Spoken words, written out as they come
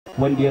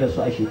wanda ya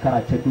rasu a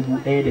shekara ta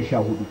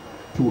 1014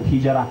 to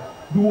hijira.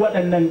 Duk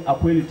waɗannan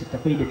akwai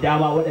littattafai da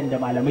dama waɗanda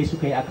malamai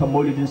suka yi akan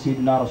maulidin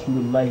sayyidina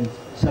rasulullahi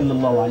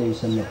sallallahu alaihi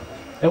wasallam.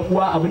 ɗan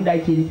uwa abin da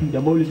ake nufi da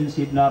maulidin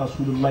sayyidina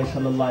rasulullahi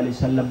sallallahu alaihi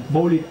wasallam,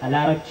 maulid a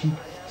larabci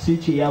sun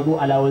ce ya zo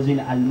ala wazin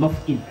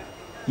al-maf'il,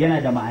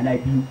 yana da ma'ana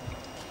biyu,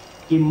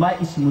 imma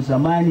ismu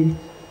zamanin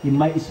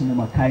imma ismu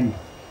makani.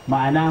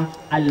 Ma'ana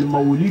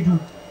al-maulidu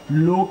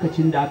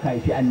lokacin da aka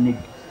haifi annabi,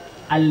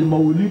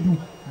 al-maulidu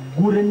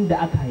gurin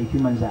da aka haifi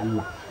manzo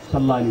Allah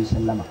sallallahu alaihi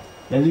wasallama.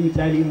 Yanzu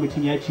misali in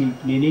mutum ya ce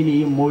menene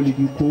yin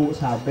maulidi ko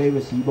sahabbai ba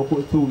su yi ba,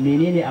 ko to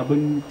menene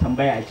abin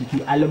tambaya a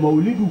ciki?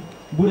 Al-maulidu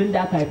gurin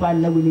da aka haifa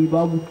annabi ne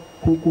babu,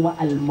 ko kuma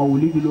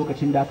al-maulidu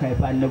lokacin da aka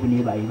haifa annabi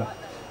ne ba yi ba?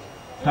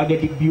 Kaga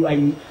duk biyu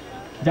an yi.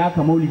 Da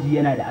haka maulidi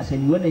yana da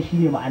asali, wannan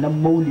shine ma'anar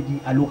maulidi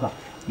a lugha,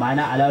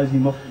 ma'ana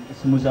alawazi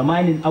ismu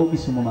zamanin au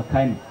ismu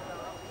makani.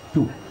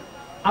 To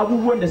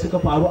abubuwan da suka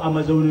faru a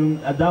mazaunin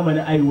a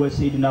zamanin aiwuwar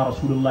sayyidina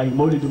rasulullahi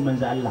maulidin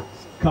manzo Allah,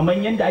 kamar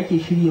yadda ake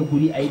shirya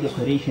guri a yi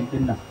decoration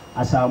din nan,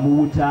 a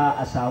samu wuta,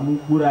 a samu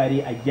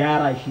gurare, a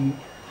gyara shi,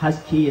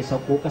 haske ya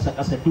sako ƙasa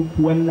duk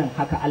wannan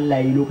haka Allah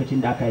ya yi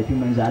lokacin da aka haifi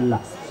manzo Allah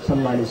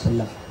sallallahu alaihi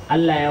wasallam.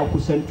 Allah ya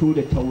kusanto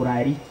da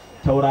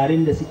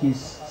taurarin da suke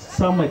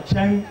sama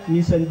can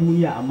nisan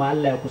duniya, amma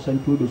Allah ya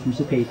kusanto da su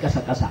suka yi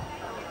ƙasa.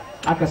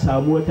 Aka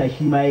samu wata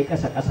shi ma ya yi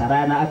ƙasa,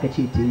 rana aka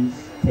ce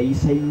ta yi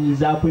sanyi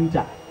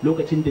zafinta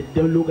lokacin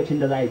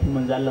da za a haifi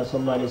manzo Allah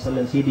sallallahu alaihi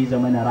wasallam, sai dai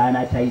zama na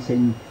rana ta yi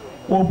sanyi.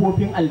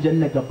 Ƙofofin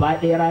aljanna gaba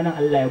ɗaya ranar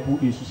Allah ya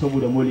buɗe su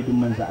saboda maulidin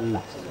manzo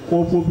Allah.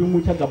 Ƙofofin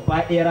wuta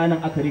gaba ɗaya ranar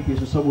aka rufe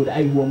su saboda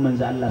aihuwar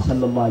manzo Allah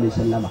sallallahu alaihi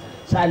wasallama.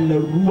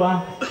 Sa'annan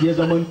ruwa ya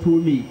zamanto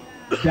mai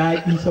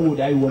daɗi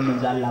saboda aihuwar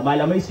manzo Allah.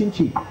 Malamai sun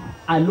ce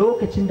a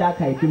lokacin da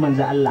aka haifi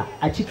manzo Allah,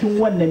 a cikin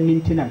wannan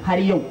mintunan har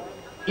yau,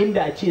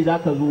 inda a ce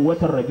zaka zo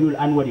watan Rabiul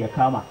Anwar ya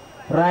kama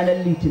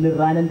ranar Litinin,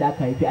 ranar da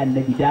aka haifi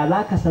annabi, da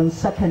za ka san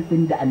sakan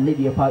ɗin da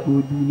annabi ya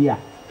faɗo duniya,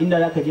 inda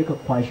za ka je ka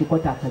kwashi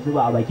kwata ka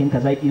zuba a bakin ka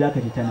zaki za ka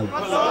ji ta nabi.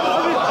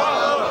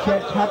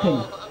 Haka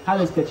ne,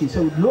 haka suka ce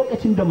sau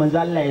lokacin da manzo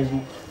Allah ya zo,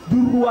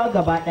 duk ruwa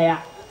gaba ɗaya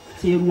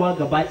sai ruwa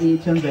gaba ɗaya ya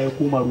canza ya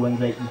koma ruwan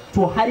zaki.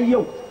 To har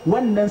yau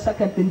wannan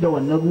sakan ɗin da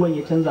wannan ruwan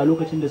ya canza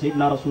lokacin da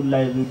sayyidina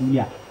Rasulullahi ya zo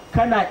duniya,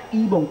 kana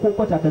ɗiban ko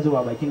kwata ka zuba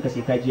a bakin ka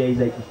sai ka ji yayi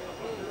zaki.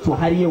 To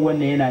har yau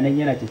wannan yana nan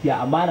yana tafiya,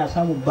 amma ana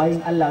samun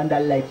bayin Allah wanda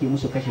Allah yake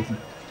musu kashafi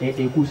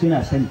ɗaiɗaiku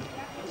suna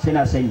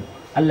sani.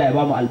 Allah ya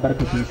ba mu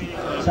albarkacin su.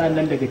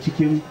 Sannan daga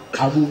cikin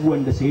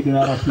abubuwan da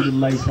sayyidina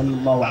Rasulullahi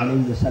sallallahu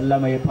alaihi wa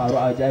sallama ya faru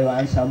a jayewa,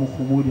 an samu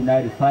khumudi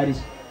nari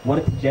Faris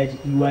wartijaji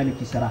iwani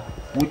Kisra,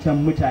 wutan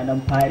mutanen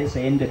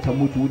Farisa yanda ta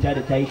mutu, wuta da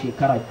ta yi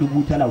shekara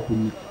 1000 tana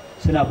kunni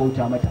suna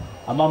bauta mata,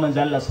 amma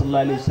manzo Allah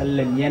sallallahu alaihi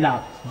wasallam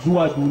yana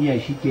zuwa duniya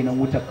shikenan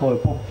wuta kawai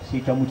pop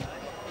sai ta mutu.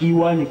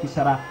 Iwani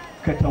Kisra,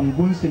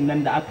 katangunsun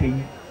nan da aka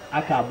yi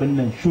aka abin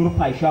nan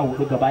shurfa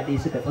 14 gaba ɗaya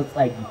suka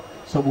tsatsage,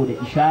 saboda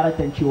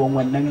isharatan cewa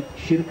wannan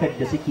shirkar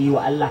da suke yi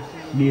wa Allah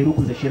mai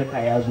ruguza shirka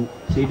ya zo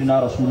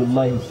sayyidina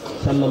Rasulullahi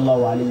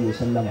sallallahu alaihi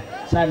wasallam.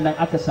 Sannan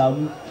aka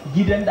samu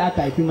gidan da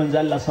aka haifi manzo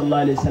Allah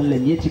sallallahu alaihi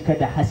wasallam ya cika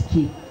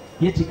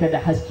da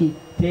haske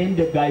ta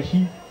yanda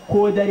gashi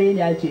ko dare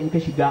ne ake in ka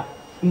shiga,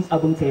 in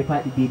abin ka ya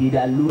faɗi daidai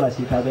da allura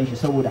sai ka ganshi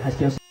saboda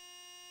hasken.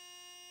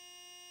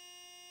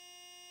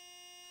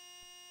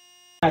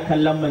 Ana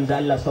kallon manzo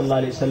Allah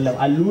sallallahu alaihi wasallam,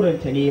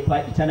 alluranta ne ya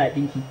faɗi, tana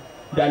dinki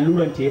da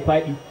alluranta ya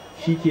faɗi,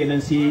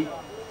 shikenan sai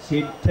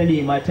ta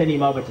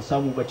nema bata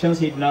samu ba. Can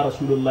sayyidina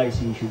Rasulullahi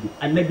sai ya shigo,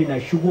 annabi na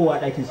shigowa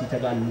ɗakin sai ta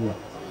ga allura,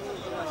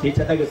 sai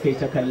ta daga kai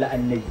ta kalli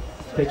annabi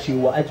ta ce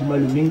wa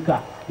ajmalu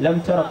minka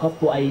lam tara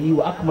qattu aini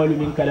wa akmalu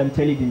minka lam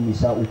talid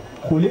nisa'u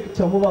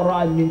khuliqta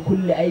mubarra'an min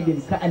kulli aibin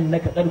ka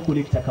annaka qad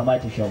khuliqta kama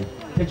tashau.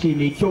 Tace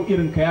mai kyau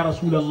irin ka ya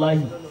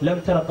Rasulullahi,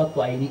 lam tara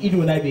qattu aini, ido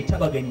na bai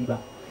taba gani ba,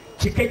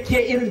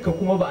 cikakke irin ka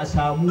kuma ba a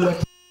samu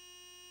wata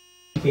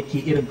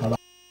cikakke irin ka ba.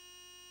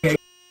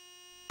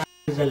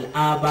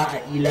 Zal'aba a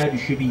ila da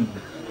shubi,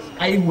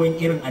 aihuwan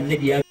irin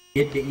annabi ya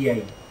yadda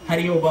iyaye, har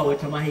yau ba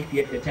wata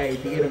mahaifiyar da ta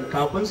haifi irin,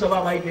 kafinsa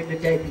ba mahaifiyar da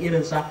ta haifi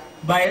irinsa,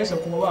 bayansa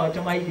kuma ba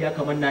wata mahaifiya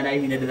kamar Nana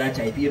Amina da za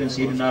ta haifi irin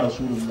sayyidina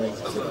Rasulullahi.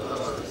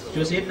 To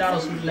sayyidina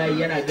Rasulullahi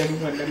yana ganin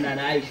wannan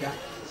Nana Aisha,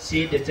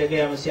 sai da ta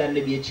gaya masa,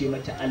 annabi ya ce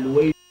mata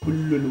alwai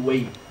kullul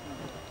wai,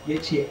 ya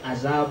ce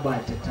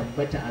azaba ta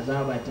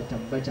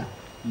tabbata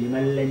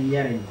liman lan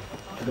yarani,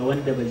 ga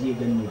wanda ba zai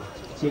ganni ba.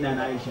 Sai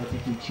Nana Aisha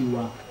take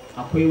cewa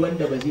akwai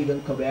wanda ba zai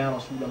ganka ba ya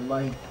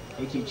Rasulullahi?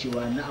 Yake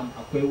cewa na'am,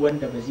 akwai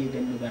wanda ba zai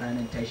ganni ba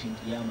ranar tashin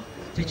kiyama.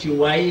 Ta ce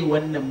waye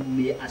wannan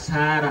mai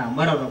asara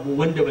mara rabo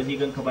wanda ba zai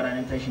ganka ba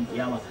ranar tashin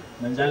kiyama?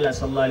 Manzo Allah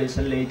sallallahu alaihi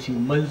wasallam ya ce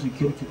man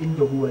zukirtu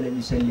inda huwa lam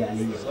yusalli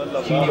alayya,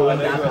 shine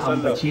wanda aka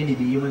ambace ni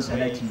bai yi min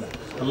salati ba.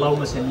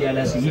 Allahumma salli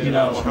ala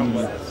sayyidina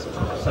Rasulullah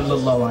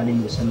sallallahu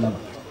alaihi wasallam.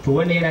 To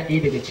wannan yana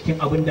ɗaya daga cikin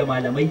abin da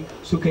malamai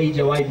suka yi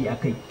jawabi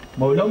akai.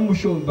 Maulan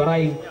Musho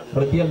Ibrahim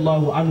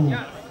radiyallahu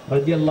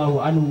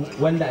anhu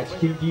wanda a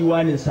cikin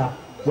diwaninsa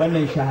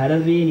wannan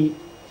shahararre ne,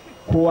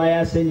 kowa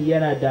ya sani,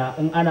 yana da,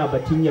 in ana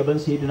batun yaban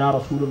sayyidina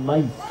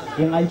Rasulullahi,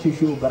 in an ce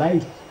Shehu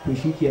Ibrahim to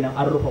shikenan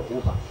an rufe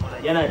kofa.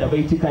 Yana da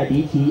baitika da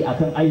yake yi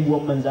akan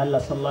aihuwan manzo Allah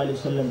sallallahu alaihi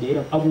wasallam da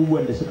irin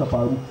abubuwan da suka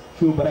faru.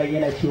 Shubran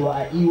yana cewa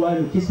a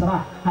iwanu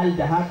kisra hal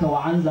da haka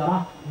wa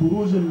anzara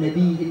buruzun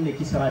nabi inna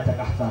kisra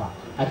taqahtara.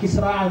 A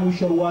kisra anu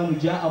sharwanu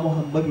ja'a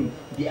muhammadun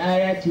bi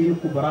ayati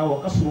al-kubra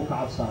wa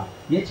qasruka absara.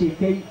 Yace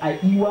kai a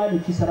iwanu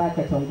kisra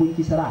ka tangun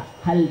kisra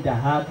hal da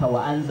haka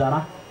wa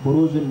anzara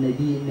buruzun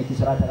nabi inna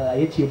kisra taqahtara.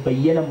 Yace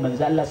bayyanan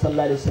manzo Allah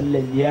sallallahu alaihi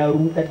wasallam ya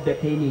rudar da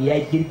kai ne, ya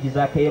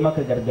girgiza kai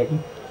maka gargadi,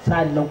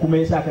 sannan kuma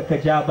yasa ka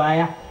ja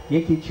baya.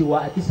 Yake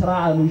cewa a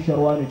kisra anu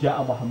sharwanu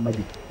ja'a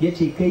muhammadin.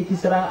 Yace kai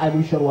kisra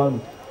anu sharwanu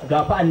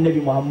gafa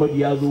annabi Muhammadu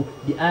ya zo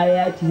bi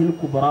ayatihil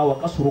kubra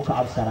wa qasruka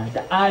absara,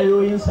 da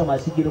ayoyinsa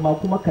masu girma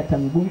kuma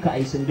katangunka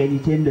ai sun gani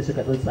ta yadda suka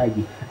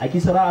tsantsage. A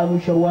kisra anu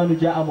sharwanu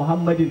ja'a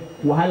muhammadin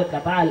wa hal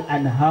qata'al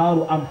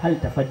anharu am hal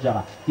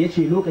tafajjara.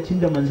 Yace lokacin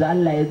da manzo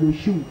Allah ya zo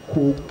shin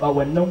ko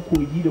wannan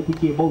kogi da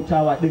kuke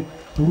bautawa din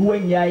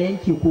ruwan ya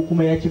yanke ko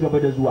kuma ya ci gaba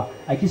da zuwa.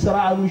 A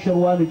kisra anu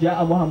sharwanu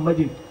ja'a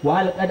muhammadin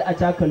wa hal qad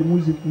ataka al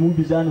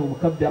mubizanu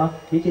mukabbira.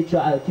 Yake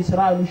cewa a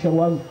kisra anu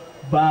sharwanu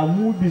ba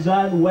mu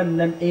bizanu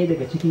wannan ɗaya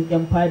daga cikin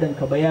 'yan fadan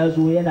ka ba ya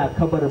zo yana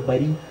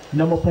kabarbari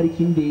na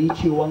mafarkin da ya yi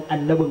cewan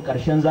annabin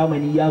ƙarshen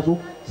zamani ya zo.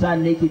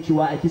 Sa'an yake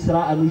cewa a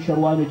kisra anu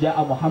sharwanu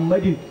ja'a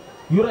muhammadin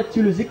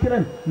yurattilu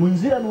zikran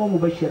munziran wa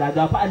mubashshira.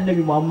 Gafa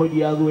annabi Muhammadu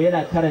ya zo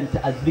yana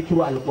karanta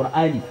azzikru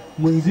alqur'ani,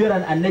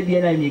 munziran annabi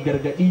yana mai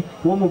gargadi,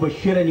 wa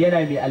mubashshiran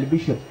yana mai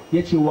albishir.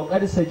 Yace wa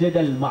qad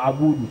sajadal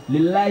ma'budu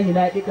lillahi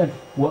nadiqan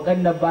wa qad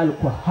nabal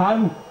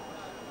kuhanu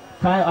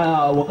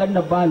وقد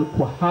نبال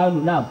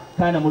الكهان نام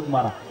كان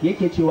مدمرا.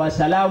 yake cewa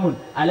salamun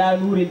ala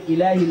nuril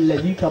ilahi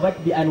alladhi kabat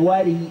bi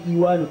anwarihi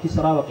iwanu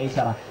kisra wa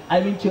qaisara.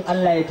 Amincin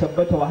Allah ya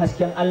tabbata wa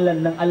hasken Allah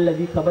nan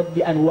alladhi kabat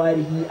bi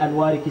anwarihi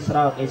anwari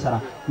kisra wa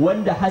qaisara,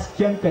 wanda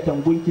hasken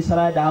katangun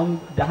kisra da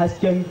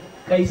hasken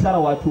kaisara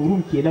wato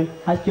rum kenan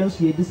hasken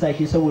su ya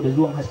disashe saboda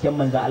zuwan hasken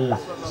manzo Allah.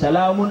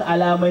 Salamun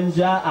ala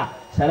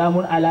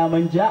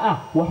man ja'a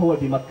wa huwa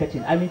bi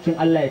makkatin. Amincin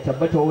Allah ya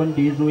tabbata wanda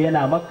yazo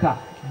yana makka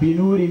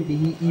binurin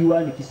bihi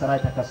iwanu kisra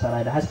ta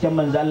kasara, da hasken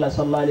manzo Allah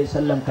sallallahu alaihi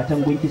wasallam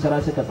katangun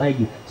kisra suka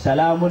tsage.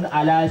 Salamun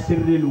ala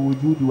sirril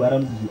wujudi wa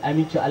ramzihi.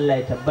 Aminci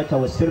Allah ya tabbata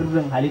wa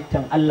sirrin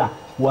halittan Allah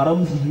wa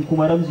ramzihi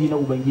kuma ramzi na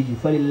ubangiji.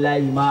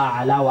 Falillahi ma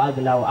ala wa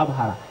agla wa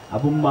abhara.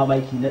 Abun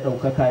mamaki na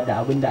daukaka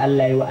da abin da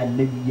Allah ya yi wa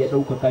annabi, ya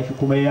daukaka shi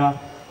kuma ya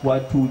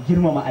wato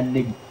girmama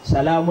annabi.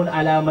 Salamun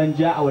ala man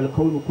ja'a wal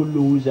kaunu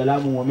kulluhu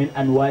zalamun wa min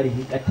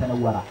anwarihi qad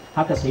tanawwara.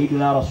 Haka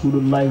sayyiduna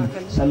rasulullahi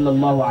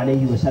sallallahu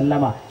alaihi wa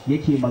sallama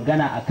yake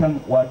magana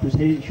akan wato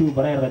sai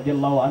Ibrahim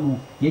radiyallahu anhu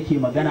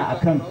yake magana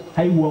akan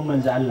haihuwar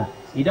manzo Allah.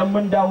 Idan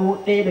mun dawo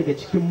ɗaya daga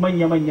cikin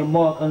manya-manyan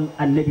mawaƙan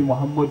annabi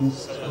Muhammadu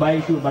bayan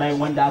Ibrahim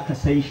wanda aka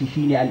san shi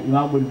shine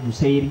al-Imam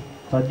al-Busairi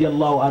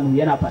radiyallahu anhu,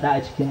 yana faɗa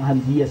a cikin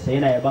hamziyarsa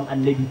yana yaban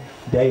annabi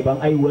da yaban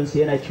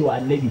aiwansa, yana cewa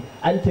annabi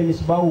anta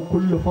misbahu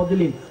kullu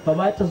fadlin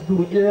fama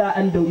tasduru illa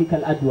an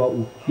dawikal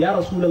adwa'u. Ya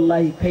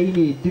rasulullahi kai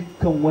ne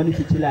dukkan wani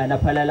fitila na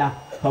falala,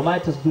 fama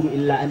tasduru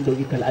illa an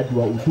dawikal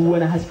adwa'u. Duk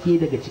wani haske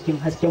daga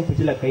cikin hasken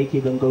fitilar ka yake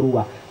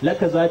gangarowa.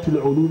 Laka zatul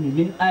ulumi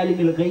min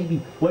alimil ghaibi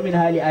wa min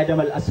hali adam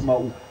al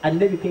asma'u.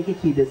 Annabi kai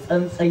kake da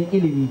tsantsan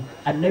ilimi.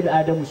 Annabi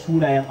Adamu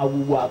sunayen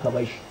abubuwa aka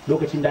bashi.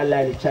 Lokacin da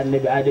Allah ya halicci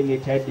annabi Adam ya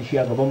tayar da shi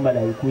a gaban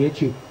mala'iku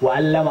yace wa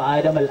allama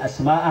adam al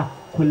asma'a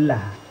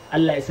kullaha.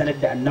 Allah ya sanar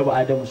da annabi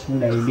Adamu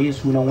sunaye. Me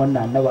sunan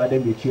wannan annabi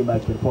Adam ya ce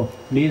microphone,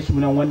 me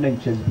sunan wannan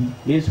casbi,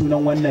 me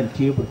sunan wannan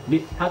tebur,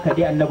 haka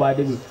dai annabi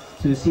Adamu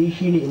sosai.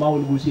 shine Imam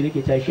al-Busi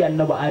yake ta shi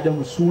annabi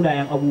Adamu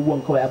sunayen abubuwan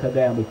kawai aka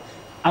gaya mai,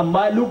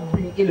 amma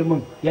lubbin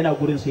ilimin yana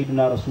gurin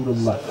sayyidina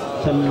Rasulullah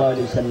sallallahu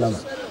alaihi wasallam.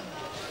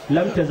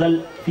 lam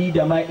tazal fi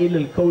dama'il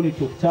al-kawn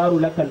tuktaru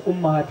lakal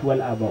ummahat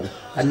wal aba'u.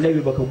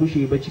 Annabi baka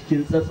gushe ba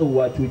cikin tsatsin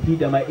wato fi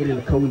dama'il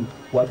al-kawn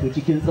wato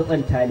cikin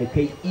tsatsan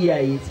talikai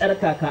iyaye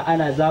tsarkaka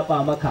ana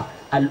zaba maka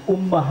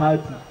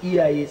al-ummahatu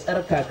iyaye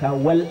tsarkaka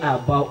wal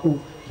aba'u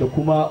da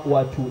kuma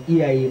wato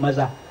iyaye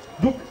maza.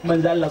 Duk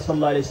manzo Allah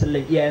sallallahu alaihi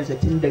wasallam iyayensa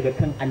tun daga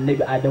kan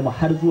annabi Adamu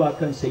har zuwa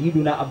kan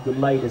sayyiduna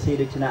Abdullahi da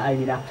sayyidatina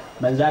Amina,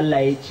 manzo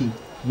Allah ya ce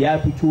ya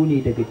fito ne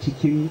daga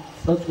cikin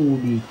tsatso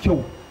mai kyau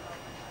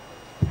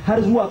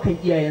har zuwa kan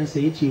iyayensa.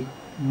 Ya ce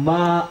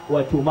ma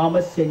wato ma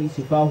masani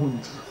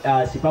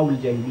sifahul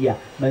jahiliya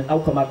man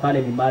auka ma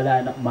qala min ma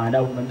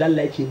ma'anahu. manzo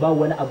Allah ya ce ba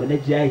wani abu na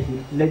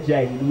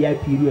jahiliya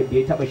period da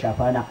ya taba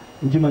shafana,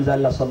 inji manzo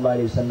Allah sallallahu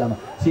alaihi wasallama.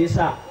 sai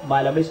yasa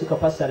malamai suka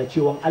fassara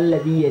cewa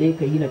allazi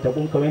yareka hina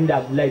taqum kamar da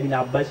Abdullahi bin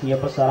Abbas ya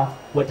fassara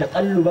wa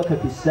taqallubaka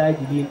fis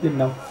sajidin din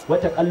nan, wa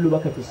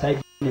taqallubaka fis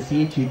sajidin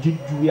sai ya ce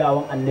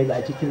jujjuyawan annabi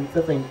a cikin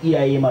tsatsan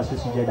iyaye masu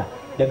sujada,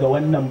 daga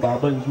wannan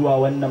baban zuwa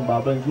wannan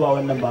baban zuwa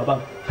wannan baban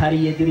har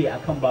ya dire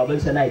akan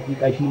babansa na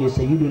hakika shine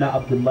sayyiduna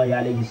Abdullahi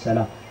alaihi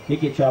salam.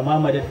 yake cewa ma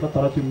madat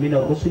fataratun min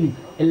ar-rusuli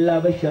illa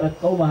basharat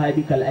qaumaha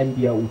bikal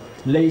anbiya'u.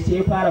 lai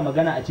sai fara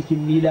magana a cikin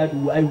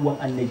miladu aihuwan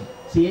annabi,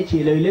 sai yace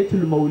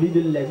lailatul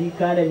maulidil ladhi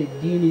kana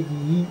lid-dini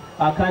bihi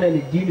kana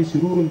lid-dini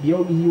sururun bi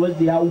yawmihi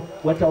wazdiya'u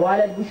wa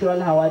tawalat bushra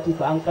al-hawati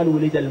fa anqalu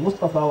lidal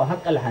mustafa wa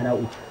haqqal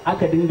hana'u.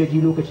 aka dinga ji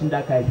lokacin da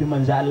aka haifi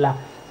manzo Allah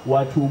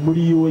wato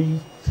muryoyi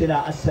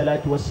suna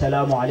assalatu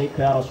wassalamu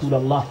alayka ya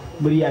rasulullah,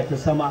 murya ta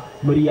sama,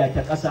 murya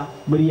ta ƙasa,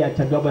 murya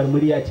ta gabar,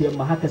 murya ta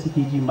yamma, haka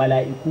suke ji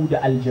mala'iku da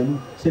aljanu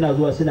suna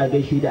zuwa suna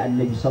gaishe da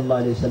annabi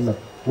sallallahu alaihi wasallam.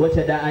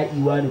 Wata da'a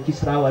iwanu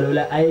kisra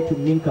walaula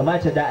ayatun minka ma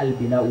da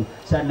albina'u.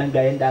 Sannan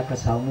ga yanda aka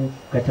samu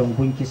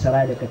katangun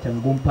kisra da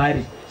katangun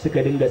faris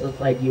suka dinga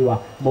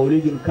tsatsagewa.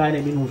 Maulidin kana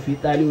minhu fi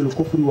taliul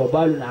kufri wa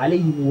balun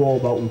alaihim wa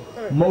ba'u.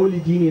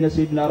 Maulidi ne na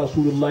sayyidina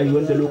rasulullahi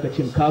wanda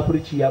lokacin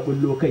kafirci ya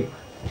bullo kai.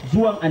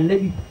 Zuwan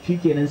annabi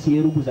shikenan sai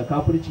ya ruguza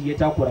kafirci, ya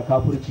takura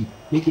kafirci.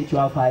 Yake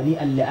cewa fani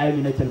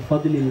al-aminatul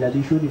fadl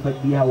alladhi shurifat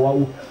biha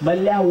wa'u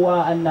man lahu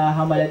anna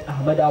hamalat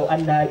ahmada aw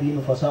anna bi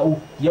nufasa'u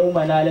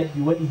yawma nalat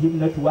bi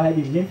wadihimnatu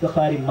wahidin min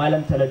fikharin ma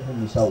lam taladhu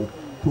nisa'u.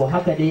 To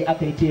haka dai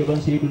aka yi ce ban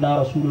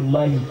sayyidina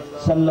rasulullahi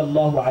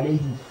sallallahu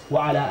alaihi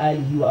wa ala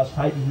alihi wa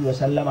ashabihi wa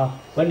sallama.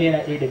 Wannan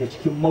yana ɗaya daga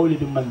cikin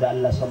maulidin manzo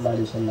Allah sallallahu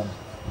alaihi wasallam.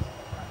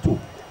 To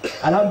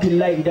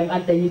alhamdulillah idan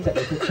an ɗan yi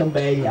takaitaccen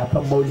bayani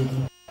akan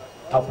maulidi,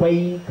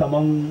 akwai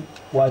kaman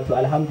wato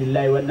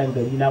alhamdulillah wannan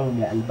gari namu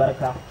mai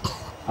albarka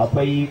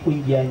akwai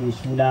kungiya mai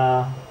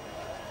suna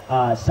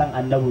san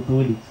annabi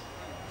dole,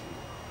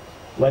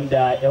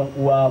 wanda yan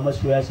uwa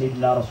masoya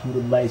sayyidina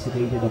rasulullahi suka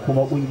yi da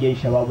kuma kungiyar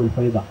shababul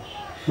faiba,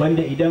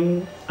 wanda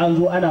idan an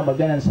zo ana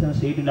maganar san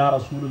sayyidina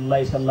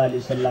rasulullahi sallallahu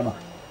alaihi wasallama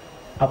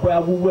akwai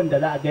abubuwan da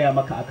za a gaya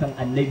maka akan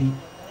annabi,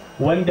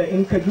 wanda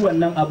in ka ji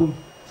wannan abun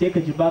sai ka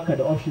ji baka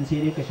da option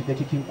sai dai ka shiga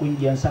cikin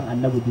kungiyar san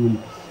annabi dole,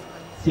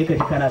 sai ka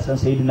ji kana san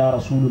sayyidina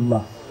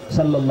rasulullah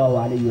sallallahu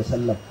alaihi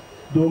wasallam.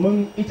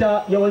 Domin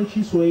ita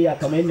yawanci soyayya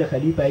kamar yadda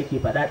khalifa yake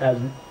faɗa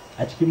ɗazu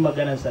a cikin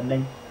maganar,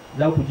 sannan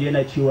za ku je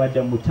yana cewa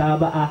da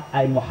mutaba'a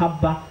ay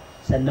muhabba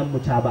sannan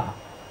mutaba'a,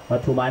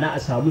 wato ma'ana a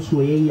samu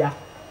soyayya,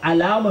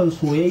 alaman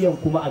soyayyan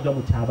kuma a ga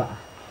mutaba'a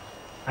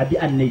a bi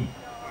annabi.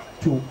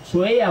 To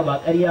soyayya ba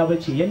ƙarya ba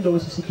ce yadda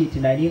wasu suke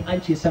tunani an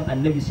ce san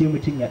annabi sai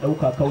mutum ya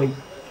ɗauka kawai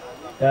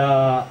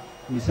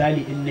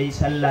misali in nayi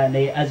sallah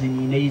nayi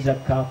azumi nayi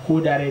zakka ko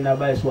da raina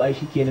baya so ai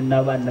shikenan na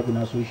ba annabi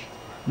na so shi.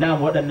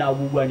 Na'am, waɗannan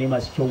abubuwa ne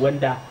masu kyau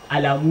wanda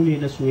alamu ne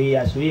na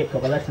soyayya. Soyayya ka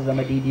ba za ta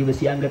zama daidai ba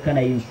sai an ga kana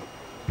yin su.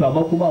 To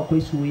amma kuma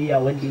akwai soyayya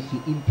wanda yake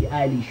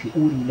infiali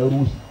shi'uri na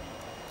ruhi.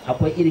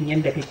 Akwai irin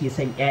yanda kake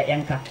son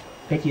ƴaƴanka,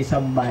 kake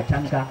son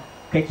matanka,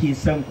 kake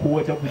son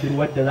ko wata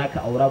budurwar da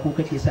zaka aura, ko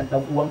kake son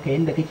dan uwanka,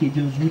 yanda kake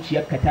jin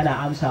zuciyarka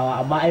tana amsawa,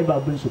 amma ai ba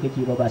bin su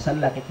kake ba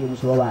sallah kake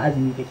musu ba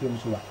azumi kake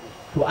musu ba.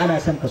 To ana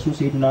son ka so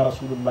sayyidina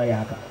rasulullahi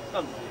haka.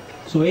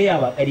 Soyayya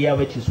ba ƙarya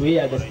bace,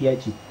 soyayya gaskiya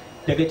ce.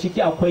 Daga ciki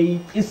akwai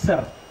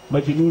kissar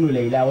majnunu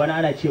laila, wani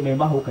ana ce mai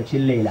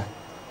mahaukacin laila,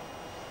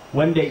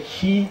 wanda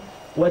shi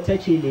wata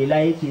ce laila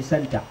yake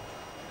santa,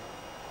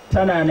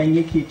 tana nan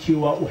yake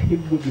cewa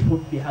uhibbu bi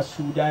hubbi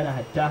hasudana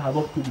hatta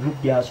hababtu bi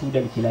hubbi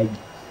hasudal kilabi.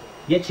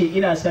 Yace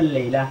ina son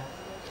laila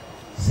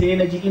sai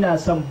naji ina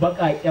son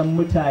baƙaƙen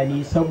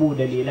mutane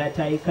saboda laila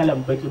ta yi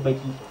kalan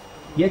baki-baki.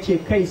 Yace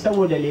kai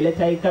saboda laila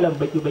ta yi kalan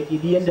baki-baki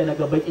duk yanda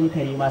naga bakin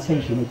kare ma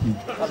san shi nake.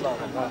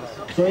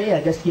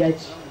 Soyayya gaskiya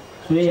ce,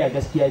 soyayya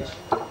gaskiya ce.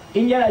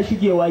 In yana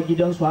shigewa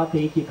gidansu haka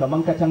yake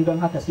kaman katangan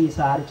haka sai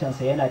sa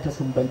harcensa yana ta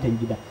sumbantan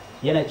gida,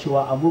 yana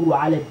cewa amuru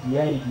ala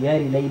diyari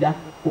diyari laila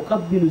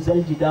uqabbilu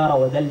zal jidara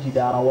wa zal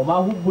jidara wa ma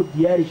hubbu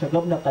diyari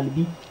shagabna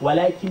qalbi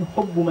walakin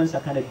hubbu man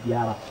sakana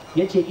diyara.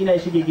 Yace ina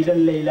shige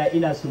gidan laila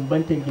ina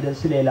sumbantan gidan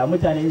su laila,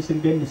 mutane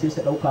sun ganni sai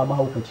su dauka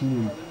mahaukaci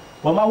ne.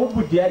 Wa ma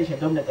hubbu diyari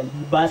shagabna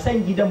qalbi, ba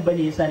san gidan bane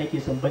yasa nake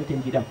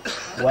sumbantan gidan,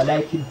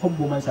 walakin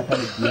hubbu man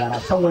sakana diyara,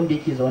 san wanda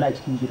yake zaune a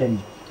cikin gidan ne.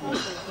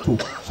 To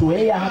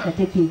soyayya haka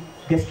take,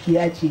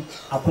 gaskiya ce,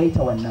 akwai ta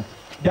wannan.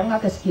 Don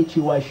haka suke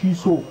cewa shi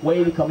so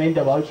wai kamar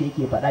yadda Bauchi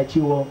yake faɗa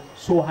cewa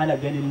so hana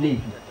ganin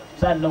laifi,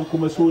 sannan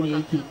kuma so ne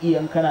yake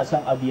iya kana son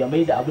abu ya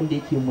mai da abin da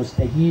yake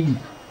mustahili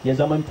ya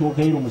zamanto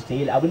gairu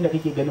mustahil, abin da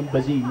kake ganin ba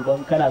zai yi ba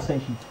kana son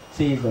shi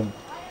sai ya zama.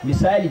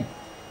 Misali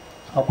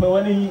akwai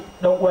wani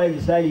dan uwa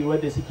misali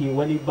wanda suke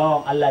wani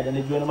bawan Allah da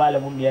na ji wani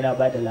malamin mu yana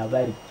bada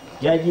labari,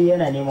 ya je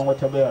yana neman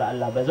wata bayar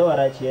Allah,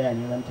 bazawara ce yana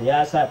neman ta,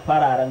 ya sa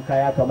fararen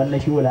kaya kamar na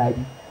shi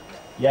wuladi,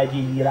 ya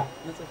je hira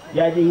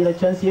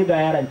can sai ga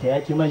yaranta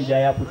ya ci manja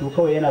ya fito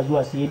kawai yana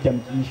zuwa sai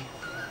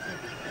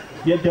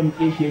ya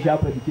damƙe shi ya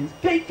shafa jikin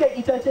kai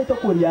ita ce ta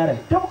kori yaron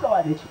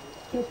tabkawa da ce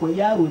ke ko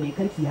yaro ne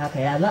karki haka,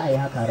 ya za a yi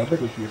haka, rabu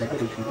da shi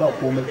ba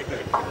komai.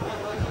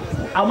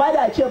 Amma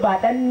da ce ba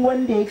dan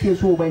wanda yake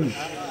so bane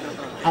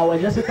a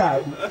waje suka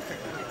haɗu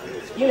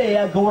kila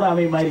ya gaura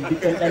mai mari duk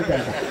ɗan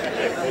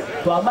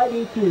to amma da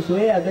yake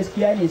soyayya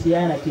gaskiya ne sai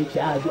yana ce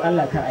a duk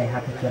Allah kar ai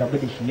haka, ki rabu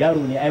da shi yaro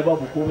ne ai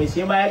babu komai,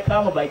 sai ma ya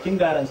kama bakin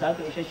garan sa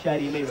aka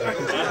shashare mai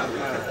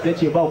baki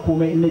yace ba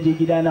komai in naje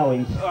gida na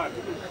wanki.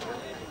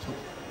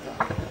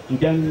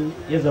 Idan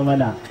ya zama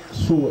na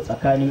so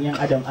tsakanin yan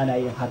adam ana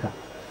yin haka,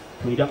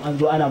 to idan an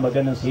zo ana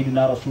maganar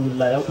sayyidina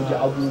rasulullah ya ku ji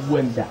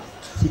abubuwan da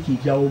suke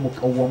jawo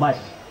muqawwamat,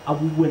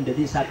 abubuwan da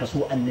zai saka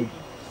so annabi,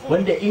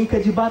 wanda in ka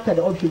ji baka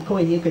da option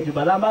kawai ne ka ji,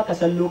 ba za ma ka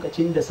san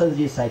lokacin da son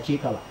zai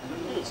sace ka ba.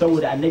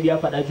 Saboda annabi ya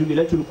faɗa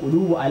jubilatul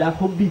qulubu ala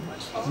hubbi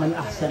man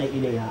ahsana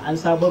ilayha, an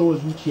sabarwa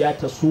zuciya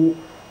ta so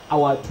a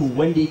wato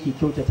wanda yake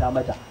kyautata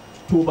mata.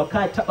 to ba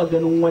ka taɓa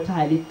ganin wata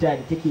halitta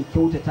da take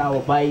kyautatawa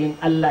bayan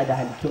Allah da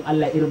halittun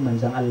Allah irin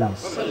manzon Allah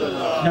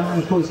dan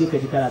haka kawai sai ka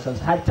ji kana son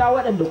sa. Hatta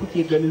waɗanda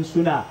kuke ganin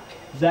suna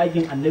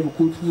zagin annabi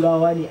ko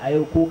turawa ne a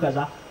yau ko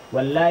kaza,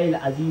 wallahi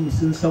al'azimi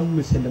sun san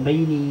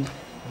musulmai ne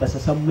ba su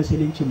san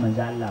musuluncin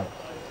manzon Allah ba.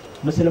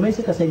 Musulmai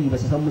suka sani ba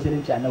su san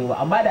musulunci annabi ba,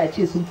 amma da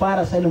ce sun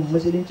fara sanin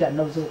musulunci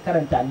annabi suka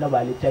karanta annabi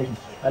a littafi,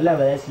 wallahi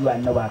ba za su yi wa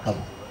annabi haka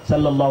ba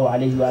sallallahu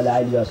alaihi wa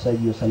alihi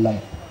wa sallam.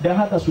 Dan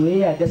haka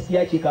soyayya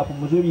gaskiya ce. Kafin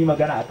mu zo mu yi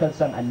magana akan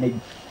san annabi,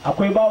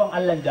 akwai bawan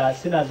Allah da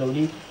suna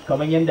zaune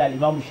kamar yadda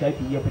al-Imam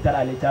Shafi'i ya fitar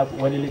a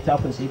wani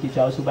littafin sa yake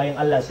cewa wasu bayan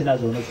Allah suna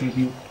zaune su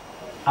biyu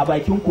a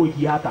bakin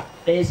kogi haka,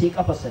 ɗaya sai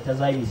kafarsa ta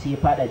zame sai ya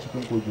fada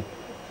cikin kogin.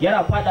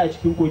 Yana fada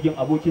cikin kogin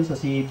abokinsa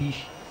sai ya bi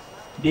shi,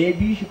 da ya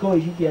bi shi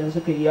kawai shi kenan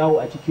suka yi yawo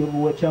a cikin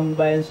ruwa. Can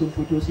bayan sun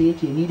fito sai ya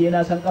ce ni dai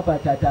na san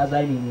kafata ta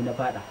zame ne na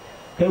fada,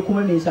 kai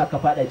kuma me yasa ka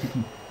fada ciki?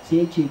 Sai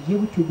ya ce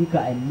gibtu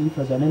bika anni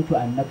fa zanantu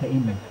annaka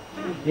inni,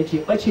 ya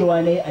ce bacewa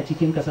ne a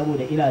cikin ka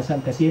saboda ina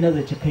son ka sai na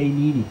zaci kai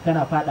ni ne,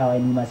 kana fadawa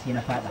ni ma sai na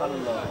fada.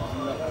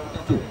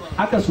 To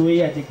haka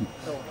soyayya take.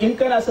 In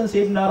kana son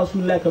sayyidina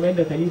rasulullah kamar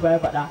yadda khalifa ya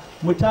faɗa,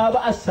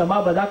 mutaba'as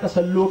sama ba za ka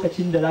san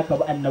lokacin da zaka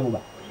bi annabi ba.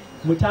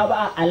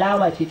 Mutaba'a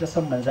alama ce ta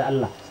san manzo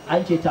Allah.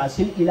 An ce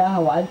ta'sil ilaha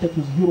wa anta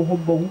tuzhiru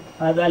hubbahu,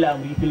 hadha la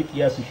amri fil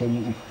qiyas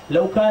shari'u.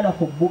 Law kana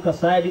hubbuka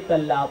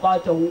sadiqan la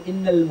ata'tahu,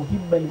 innal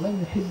muhibba liman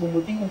yuhibbu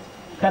muti'u.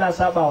 Kana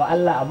saba wa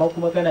Allah amma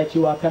kuma kana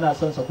cewa kana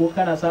son sa, ko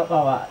kana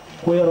saba wa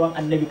koyarwan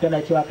annabi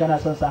kana cewa kana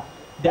son sa.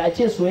 Da a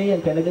ce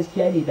soyayyanka na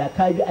gaskiya ne da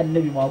ka bi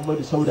annabi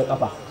Muhammadu sau da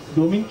kafa,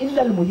 domin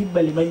innal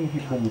muhibba liman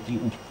yuhibbu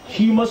muti'u.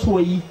 Shi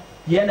masoyi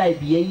yana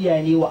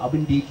biyayya ne wa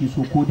abin da yake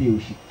so ko da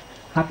yaushe,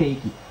 haka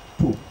yake.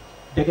 To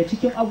daga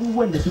cikin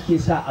abubuwan da suke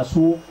sa a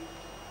so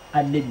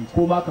annabi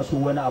ko ma ka so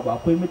wani abu,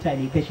 akwai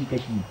mutane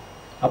kashi-kashi.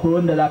 Akwai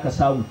wanda za ka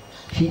samu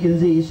shi in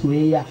zai yi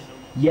soyayya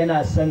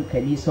yana son ka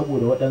ne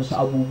saboda waɗansu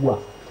abubuwa,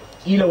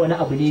 ƙila wani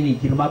abu ne mai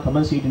girma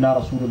kamar sayyidina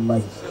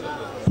rasulullahi,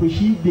 to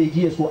shi bai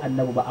ji ya so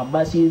annabi ba,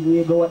 amma sai ya zo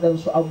ya ga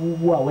waɗansu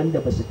abubuwa wanda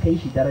ba su kai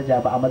shi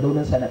daraja ba a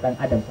mazauninsa na ɗan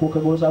adam, ko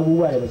kaga wasu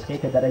abubuwa da ba su kai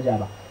ka daraja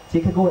ba,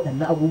 sai kaga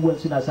waɗannan abubuwan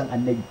suna son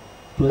annabi,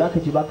 to za ka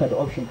ji baka da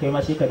option, kai ma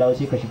sai ka dawo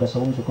sai ka shiga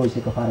sahunsu kawai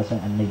sai ka fara son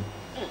annabi,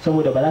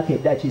 saboda ba za ka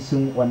yadda ce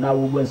sun wannan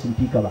abubuwan sun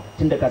fi ka ba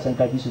tunda ka san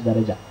ka fi su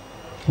daraja.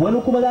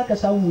 Wani kuma za ka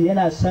samu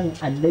yana son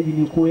annabi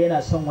ne ko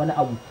yana son wani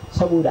abu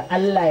saboda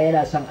Allah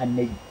yana son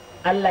annabi,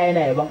 Allah yana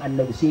yaban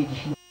annabi sai ya ji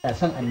shi yana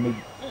son annabi,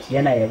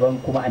 yana yaban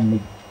kuma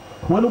annabi.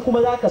 Wani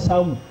kuma za ka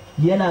samu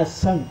yana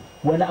son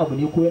wani abu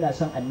ne ko yana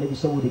son annabi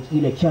saboda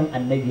kila kyan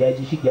annabi ya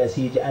ji shiga,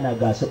 sai ya ji ana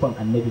ga sifan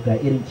annabi ga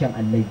irin kyan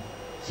annabi,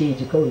 sai ya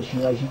ji kawai shi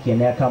ma shi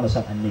kenan ya kama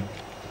son annabi.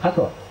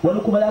 Haka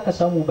wani kuma za ka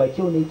samu ba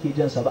kyau ne yake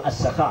jansa ba,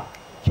 as-saka,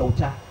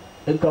 kyauta.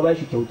 In ka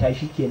bashi kyauta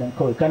shi kenan,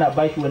 kawai kana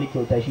bashi wani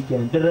kyauta shi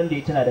kenan, duk ran da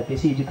ya tana da kai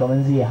sai ya ji kamar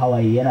zai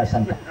hawaye yana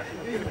son ka.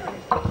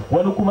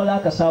 Wani kuma za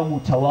ka samu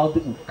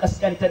tawadu,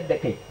 kaskantar da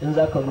kai, in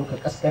za ka zo ka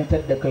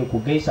kaskantar da kai ku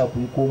gaisa ku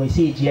yi komai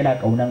sai ya ji yana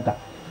kaunan ka.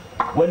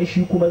 Wani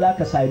shi kuma za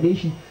ka same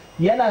shi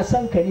yana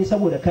son ka ne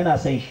saboda kana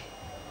son shi,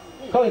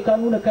 kawai ka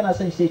nuna kana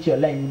son shi sai ce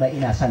wallahi ni ma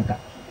ina son ka.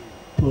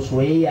 To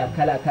soyayya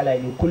kala kala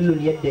ne, kullun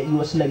yadda i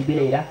waslan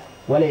bilaila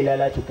walaila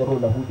la tuqirru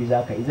lahu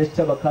bizaka idza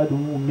tabaka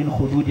dumu min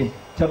hududin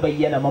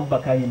tabayyana man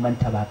baka min man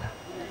tabaka.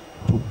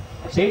 To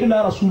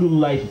sayyidina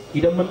rasulullahi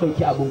idan mun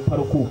dauki abun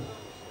farko,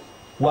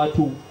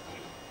 wato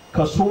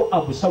kaso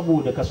abu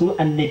saboda kaso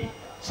annabi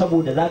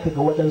saboda zaka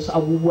ga waɗansu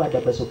abubuwa da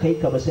basu kai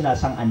ka ba suna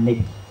son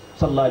annabi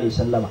sallallahu alaihi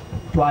wasallama.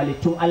 To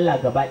halittun Allah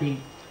gaba ɗaya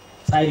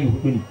tsari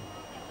hudu ne,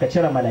 ka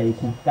cire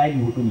mala'iku tsari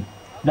hudu ne.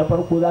 Na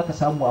farko zaka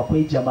samu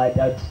akwai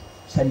jamadatu,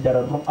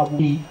 sandararrun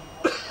abubuwa,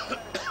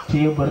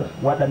 tebur,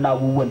 waɗannan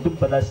abubuwan duk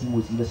ba za su yi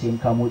motsi ba sai in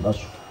ka motsa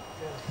su.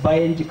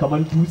 Bayan ji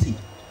kaman dutse,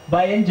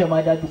 bayan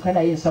jamadatu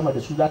kana yin sama da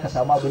su zaka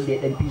samu abin da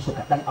ya dan fi su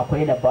kaɗan,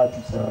 akwai na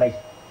batu tsirrai,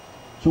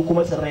 su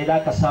kuma tsirrai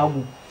zaka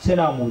samu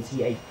suna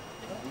motsi ai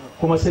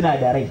kuma suna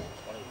da rai,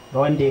 ga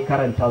wanda ya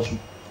karanta su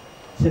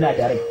suna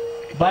da rai.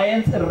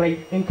 Bayan tsirrai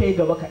in kai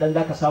gaba kaɗan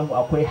zaka samu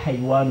akwai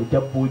haiwanu,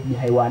 dabbobi,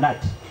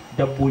 haiwanat,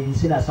 dabbobi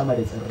suna sama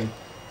da tsirrai.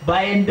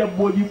 Bayan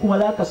dabbobi kuma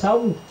zaka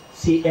samu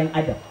sai 'yan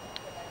adam.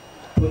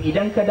 To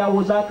idan ka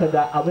dawo zaka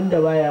ga abin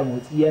da baya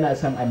motsi yana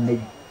son annabi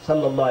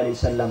sallallahu alaihi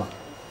wasallama,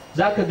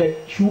 zaka ga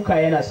shuka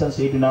yana son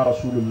sayyidina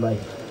rasulullahi,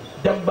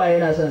 dabba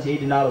yana son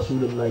sayyidina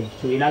rasulullahi,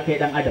 to ina kai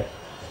dan adam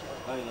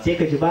sai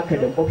ka ji baka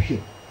da option,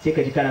 sai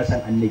ka ji kana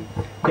son annabi.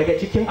 Daga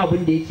cikin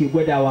abin da yake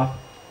gwadawa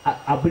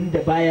abin da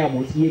baya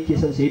motsi yake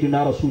son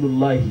sayyidina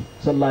rasulullahi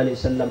sallallahu alaihi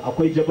wasallam,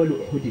 akwai jabalu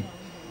uhud,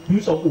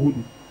 dutsen uhud,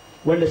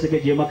 wanda suka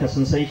je maka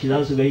sun san shi, za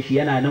su gan shi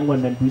yana nan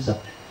wannan dutsen.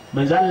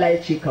 Manzo Allah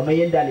ya ce kamar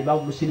yadda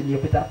al-Imam Muslim ya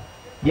fitar,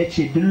 ya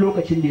ce duk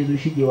lokacin da ya zo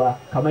shigewa,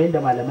 kamar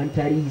yadda malaman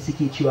tarihi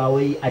suke cewa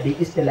wai a dai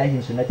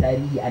istilahin su na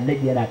tarihi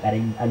annabi yana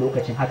karami a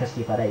lokacin, haka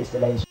suke fara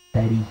istilahin su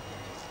na tarihi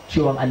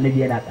cewa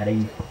annabi yana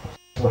karami.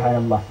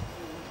 Subhanallah.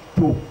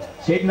 To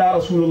sayyidina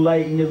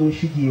rasulullahi in ya zo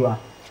shigewa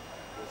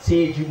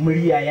sai ya ji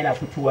murya yana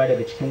fitowa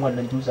daga cikin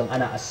wannan dutsen,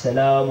 ana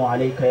assalamu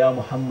alayka ya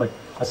Muhammad,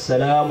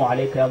 assalamu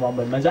alayka ya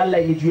Muhammad. manzo Allah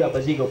ya juya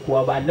ba zai ga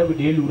kowa ba. annabi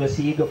da ya lura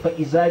sai ya ga fa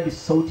iza bis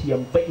sauti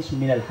yanba'isu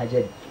min al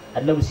hajar.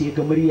 annabi sai ya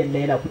ga muryar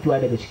nan yana fitowa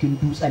daga cikin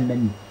dutsen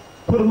nan ne,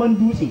 kurman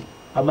dutse,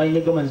 amma ya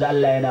ga manzo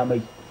Allah yana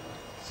mai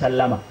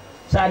sallama.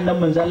 sa'annan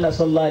manzo Allah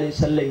sallallahu alaihi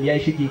wasallam ya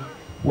shige,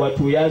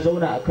 wato ya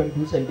zauna akan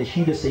dutsen da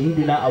shi da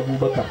sayyidina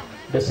Abubakar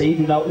da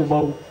sayyidina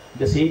Umaru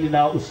da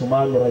sayyidina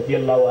Usman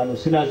radiyallahu anhu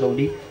suna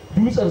zaune.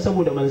 dutsen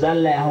saboda manzo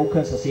Allah ya hau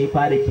kansa sai ya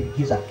fara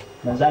girgiza.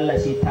 manzo Allah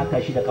sai ya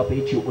taka shi da kafa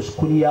yace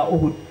uskuni ya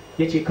Uhud,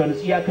 yace ka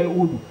nutsi ya kai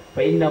Uhud,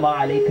 fa inna ma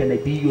alayka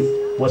nabiyyun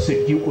wa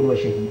siddiqun wa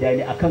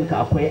shahidani. akanka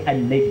akwai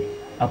annabi,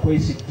 akwai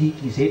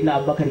siddiqi sayyidina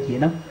Abubakar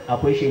kenan,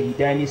 akwai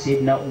shahidani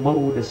sayyidina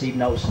Umaru da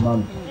sayyidina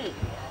Usman.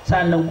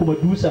 sannan kuma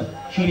dutsen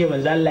shine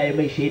manzo Allah ya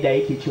mai shaida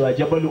yake cewa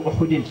jabalu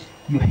uhudin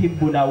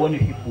yuhibbuna wa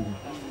nuhibbuhu.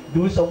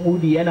 dutsen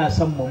Uhud yana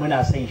son mu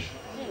muna son shi.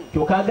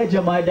 to kaga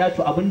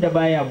jamadatu abinda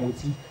baya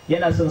motsi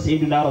yana son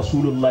sayyidina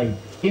Rasulullahi.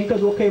 in ka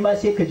zo kai ma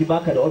sai ka ji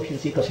baka da option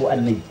sai ka so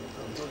annabi.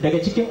 daga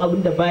cikin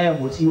abinda baya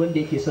motsi wanda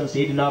yake son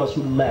sayyidina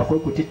Rasulullahi akwai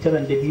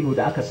kututturan dabino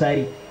da aka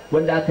sare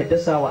wanda aka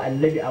dasa wa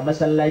annabi a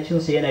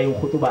masallacinsa yana yin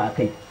hutuba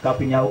akai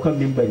kafin ya hau kan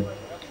minbari.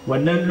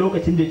 wannan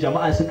lokacin da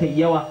jama'a suka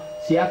yi yawa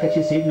sai aka ce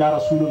sayyidina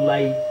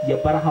Rasulullahi ya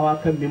bar hawa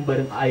kan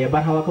minbarin, ya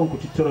bar hawa kan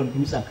kututturan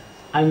dutsen,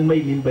 an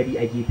mai minbari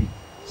a gefe.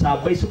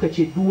 sahabbai suka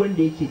ce duk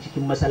wanda yake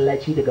cikin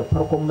masallaci daga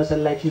farkon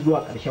masallaci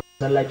zuwa ƙarshen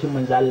masallacin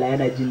manzo Allah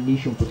yana jin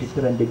nishin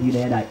kututturan dabino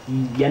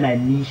yana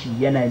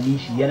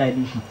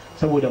nishi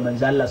saboda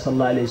manzo Allah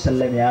sallallahu alaihi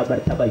wasallam ya bar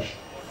taba shi.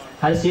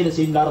 har sai da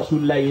sayyidina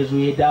Rasulullahi ya zo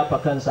ya dafa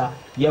kansa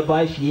ya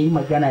bashi yayi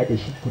magana da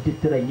shi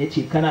kututturan,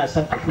 yace kana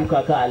son a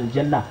shuka ka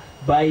aljanna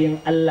bayan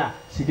Allah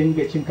su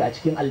dinga cinka a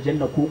cikin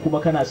aljanna, ko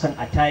kuma kana son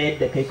a tayar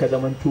da kai ka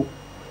zamanto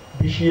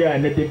bishiya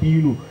na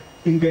dabino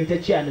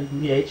ingantacce a nan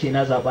duniya. yace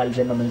na zaɓa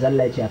aljanna. manzo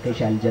Allah yace a kai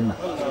shi aljanna.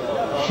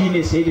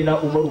 shine sayyidina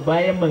Umaru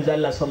bayan manzo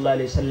Allah sallallahu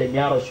alaihi wasallam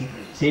ya rasu,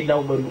 sayyidina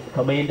Umaru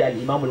kamar yadda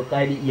al-Imam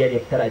al-Qali ya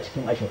fitar a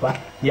cikin Ashafa,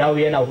 yawo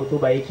yana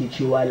hutuba yake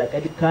cewa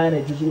laqad kana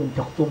juz'un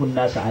takhtubu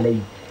an-nas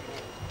alayhi.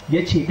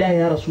 yace da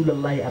ya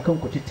Rasulullahi akan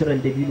kututturan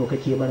dabino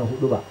kake mana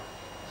hutuba.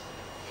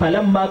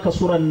 falamma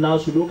kasuran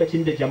nasu,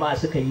 lokacin da jama'a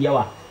suka yi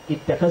yawa,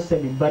 ittakasta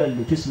minbaran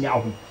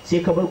litusmi'ahu, sai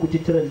ka bar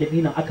kututturan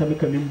dabinon aka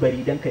mika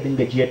minbari dan ka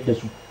dinga jiyar da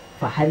su.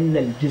 fa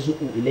hannal juz'u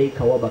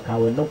ilayka wa baka,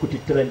 wannan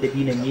kututturan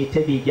dabinon yayi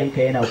ta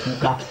begenka yana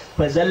kuka.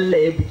 fa zalla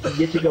ya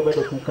biki, ya ci gaba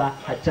da kuka,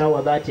 hatta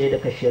wa za ta yi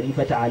daga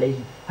sharifata alaihi,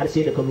 har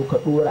sai da ka zo ka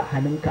dora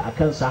hannunka a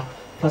kansa.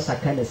 fa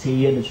sakana, sai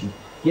ya nutsu.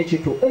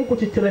 yace to in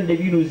kututturan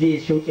dabino zai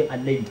shauƙin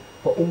annabi,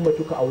 fa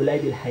ummatuka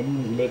auladil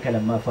hanini ilayka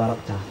lamma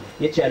farakta.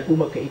 yace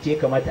al'ummarka ita ya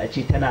kamata a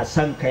ce tana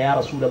son ka ya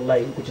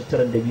Rasulullahi in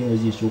kututturan dabino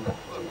zai soka.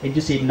 in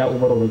ji sayyidina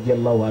Umar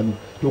radiyallahu anhu.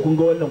 to kun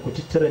ga wannan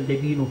kututturan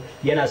dabino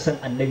yana son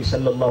annabi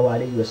sallallahu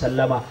alaihi wa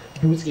sallama.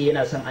 dutse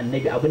yana son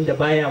annabi, abinda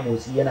baya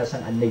motsi yana son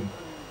annabi.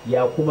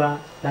 ya kuma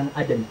dan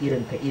adam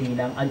irin ka iri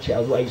nan an ce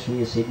a zo a yi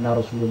soyayya sayyidina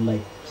Rasulullahi,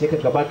 sai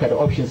ka baka da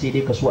option sai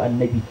dai ka so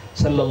annabi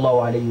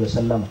sallallahu alaihi wa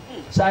sallama.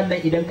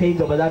 sa'annan idan kai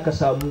gaba za ka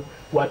samu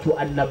wato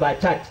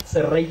annabatat,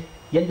 tsirrai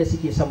yanda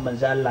suke son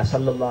manzo Allah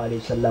sallallahu alaihi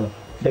wa sallama.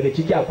 daga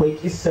ciki akwai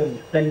kissan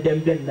dan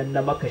damben nan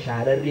na Makka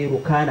shahararre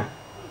Rukana,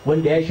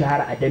 wanda ya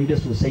shahara a dambe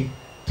sosai.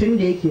 tun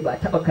da yake ba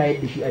taba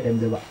kayar da shi a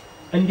dambe ba,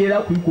 an dai za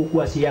ku yi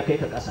kokuwa sai ya kai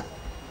ka ƙasa.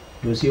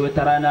 to sai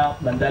wata rana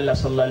manzo Allah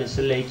sallallahu alaihi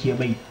wasallam yake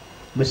mai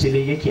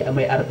musulun, yake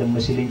mai ardin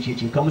musulunci,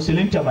 ce ka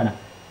musulunta mana.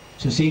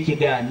 so sai yake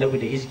ga annabi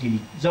da izgili,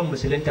 zan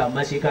musulunta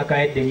amma sai ka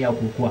kayar da ni a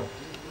kokuwa.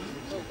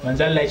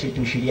 manzo Allah ya ce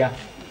to shirya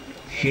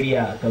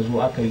ka zo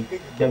aka yi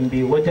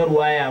dambe. wata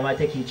ruwaya ma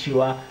take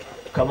cewa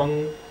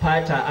kaman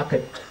fata aka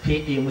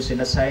fede musu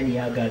na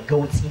saniya, ga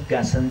gautsi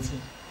ga santsi,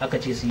 aka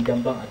ce su yi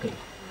damban akai.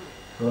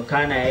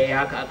 Kana yayi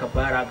haka aka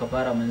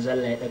fara manzo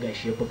Allah ya daga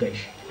shi ya buga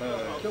shi,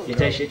 ya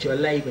tashi ya ce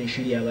wallahi ban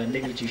shirya ba.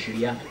 annabi ya ce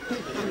shirya.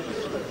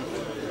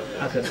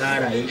 aka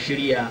kara ya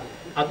shirya,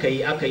 aka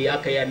yi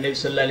annabi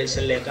sallallahu alaihi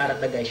wasallam ya kara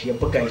daga shi ya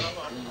buga shi,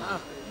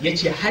 ya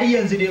ce har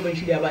yanzu dai ban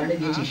shirya ba.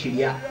 annabi ya ce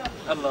shirya.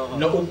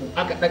 na uku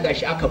aka daga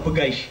shi aka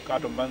buga shi,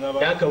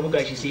 da aka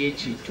buga shi sai ya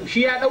ce to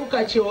shi ya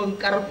dauka cewa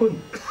karfin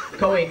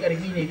kawai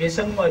karfi ne, bai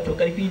san wato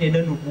karfi ne na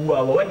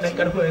nubuwa ba. wannan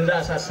karfin in za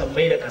a sa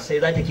sammai da kasai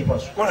za ta kifa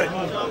su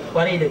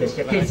kwarai da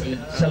gaske kai tsaye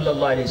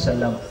sallallahu alaihi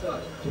wasallam.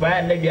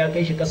 bayan annabi ya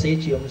kai shi kasa ya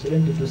ce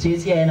musulunta, to sai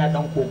tsaya yana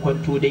dan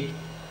kokonto dai,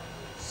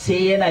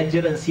 sai yana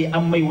jiran sai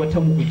an mai wata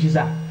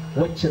mu'jiza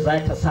wacce za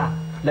ta sa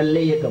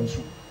lallai ya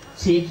gamsu.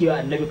 sai yake wa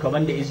annabi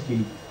kamar da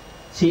izgili,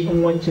 sai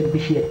in wancan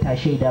bishiyar ta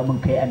shaida mun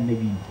kai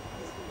annabi ne.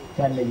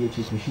 sai annabi ya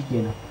ce to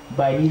shikenan,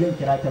 ba ni zan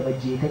kira ta ba,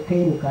 je ka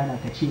kai Rukana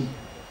ka ce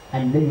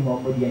annabi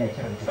Muhammad yana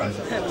kiran ta.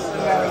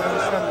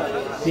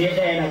 sai ya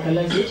yana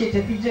kallon, sai ya ce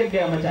tafi je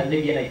ga mata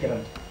annabi yana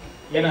kiran.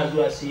 yana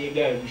zuwa sai ya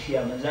ga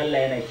bishiya manzo Allah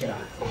yana kira.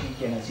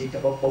 shikenan sai ta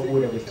babbago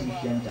daga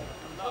tushiyanta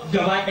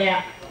gaba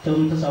daya, ta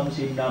zo ta samu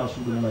sayyidina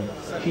Rasulullahi.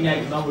 shine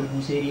Imam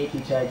al-Busairi yake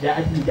cewa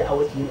ja'at li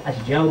da'awati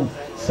al-ashjaru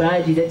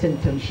sajidatan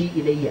tamshi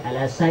ilayhi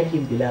ala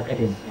saqin bila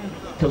qadam.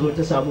 ta zo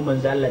ta samu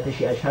manzo Allah ta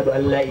shi ashhadu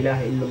an la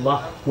ilaha illallah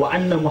wa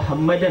anna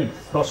muhammadan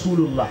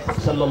rasulullah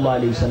sallallahu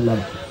alaihi wasallam.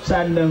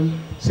 sannan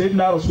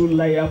sayyidina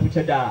Rasulullahi ya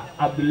fita da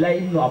Abdullahi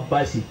ibn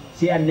Abbas,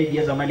 sai annabi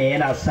ya zama ne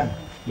yana son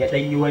ya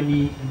ɗan yi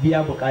wani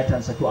biya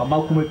bukatansa, to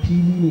amma kuma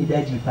fili ne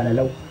daji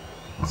falalau.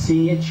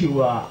 Sai ya ce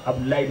wa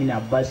Abdullahi bin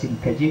Abbasin,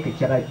 ka je ka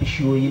kira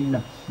bishiyoyin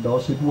nan da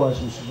wasu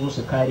duwatsu su zo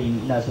su kare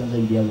ni, ina son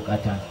zan biya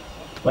bukata.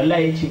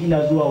 Wallahi ya ce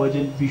ina zuwa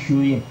wajen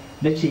bishiyoyin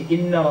na ce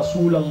inna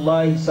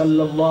rasulallahi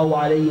sallallahu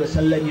alaihi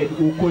wasallam ya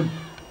dukun,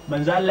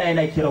 manzo Allah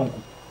yana kiran ku.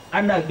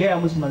 Ana gaya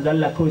musu manzo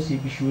Allah, kawai sai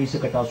bishiyoyi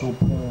suka taso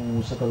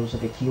suka zo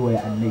suka kewaye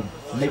annabi.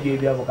 Annabi ya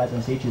biya bukatan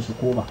sai ya ce su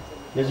koma.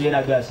 Yazo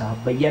yana ga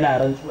sahabbai, yana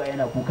rantsuwa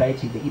yana kuka,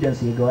 yace da idan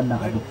sai ya ga wannan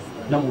abu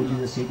na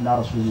mu'jizar sayyidina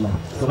rasulullah.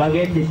 To kaga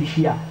yadda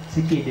bishiya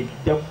suke da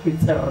dabbi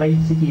tsirrai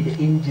suke da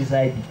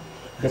injizabi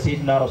ga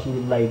sayyidina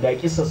rasulullah. Ga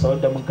kissarsa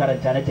wanda mun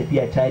karanta na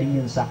tafiya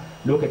tarihinsa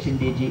lokacin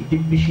da ya je, duk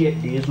bishiyar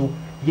da ya zo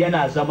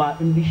yana zama,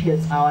 in bishiyar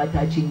tsawa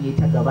ta cinye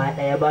ta gaba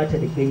daya ba ta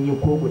da ganye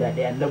ko guda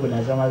daya, annabi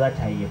na zama za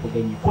ta hayyafi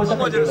ganye ko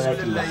saka da za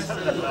ta yi,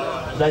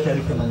 za ta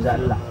rufe manzo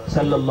Allah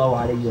sallallahu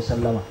alaihi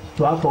wasallama.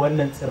 To haka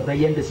wannan tsirrai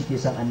yanda suke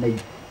son annabi,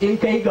 in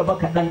kai gaba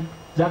kaɗan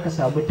za ka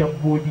samu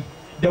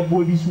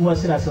dabbobi su ma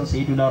suna son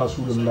sayyiduna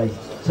rasulullahi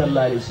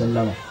sallallahu alaihi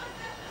wasallama.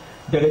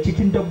 Daga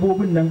cikin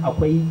dabbobin nan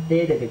akwai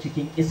ɗaya daga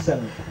cikin kissan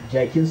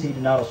jakin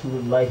sayyiduna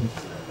rasulullahi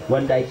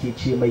wanda ake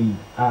ce mai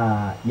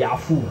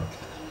Ya'fur,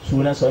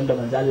 sunansa wanda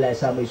manzo Allah ya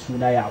sa mai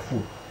suna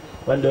Ya'fur,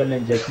 wanda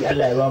wannan jaki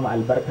Allah ya ba mu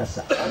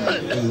albarkarsa.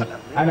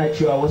 Ana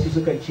cewa wasu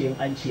sukan ce in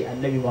an ce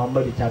annabi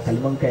Muhammadu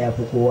takalminka ya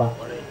fi kowa,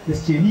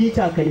 ce ni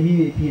takalmi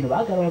bai fi ni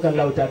ba, aka maka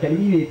Allah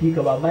takalmi bai fi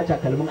ka ba, amma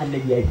takalmin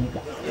annabi ya fi ka.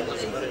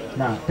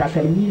 Na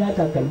takalmi na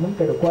takalmin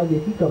ka da kwa bai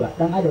fi ka ba,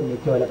 dan adam ne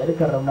kyau, laqad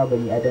karramna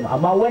bani adam.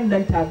 Amma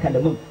wannan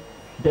takalmin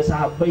da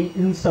sahabbai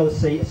in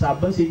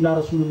sabban sayyidina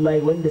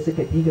rasulullahi wanda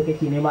suka fi ka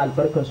kake nema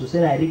albarkan su,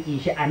 suna rike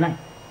shi a nan,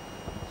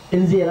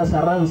 in zai rasa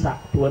ransa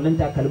to wannan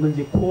takalmin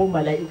zai, ko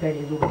mala'ika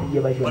ne zo ba zai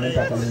iya bashi wannan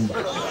takalmin ba.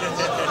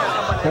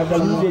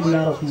 Takalmin sayyidina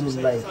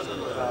rasulullahi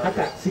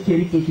haka suke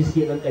rike shi,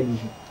 suke kankane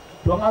shi.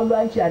 Don an zo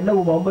an ce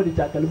annabi Muhammadu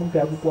takalmin ka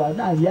ya fi kowa,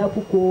 na ya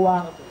fi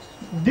kowa.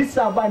 Duk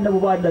sabon annabi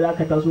ba wanda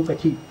zaka taso ka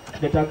ce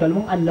da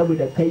takalmin annabi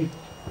da kai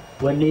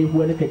wanne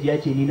wani kaji ya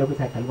ce ni na fi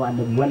takalmin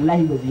annabi,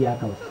 wallahi ba zai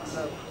haka ba,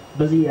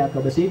 ba zai haka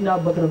ba. Sayyidina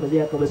Abubakar ba zai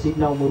haka ba,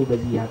 sayyidina Umaru ba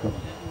zai haka ba.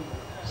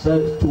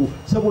 To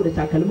saboda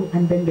takalmin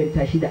an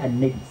danganta shi da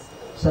annabi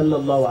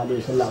sallallahu alaihi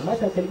wasallam, amma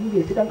takalmi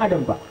bai fi dan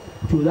adam ba.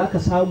 To zaka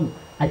samu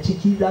a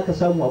ciki, zaka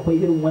samu akwai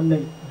irin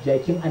wannan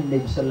jakin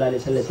annabi sallallahu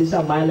alaihi wasallam. Sai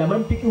sa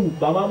malaman fiqh,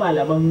 ba ma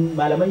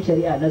malaman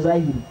shari'a na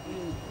zahiri,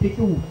 fiqh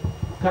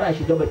kar a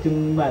shiga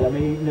batun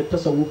malamai na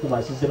tasawufu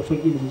masu zurfin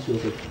ilimi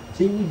sosai,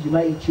 sun yi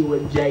jima'i cewa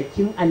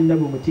jakin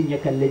annabi, mutum ya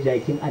kalli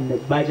jakin annabi,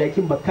 ba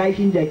jakin ba,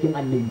 kashin jakin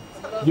annabi,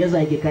 ya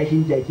zage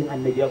kashin jakin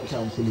annabi ya fita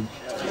musulunci.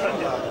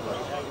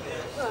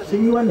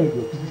 Sun yi wannan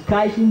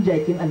kashin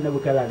jakin annabi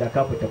kaza da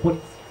ka fita fut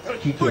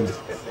shikenan.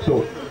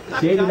 To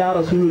sai da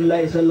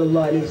rasulullahi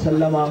sallallahu alaihi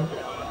wasallama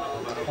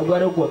a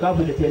gwada kuwa ka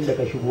fita ta yadda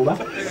ka shigo ba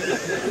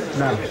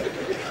na.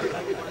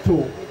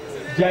 To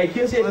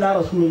jakin sai na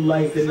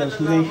rasulullahi din nan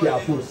sunan shi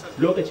Ya'fur.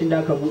 Lokacin da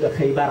aka bude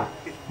Khaibara,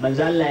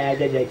 manzo Allah ya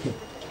ga jakin,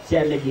 sai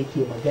annabi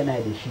yake magana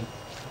da shi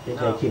da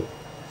jakin,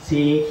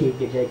 sai yake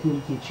ga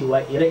jakin yake cewa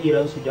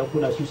ire-iren su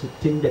jakuna su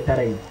 69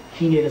 ne,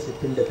 shine na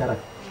 69,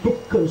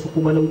 dukkan su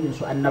kuma nau'in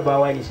su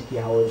annabawa ne suke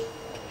hawan su,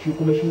 shi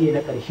kuma shine na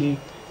ƙarshe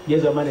ya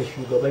zama na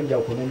shugaban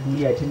jakunan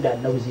duniya tunda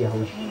annabi zai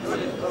hau shi.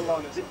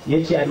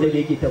 Yace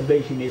annabi yake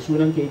tambayar shi mai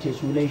sunan ka, yace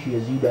sunan shi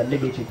Yazidu.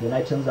 Annabi yace to na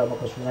canza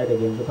maka suna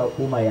daga yanzu ka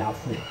koma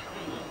Ya'fur.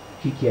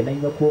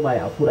 Shikenan ya koma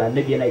Ya'fur,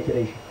 annabi yana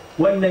kiran shi.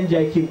 Wannan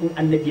jakin in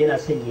annabi yana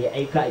son ya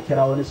aika a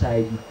kira wani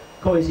sahabi,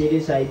 kawai sai dai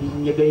sahabi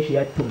in ya ganshi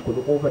ya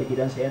tunkuli kofar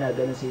gidansa yana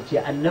ganin sai ce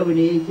annabi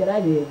ne ya kira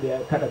ne, ya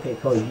kada kai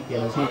kawai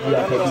shikenan sai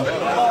jiya ka bi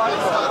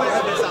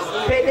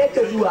kai dai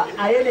ka zuwa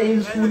a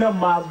yanayin sunan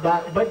ma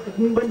ba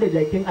in banda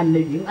jakin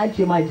annabi, in an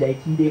ce ma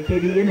jaki dai kai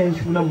dai yanayin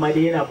sunan ma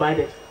dai yana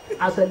bada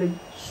asalin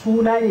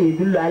suna ne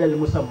dullu alal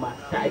musamma,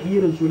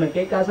 ta'birin sunan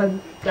kai ka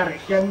san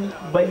karshen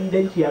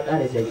balidanci ya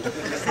kara jaki,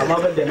 amma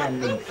banda na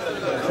annabi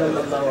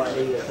sallallahu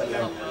alaihi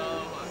wasallam.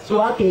 So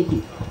haka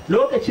yake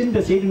lokacin da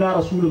sayyidina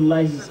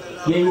rasulullahi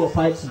yayi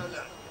wafati,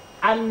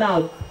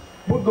 ana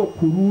buga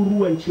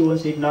kururuwan cewa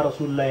sayyidina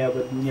rasulullahi ya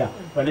bar duniya,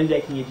 wannan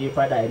jakin ya je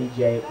fada a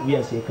rijiya,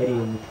 wuyan sai kare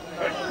ya mutu,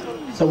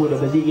 saboda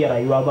ba zai iya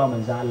rayuwa ba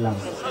manzon Allah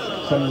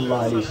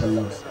sallallahu alaihi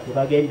wasallam. To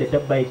kaga yadda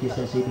dabba yake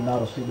son sayyidina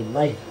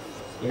rasulullahi,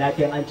 ina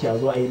kai an ce a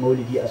zo a yi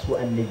maulidi a so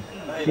annabi,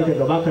 sai ka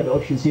gaba ka da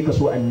option sai ka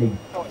so annabi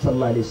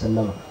sallallahu alaihi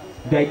wasallam.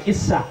 Ga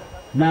kissa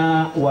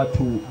na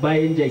wato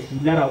bayan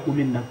jaki na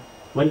raƙumin nan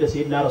wanda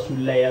sayyidina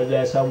rasulullahi ya zo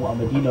ya samu a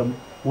Madina,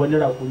 wani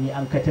raƙumi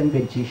an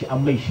katangance shi,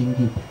 an mai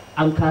shinge,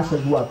 an kasa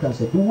zuwa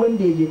kansa, duk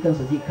wanda ya je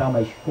kansa zai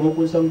kama shi. Kuma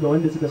kun san ga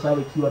wanda suka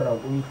saba kiwon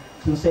raƙumi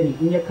sun sani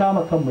in ya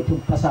kama kan mutum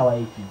fasawa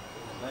yake,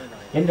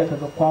 yanda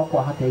kaga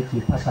kwakwa haka yake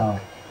fasawa.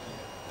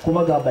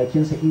 Kuma ga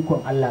bakinsa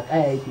ikon Allah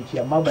kaya yake ci,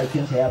 amma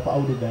bakinsa ya fi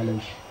auduga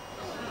laushi,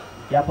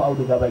 ya fi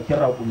auduga bakin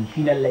raƙumi.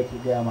 Shi ne Allah yake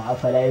gaya ma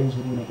afala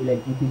yanzuruna ila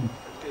al-ibli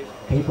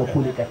kaifa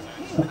khuliqat.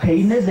 Ku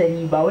kai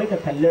nazari, ba wai ka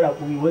kalli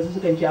raƙumi. Wasu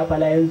sukan ce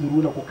afala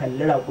yanzuruna, ku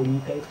kalli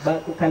raƙumi, ba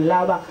ku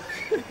kalla ba.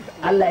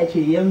 Allah ya ce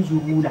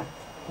yanzuruna,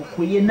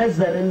 ku yi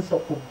nazarinsa,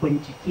 ku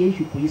bincike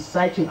shi, ku yi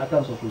sacin a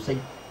kansa sosai.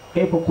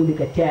 Kai fa ku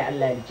duka taya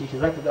Allah ya lice shi,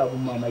 za ka ga abun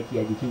mamaki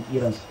a jikin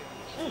kiransa.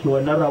 To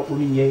wannan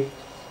raƙumin ya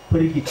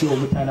firgice wa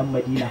mutanen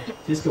Madina,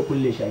 sai suka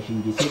kulle shi a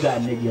shinge, sai ga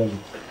annabi ya zo.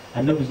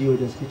 Annabi zai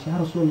wajen suka ce ya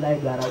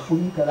Rasulullahi ga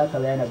raƙumi kaza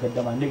kaza yana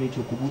gaddama. Annabi ya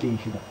ce ku bude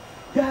shi da.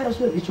 Ya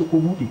Rasulullahi ya ce ku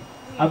bude.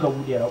 Aka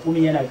bude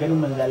raƙumin, yana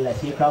ganin manzo Allah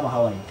sai ya kama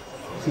hawaye.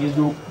 Sai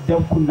zo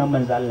dan kunnan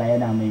manzo Allah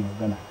yana mai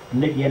magana.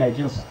 Annabi yana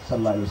jin sa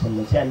sallallahu alaihi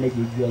wasallam. Sai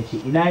annabi ya ce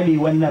ina ne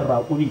wannan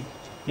raƙumi?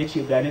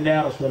 Yace gani na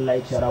ya Rasulullahi.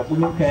 Ya ce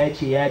raƙumin ka ya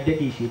ce ya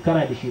dade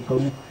shekara da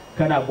shekaru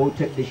kana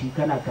bautar da shi,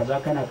 kana kaza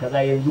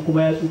yanzu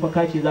kuma ya tsufa,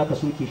 ka ce zaka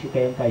soke shi ka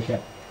yanka shi.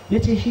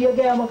 Yace shi ya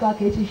gaya maka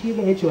haka? Yace shi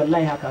ga. Yace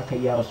wallahi haka aka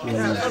yi ya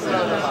Rasulullahi.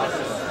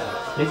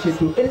 Yace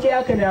to in dai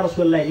haka ne ya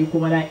Rasulullahi, ni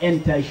kuma na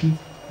yanta shi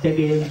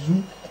daga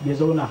yanzu ya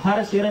zauna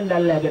har sai ran da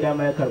Allah ya ga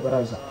dama ya karɓi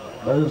ransa,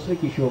 ba zan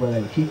soke shi ba.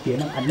 Shi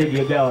kenan annabi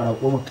ya gaya wa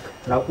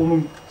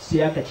raƙumin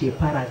sai aka ce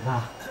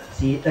faraga,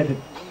 sai ya ɗaga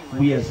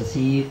wuyansa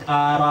sai ya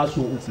ƙara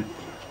so uku.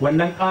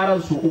 Wannan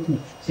ƙaran so uku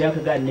sai aka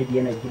ga annabi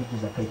yana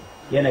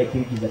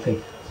girgiza kai.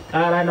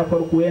 Ƙara na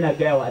farko yana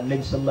gaya wa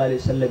annabi sallallahu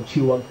alaihi wasallam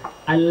cewa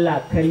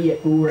Allah kar ya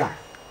ɗora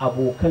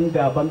abokan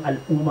gaban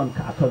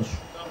al'ummanka a kansu.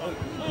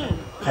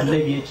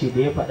 Annabi ya ce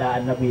da ya faɗa,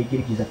 annabi ya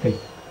girgiza kai.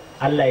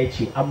 Allah ya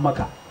ce an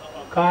maka.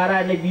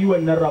 Ƙara na biyu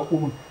wannan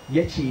raƙumin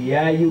ya ce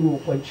ya yi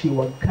roƙon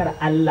cewa kar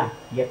Allah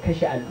ya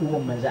kashe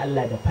al'umman manzo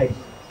Allah da fari.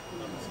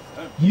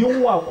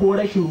 Yunwa ko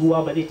rashin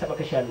ruwa ba zai taɓa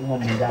kashe al'umman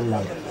manzo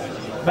Allah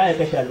ba ya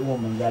kashe al'umman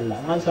manzo Allah.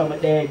 An samu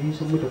ɗaya biyu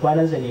sun mutu,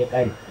 kwanansa ne ya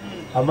ƙare,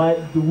 amma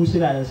dubu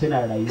suna nan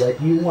suna rayuwa.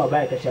 Yunwa ba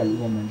ya kashe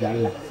al'umman manzo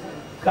Allah.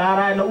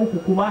 Ƙara na uku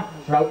kuma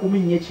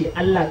raƙumin ya ce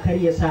Allah kar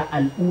ya sa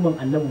al'umman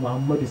annabi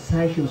Muhammadu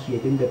sashin su ya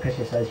dinga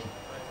kashe sashi.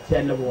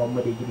 Sai annabi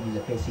Muhammad ya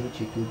girgiza kai sai ya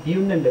ce to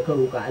biyun nan da ka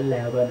roƙa Allah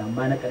ya bani,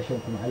 amma na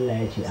ƙarshen kuma Allah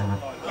ya ce a'a.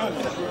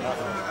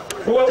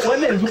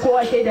 Wannan yanzu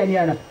kowa shaida ne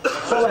anan,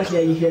 kowa sai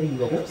ya yi sharhi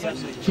ba ko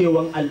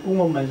cewan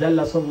al'umman manzo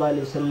Allah sallallahu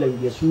alaihi wasallam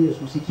ya su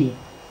suke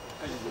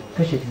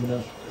kashe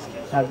junansu.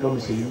 Kaga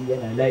musulmi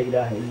yana la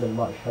ilaha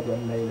illallah ashhadu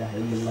an la ilaha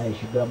illallah ya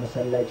shiga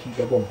masallaci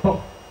da bomb,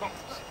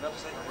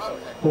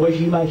 kuma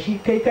shi ma shi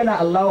kai kana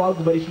Allahu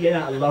akbar, shi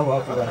yana Allahu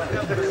akbar,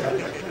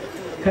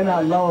 kana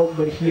Allahu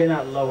akbar, shi yana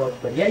Allahu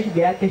akbar, ya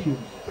shiga ya kashe.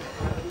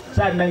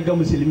 Sannan ga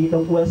musulmi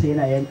dan uwansa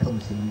yana yanka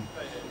musulmi.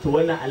 To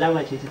wannan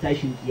alama ce ta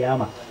tashin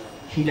kiyama.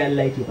 Shi ne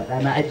Allah yake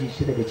faɗa, na ajiye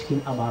shi daga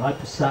cikin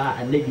amaratu sa'a.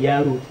 Annabi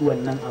ya roƙi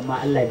wannan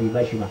amma Allah bai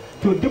bashi ba.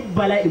 To duk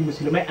bala'in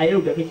musulmai a yau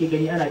da kake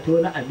gani ana ta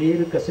wani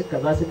America su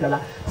kaza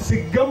su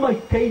gama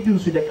kaidin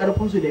su da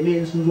karfin su da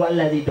meyin sun zo,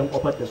 Allah zai dan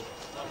kofar da su.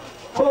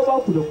 Ko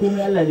ba ku da komai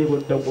Allah zai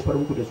dan kofar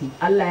muku da su.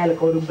 Allah ya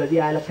alƙawarin ba zai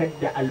halakar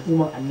da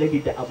al'umman Annabi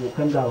da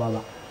abokan gaba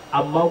ba,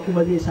 amma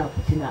kuma zai sa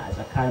fitina a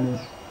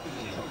tsakaninsu.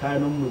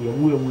 Tsakaninmu ya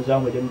mu za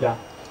mu dinga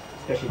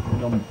kashe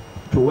junanmu.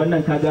 To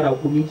wannan kaga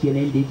raƙumi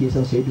kenan da yake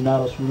son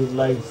sayyidina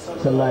Rasulullahi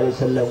sallallahu alaihi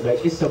wasallam. Ga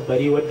kissar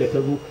bare wadda ta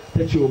zo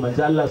ta ce wa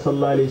manzo Allah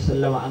sallallahu alaihi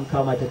wasallam an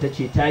kama ta,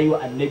 tace ta yi wa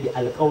annabi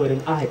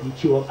alƙawarin ahadi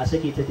cewa a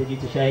sake ta je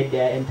ta shayar da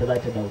ƴaƴanta za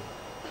ta dawo.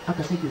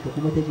 Aka sake ta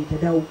kuma ta je ta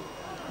dawo.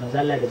 Manzo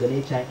Allah daga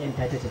ne ta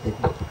ƴaƴanta ta tafi.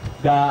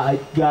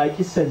 Ga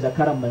kissan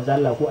zakaran manzo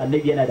Allah, ko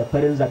annabi yana da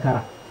farin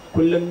zakara.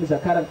 Kullum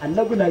zakaran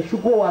annabi na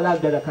shigowa za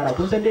ga zakara,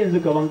 kun san da yanzu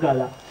gaban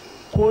kaza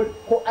ko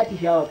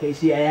atishawa kai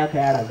sai ya yaka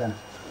yara zana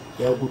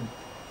ya gudu.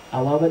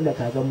 Amma ban da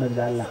kagan manzo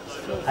Allah,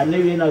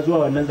 annabi yana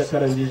zuwa wannan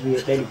zakaran zai zo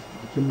ya dare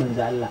jikin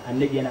manzo Allah.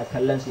 Annabi yana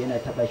kallon sa, yana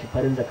taba shi.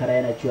 Farin zakara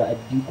yana cewa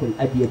addikul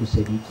abyadu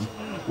sadiqi,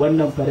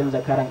 wannan farin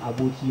zakaran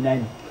aboki na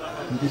ne,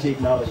 inji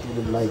sayyidina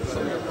Rasulullahi.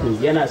 To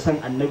yana son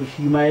annabi,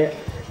 shi ma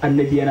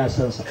annabi yana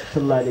son sa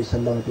sallallahu alaihi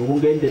wasallam. To kun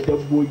ga yadda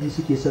dabbobi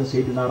suke son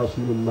sayyidina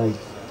Rasulullahi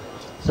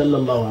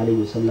sallallahu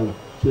alaihi wasallam.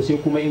 To sai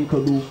kuma in ka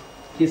zo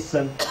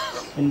kissan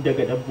in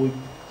daga dabbobi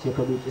sai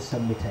ka zo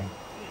kissan mutane,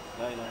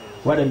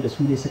 waɗanda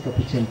su ne suka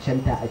fi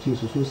cancanta a ce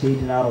su so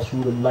sayyidina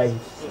Rasulullahi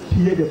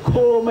fiye da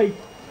komai,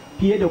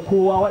 fiye da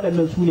kowa.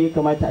 Waɗannan su ne ya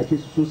kamata a ce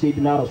su so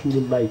sayyidina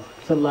Rasulullahi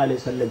sallallahu alaihi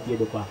wasallam fiye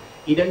da kowa.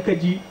 Idan ka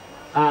ji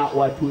a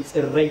wato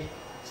tsirrai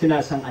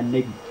suna son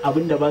annabi,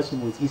 abinda ba su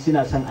motsi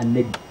suna son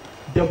annabi,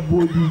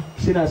 dabbobi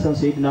suna son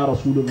sayyidina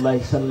Rasulullahi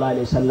sallallahu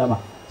alaihi wasallama,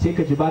 sai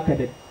ka ji baka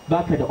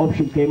da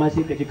option, kai ma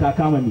sai ka ji ka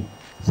kama me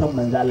son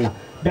manzo Allah.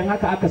 Dan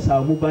haka aka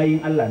samu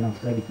bayin Allah nan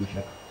rike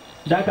shaka.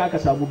 Dan haka aka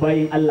samu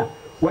bayin Allah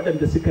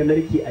waɗanda suka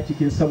narke a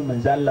cikin san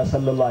manzo Allah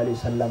sallallahu alaihi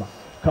wasallama.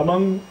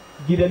 Kaman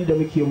gidan da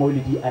muke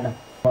maulidi anan,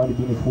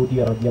 Maulidin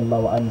Fodiyo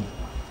radiyallahu anhu.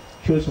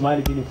 Shi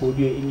Usman bin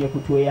Fodiyo in ya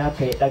fito ya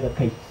haka ya daga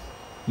kai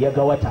ya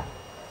ga wata,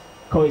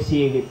 kawai sai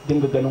ya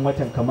dinga ganin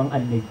watan kaman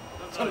annabi.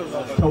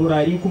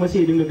 Taurari kuma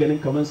sai ya dinga ganin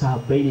kaman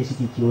sahabbai ne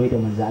suke kewaye da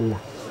manzo Allah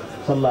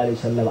sallallahu alaihi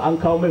wasallam. An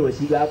kawo mai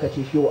wasiƙa, aka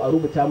ce shi a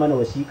rubuta mana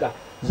wasiƙa,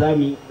 za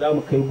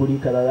mu kai guri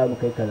kaza, za mu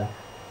kai kaza.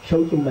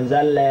 Shauƙin manzo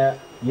Allah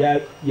ya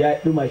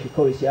duma shi,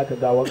 kawai sai aka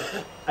ga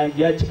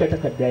ya cika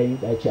takarda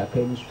ya ce a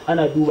kai musu.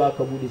 Ana duba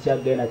aka bude sai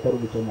ga yana ta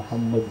rubuta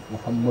Muhammadu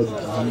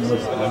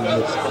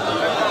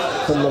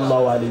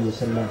sallallahu alaihi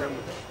wasallam.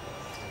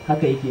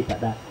 Haka yake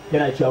faɗa,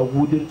 yana cewa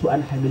gudirtu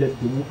an hamilat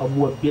dumu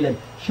abuwa bilan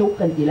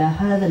shauƙan ila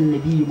hadha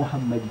an-nabi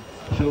Muhammadi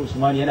Shehu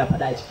Usman yana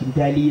faɗa a cikin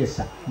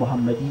daliyarsa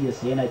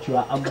Muhammadiyarsa yana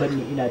cewa an bar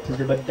ni ina ta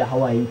zubar da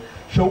hawaye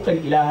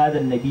shauƙan ila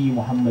hadan nabi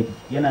Muhammadi,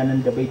 yana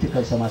nan da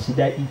baitukansa masu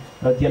daɗi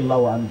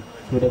radiyallahu anhu.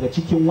 To daga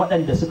cikin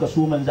waɗanda suka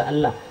so manzo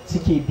Allah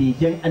suke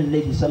begen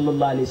annabi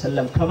sallallahu alaihi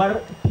wasallam kamar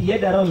fiye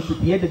da ransu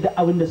fiye da duk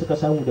abin da suka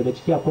samu, daga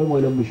ciki akwai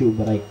maulan mu Shehu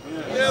Ibrahim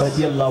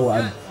radiyallahu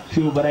anhu.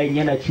 Shehu Ibrahim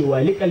yana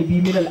cewa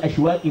liqalbi min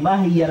al-ashwaqi ma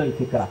hayyar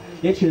al-fikra,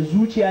 yace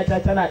zuciyata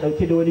tana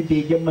dauke da wani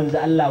begen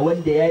manzo Allah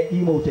wanda ya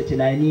imauta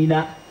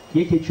tunanina,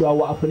 yake cewa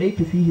wa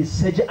afnaitu fihi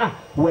saj'a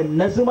wan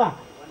nazma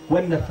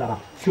wan nasara.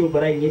 Shehu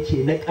Ibrahim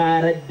yace na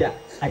karar da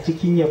a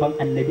cikin yaban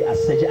annabi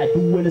as-saj'a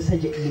duk wani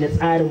saj'i na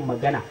tsarin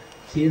magana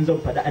sai in zan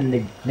faɗi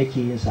annabi nake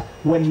yin sa,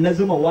 wan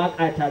nazma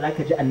waƙa ta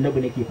zaka ji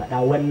annabi nake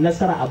faɗa, wan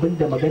nasara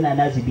abinda magana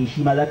na zube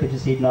shi ma zaka ji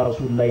sayyidina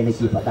rasulullahi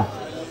nake faɗa.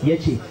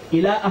 Yace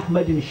ila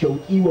ahmadin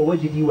shauƙi wa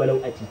wajidi wa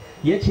lau'ati,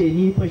 yace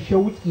ni fa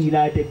shauƙi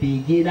na da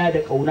bege na da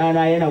ƙauna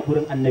na yana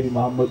gurin annabi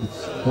Muhammadu,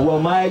 wa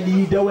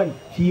mali dawan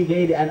fi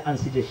ghairi an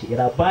ansija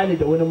shi'ira, bani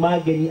da wani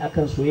magani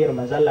akan soyayyar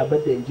manzo Allah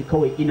banda in ji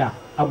kawai ina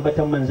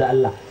ambatan manzo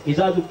Allah.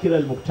 Idza zukira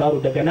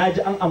al-muktaru, daga naji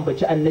an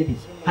ambaci annabi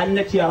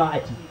hannati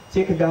ra'ati,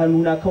 sai ka ga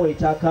hannuna kawai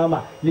ta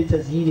kama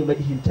litazini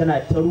madihin,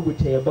 tana ta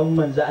rubuta yaban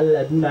manzo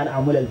Allah duna an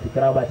amul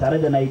al-fikra, ba tare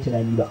da nayi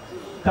tunani ba.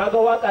 Kaga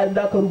waka in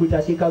zaka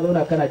rubuta sai ka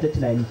zauna kana ta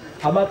tunani,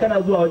 amma kana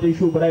zuwa wajen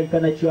Shehu Ibrahim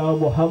kana cewa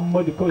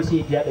Muhammadu kawai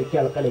sai ya dauki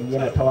alƙalami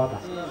yana ta waka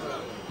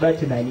ba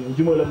tunani. In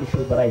ji Maulana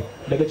Shehu Ibrahim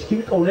daga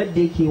cikin kaunar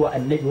da yake wa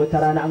annabi, wata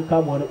rana an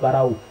kama wani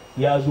barawo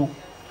ya zo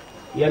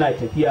yana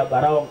tafiya,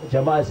 barawon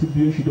jama'a su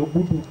biyo shi da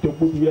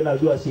gudu yana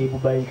zuwa sai ya bi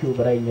bayan Shehu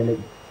Ibrahim ya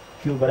labi.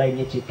 Shehu Ibrahim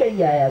ya ce kai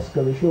yaya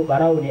suka bi? Shehu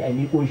barawo ne a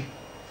miƙo shi.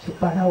 Shi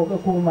barawo ka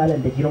kuma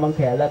malam da girman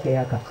ka ya za ka yi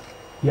haka?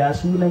 Ya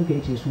sunan ka?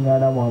 yace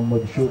sunana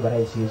Muhammadu. Shehu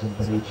Ibrahim sai ya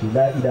zumbura yace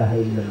la ilaha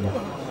illallah.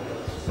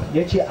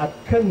 Yace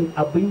akan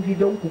abin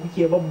gidanku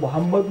kuke ban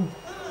Muhammadu?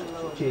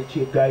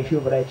 ce ga Shehu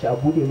Ibrahim ce a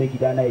bude mai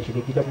gidana ya shiga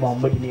gidan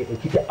Muhammadu ne ya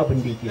dauki duk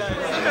abin da yake so.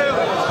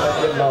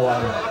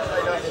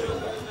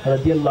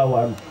 Radiyallahu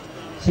anhu.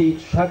 Sai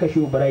haka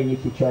Shehu Ibrahim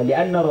yake cewa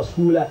li'anna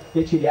rasula,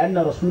 yace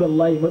li'anna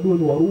rasulullahi madun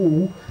wa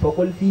ruhu fa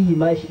qul fihi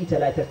ma shi'ta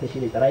la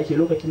tartashi. Yace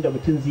lokacin da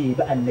mutum zai yi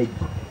bi annabi,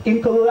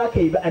 in ka zo zaka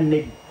yi bi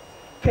annabi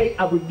kai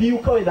abu biyu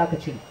kawai zaka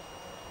cire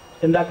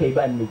in zaka yi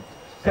ba annabi.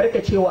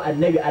 Karka ce wa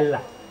annabi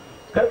Allah,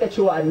 karka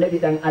ce wa annabi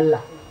dan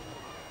Allah.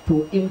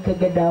 To in ka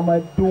ga dama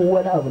duk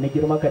wani abu na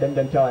girma ka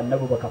danganta wa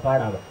annabi baka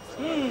fara ba.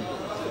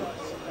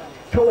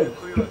 Kawai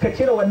ka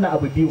cire wannan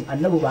abu biyu,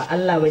 annabi ba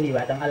Allah bane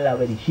ba dan Allah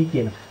bane,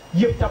 shikenan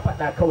yi ta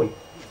faɗa kawai,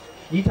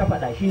 yi ta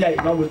faɗa. Shi ne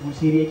Imam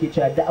Busiri yake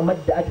cewa da amad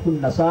da atkun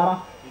nasara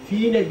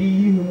fi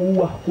nabiyihim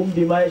wa hukum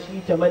bima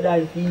shi'ta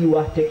madan fi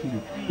wa takilu.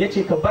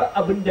 Yace ka bar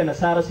abin da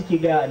nasara suke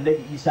ga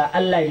annabi Isa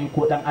Allah ne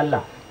ko dan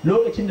Allah.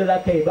 Lokacin da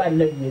zaka yi ba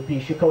annabi ya fi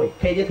shi kawai,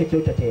 kai dai ka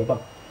kyautata yaban.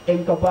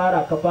 In ka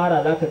fara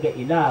zaka ga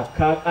ina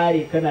ka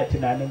kare kana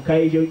tunanin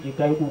kai jauki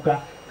kai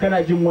kuka,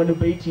 kana jin wani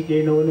baiti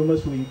ɗaya na wani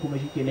masoyi kuma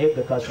shike ne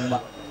ga kasuma,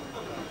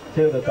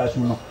 sai ga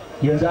kasuma.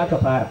 Yanzu aka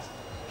fara.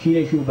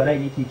 Shine Shehu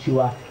Ibrahim yake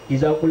cewa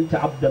idza qulta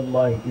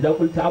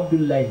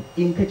abdullahi,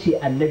 in kace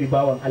annabi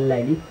bawan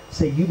Allah ne,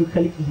 sayyidu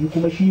khalqihi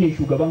kuma shine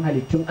shugaban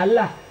halittun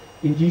Allah.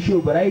 In ji Shehu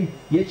Ibrahim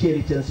yace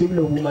litansib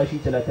lahu ma shi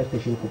talatar ta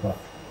shirku fa,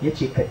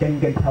 yace ka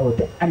danganta wa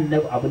duk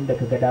annabi abin da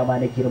kaga dama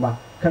na girma,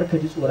 kar ka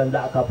ji tsoron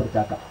za a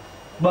kafirta ka.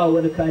 Ba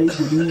wani kayi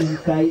gulumi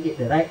kayi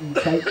idra'i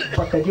kai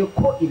baka je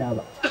ko ina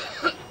ba,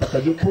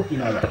 baka je ko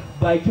ina ba.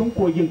 Bakin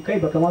kogin kai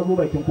baka ma zo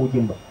bakin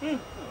kogin ba.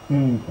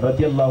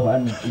 Radiyallahu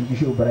anhu. In ji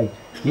Shehu Ibrahim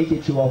yake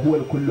cewa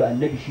huwal kullu,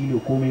 annabi shine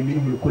komai,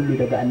 minhul kullu,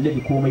 daga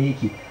annabi komai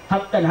yake.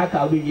 Haqqan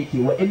haka abin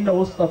yake. Wa inna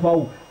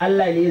wastafahu,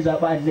 Allah ne ya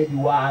zaba annabi,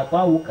 wa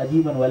atahu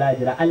qadiman wala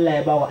jira, Allah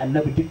ya bawa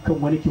annabi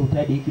dukkan wani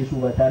kyauta da yake so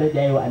ba tare da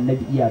yayi wa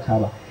annabi iyaka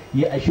ba.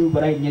 Ya Shehu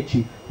Ibrahim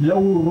yace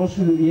lahu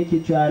rasul,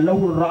 yake cewa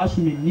lahu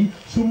ra'su minni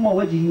summa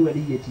wajhi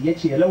waliyati,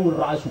 yace lahu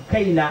ra'su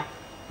kaina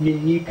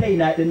minni,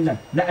 kaina dinnan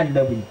na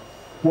annabi ne,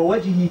 wa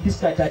wajihi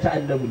fiskata ta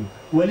annabi ne,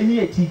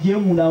 waliyati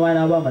gemu na ma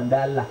na ba manzo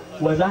Allah,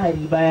 wa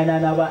zahari bayana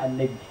na ba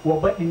annabi, wa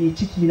badini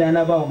ciki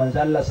na ba wa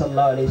manzo Allah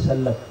sallallahu alaihi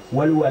wasallam,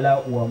 wal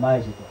wala wa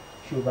majid.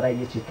 Shehu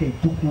Ibrahim yace kai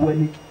duk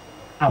wani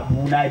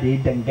abuna da ya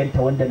danganta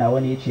wanda na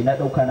wani yace na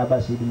dauka na ba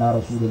sayyidina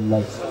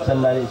rasulullahi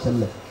sallallahu alaihi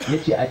wasallam.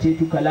 Yace a ce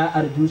tuka la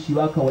arju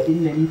siwaka wa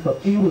innani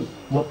faqirun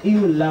wa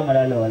qirun la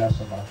malala wala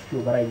sabra. Shehu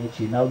Ibrahim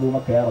yace na zo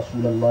maka ya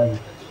rasulullahi,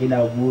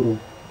 ina goro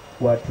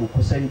wato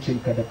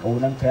kusancinka da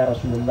ƙaunanka ya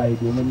rasulullahi,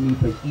 domin ni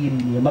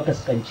fakiri ne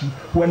makaskanci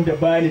wanda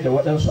bani da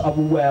waɗansu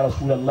abubuwa ya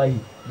rasulullahi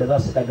da za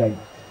su ɗaga ni.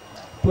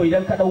 To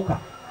idan ka ɗauka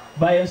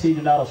bayan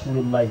sayyidina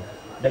rasulullahi,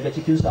 daga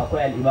cikinsu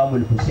akwai al-Imam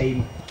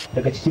al-Husaini,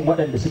 daga cikin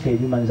waɗanda suka yi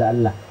manzo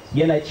Allah,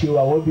 yana cewa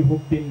wa bi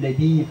hubbin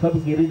nabiyyi fa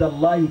bi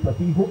ridallahi fa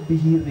fi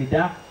hubbihi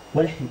rida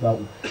wal hibau.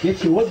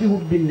 Yace wa bi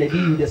hubbin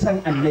nabiyyi, da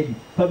san annabi,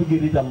 fa bi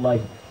ridallahi,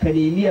 ka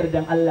nemi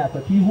yardan Allah,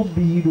 fa fi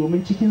hubbihi,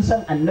 domin cikin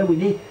san annabi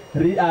ne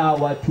rida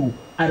wato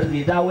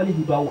arrida wal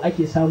hibau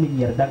ake samun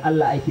yardan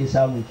Allah, ake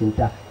samun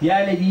kyauta.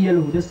 Ya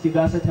nabiyal huda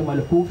istighasata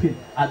malhufin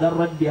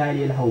adarrat biha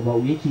lil hawbau,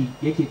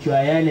 yake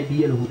cewa ya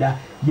nabiyal huda,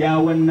 ya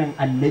wannan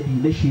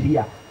annabi na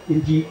shari'a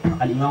inji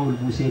al-Imam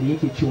al-Busairi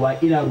yake cewa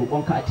ina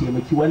roƙonka a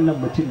taimaki wannan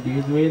mutum da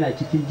ya zo yana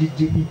cikin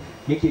jijjifi,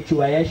 yake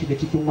cewa ya shiga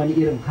cikin wani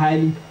irin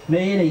hali na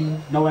yanayi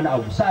na wani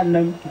abu.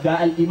 Sa'annan ga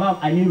al-Imam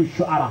Amiru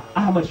Shu'ara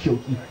Ahmad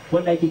Shauki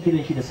wanda ake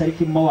kiran shi da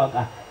sarkin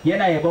mawaka,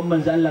 yana yaban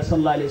manzo Allah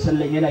sallallahu alaihi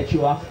wasallam yana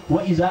cewa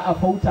wa iza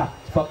afauta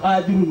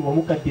faqadirun wa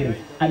muqaddirun,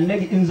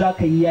 annabi in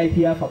zaka yi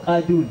yafiya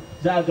faqadirun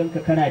za a ganka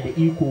kana da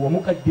iko, wa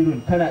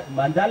muqaddirun kana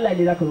manzo Allah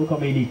ne zaka zo ka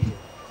mai laifi,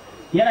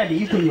 yana da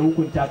ikon ya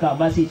hukunta ka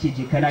amma sai ce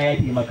je kana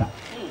yafi maka.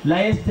 La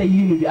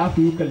yastahinu bi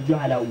afwikal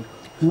juhala'u,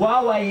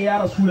 wawaye ya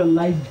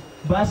rasulullahi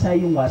ba sa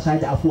yin wasa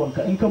da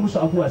afuwanka, in ka musu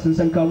afuwa sun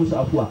san ka musu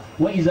afuwa.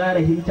 Wa iza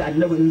rahimta,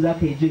 annabi in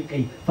zaka yi jin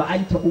kai fa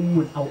anta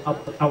ummun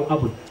aw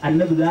abun,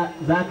 annabi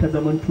zaka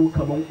zamanto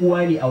kaman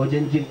uwa ne a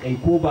wajen jin kai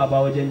ko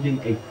baba wajen jin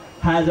kai.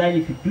 hazani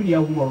fi dunya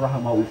humur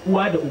rahamau,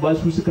 uwa da uba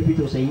su suka fi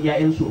tausayin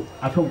ƴaƴansu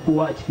akan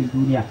kowa a cikin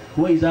duniya.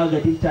 wa iza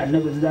gadibta,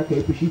 annabin zaka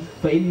yi fushi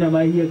fa inna ma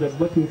hiya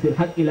gadbatun fil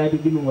haqqi la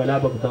dugunun wala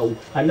bagdau,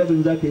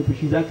 annabin zaka yi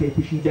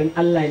fushi dan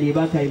Allah ne,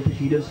 baka yin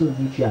fushi dan son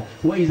zuciya.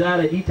 wa iza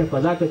radita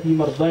fa zaka fi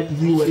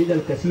mardatihi wa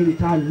ridal kasiri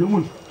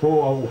tahallumun,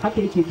 ko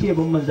haka yake ce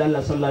ban manzo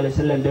Allah sallallahu alaihi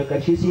wasallam. da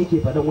karshe sai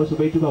yake fadan wasu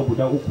baituka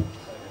guda uku,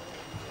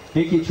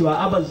 yake cewa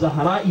abaz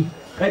zahra'i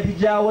قد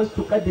جاوزت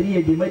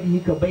قدري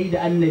بمدهك بيد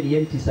أن لي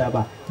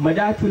انتسابا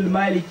مدحت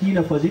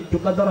المالكين فزدت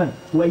قدرا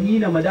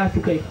وهين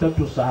مدحتك اخترت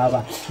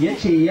الصحابة.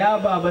 yace ya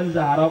baban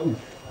Zahra'u,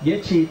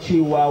 yace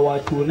cewa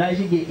wato na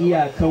shige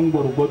iyakan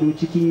gurgudu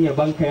cikin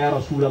yabanka ya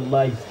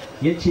Rasulullahi,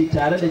 yace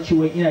tare da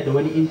cewa ina da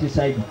wani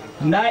intisabi,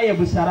 na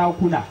yabi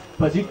sarakuna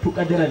fazittu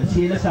qadran,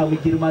 sai na samu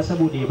girma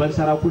saboda yaban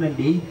sarakunan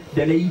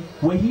da nayi.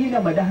 wahina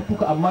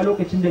madahtuka, amma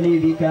lokacin da na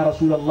yabe ka ya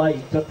Rasulullahi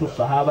tattu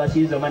sahaba,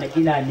 sai zamana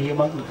ina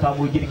neman in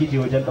kamo girgije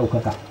wajen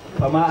daukaka.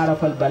 fama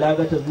arafa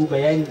albalagata zu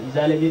bayanin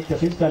izalam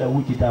yattakhizka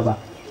lahu kitaba,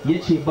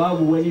 yace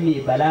babu wani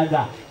mai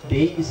balaga da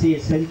ya isa ya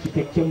san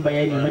cikakken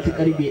bayani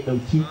matukar bai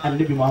dauki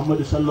annabi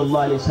Muhammadu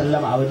sallallahu alaihi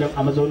wasallam a wajen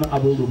a mazaunin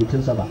abin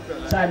rubutunsa ba.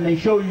 Sa'annan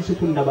Shaw Yusuf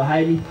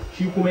Nabahani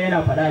shi kuma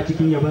yana faɗa a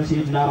cikin yaban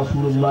sayyidina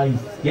Rasulullahi,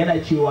 yana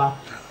cewa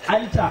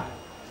anta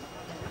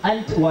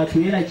wato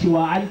yana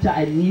cewa anta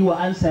anni wa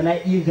an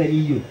sana'i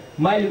ghaniyun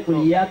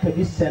malikul yaka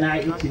bis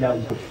sana'i tilau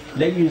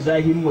lam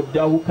yuzahim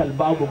muddahu kal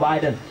babu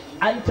ba'dan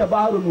anta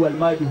bahrun wal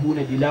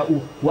madhuna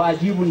dila'u wa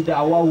ajibun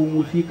da'awahu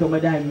mufika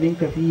madahan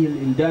minka fihi al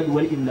imdad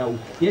wal imna'u.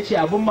 yace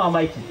abun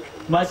mamaki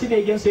masu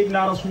begen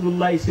sayyidina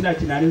Rasulullahi suna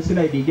tunanin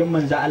suna begen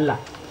manzo Allah,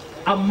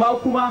 amma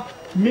kuma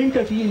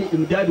minka fihi al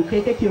imdad,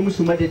 kai kake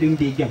musu madadin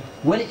begen,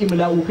 wal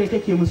imla'u kai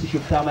kake musu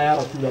shifta ma ya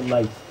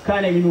Rasulullahi.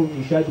 kana minhum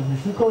inshaduhu,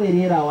 su kawai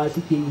rerawa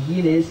suke yi,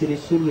 hina yasri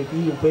sirru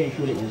fihi fa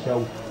yanshuru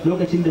insha'u,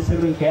 lokacin da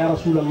sirrin ka ya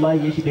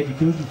Rasulullahi ya shiga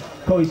jikinsu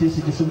kawai sai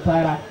su ji sun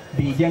fara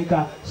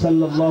begenka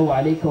sallallahu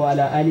alaihi wa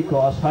ala alika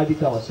wa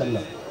ashabika wa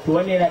sallam. to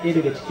wannan yana ɗaya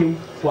daga cikin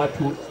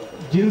wato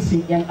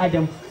jinsin yan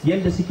adam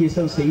yanda suke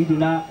son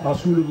sayyiduna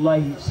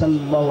Rasulullahi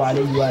sallallahu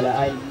alaihi wa ala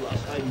alihi wa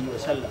ashabihi wa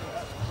sallam.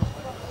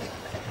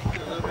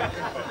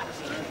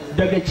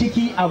 daga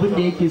ciki abin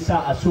da yake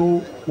sa a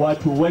so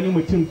wato wani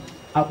mutum,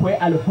 akwai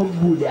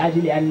alhubbu da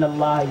ajli anna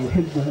Allah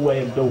yuhibbuhu wa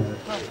yardahu.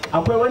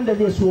 akwai wanda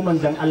zai so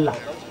manzon Allah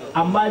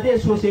amma zai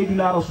so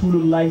sayyidina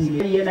Rasulullahi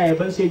ne, yana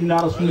yaban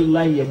sayyidina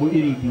Rasulullahi yabo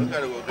iri biyu.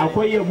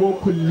 akwai yabo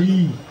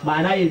kulli,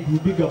 ma'ana ya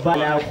dubi gaba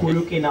ya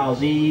khuluqin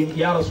azim,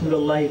 ya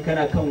Rasulullahi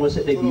kana kan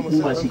wasu dabi'u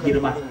masu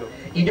girma.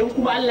 idan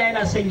kuma Allah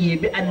yana son ya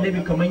yabi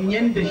annabi kamar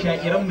yanda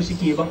sha'iran mu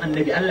suke yaban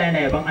annabi, Allah yana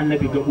yaban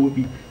annabi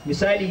gabobi.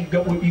 misali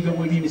gabobi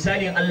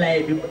misali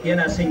Allah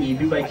yana son ya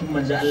yabi bakin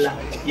manzo Allah,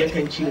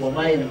 yakan ce wa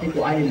ma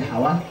yantiqu anil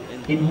hawa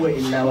in huwa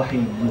illa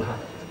wahyun yuha.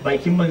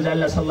 bakin manzo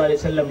Allah sallallahu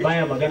alaihi wasallam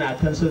baya magana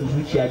akan son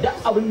zuciya, duk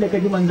abin da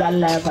kaji manzo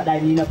Allah ya faɗa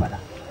ni na faɗa.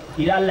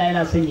 idan Allah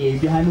yana son ya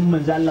yabi hannun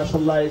manzo Allah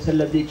sallallahu alaihi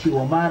wasallam zai ce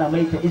wa ma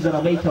ramaita iz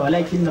ramaita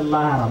walakin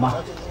Allah rama,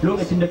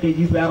 lokacin da kai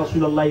jifa ya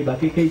Rasulullahi ba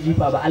kai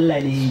jifa ba, Allah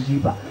ne ya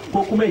jifa.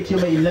 ko kuma ya ce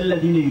mai innal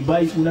ladina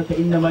yubayi'unaka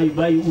innama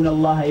yubayi'una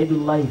Allah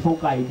yadullahi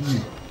fawqa aydihim,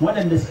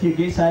 waɗanda suke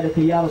gaisa da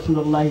kai ya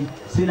Rasulullahi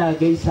suna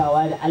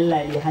gaisawa da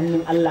Allah ne,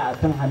 hannun Allah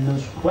akan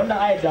hannunsu. wannan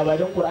ayat da ba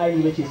dan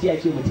Qur'ani bace sai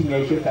a ce mutum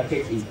yayi shirka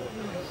kai tsaye.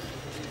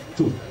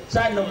 to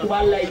sannan kuma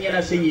Allah in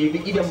yana son ya bi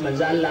idan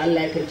manzo Allah,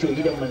 Allah yakan ce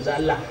idan manzo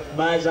Allah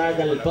ma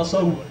zagal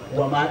basaru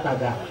wa ma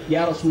taga,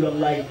 ya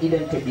Rasulullahi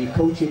idan ka bai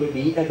kauce ba,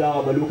 bai yi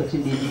dagawa ba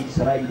lokacin da ya yi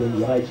Isra'i da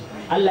Mi'raj.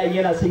 Allah in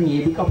yana son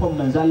ya bi kafan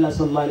manzo Allah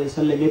sallallahu alaihi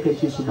wasallam yakan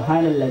ce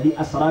subhanallazi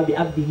asra bi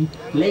abdihi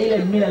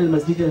laylan min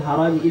al-masjidil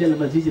harami ila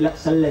al-masjidil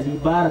aqsa alladhi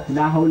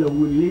barakna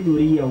hawlahu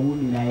linuriyahu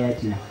min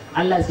ayatina.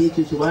 Allah sai ya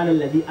ce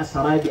subhanallazi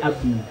asra bi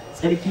abdihi,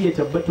 tsarki ya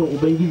tabbata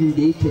ubangijin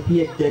da ya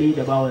tafiyar dare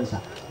da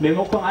bawansa.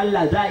 maimakon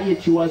Allah za a iya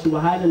cewa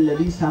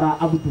subhanallazi sara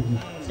abduhu,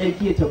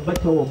 tsarki ya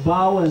tabbata wa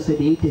bawansa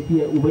da ya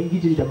tafiya,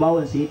 ubangijin da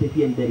bawansa ya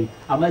tafiyan dare.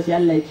 amma sai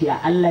Allah ya ce a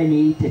Allah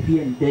ne ya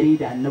tafiyan dare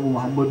da annabi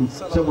Muhammadu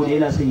saboda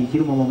yana son ya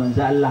girmama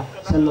manzo Allah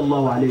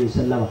sallallahu alaihi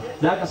wasallama.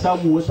 za ka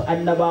samu wasu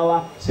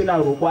annabawa suna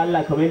roƙo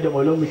Allah kamar yadda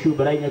Maulana Mushu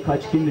Ibrahim ya kawo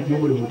cikin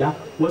Nujumul Huda.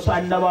 wasu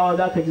annabawa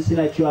za ka ji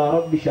suna cewa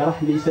rabbi sharah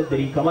li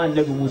sadri, kamar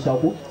annabi Musa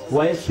ko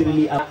wa yassir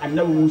li.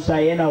 annabi Musa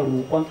yana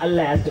roƙon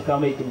Allah ya saka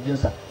mai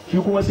kirjinsa. Shi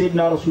kuma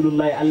sayyidina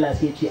rasulullahi Allah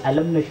sai ya ce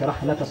alam nashrah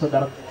laka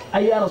sadrak,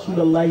 ai ya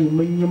rasulullahi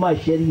mun yi ma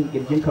sharhin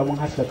kirjinka mun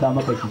haskaka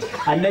maka shi.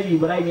 Annabi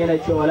Ibrahim yana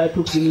cewa la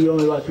tukfini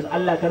yawma yub'athun,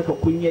 Allah karka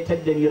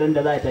kunyatar da ni ran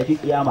da za ta tafi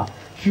kiyama.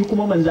 Shi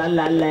kuma manzo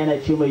Allah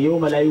yana ce mai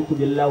yawma la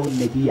yukhzillahu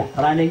an-nabiyya,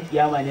 ranan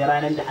kiyama ne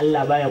ranan da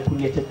Allah baya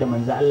kunyatar da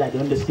manzo Allah da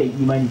wanda suka yi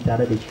imani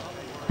tare da shi.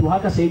 To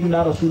haka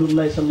sayyidina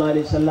rasulullahi sallallahu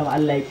alaihi wasallam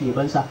Allah yake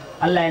yabansa.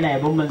 Allah yana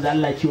yaban manzo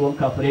Allah cewa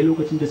kafirai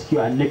lokacin da suke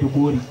wa annabi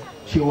gori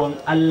cewa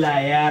Allah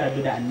ya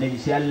rabu da annabi,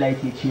 sai Allah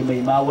yake ce mai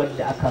ma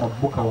wadda aka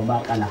rabbuka wa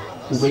maƙala,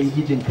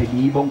 ubangijinka bai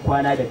yi ban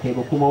kwana da kai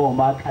ba kuma wa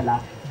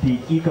maƙala bai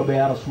ƙi ka ba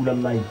ya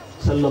rasulullahi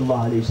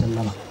sallallahu alaihi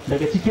wasallama.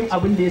 Daga cikin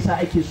abin da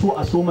yasa ake so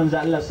a so manzo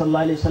Allah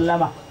sallallahu alaihi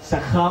wasallama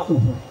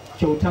sakha'uhu,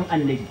 kyautan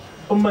annabi.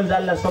 In manzo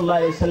Allah sallallahu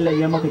alaihi wasallam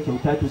ya maka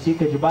kyauta to sai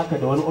ka ji baka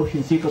da wani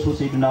option sai ka so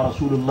sayyidina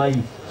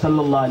rasulullahi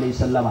sallallahu alaihi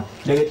wasallama.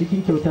 Daga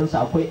cikin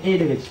kyautansa akwai ɗaya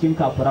daga cikin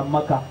kafiran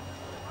Makka,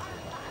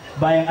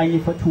 bayan an yi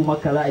fatu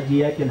Makka za a je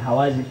yakin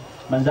Hawazin,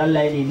 manzo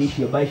Allah ya nemi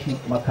shi ya bashi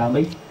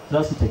makamai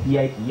za su tafi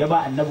yaki, ya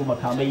ba annabi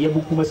makamai, ya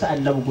bi kuma sa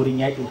annabi gurin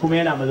yakin, kuma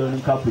yana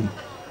mazaunin kafiri.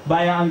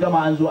 Bayan an gama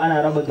an zo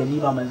ana raba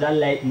ganima, manzo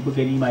Allah ya ɗibi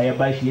ganima ya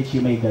bashi, ya ce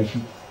mai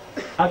gashi.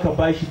 Aka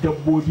bashi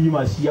dabbobi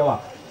masu yawa,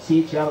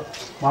 sai ya ce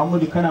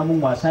Muhammadu kana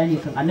mun wasa ne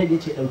kan? Annabi ya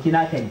ce dauki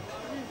naka ne.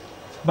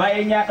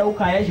 Bayan ya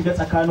dauka ya shiga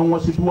tsakanin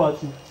wasu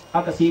duwatsu,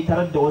 aka sai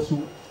tarar da wasu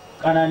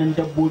ƙananan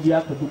dabbobi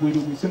aka dubu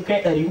sun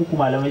kai 300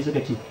 malamai suka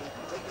ce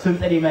sun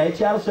tsare mai. Ya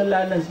ce ya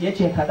Rasulullah, nan ya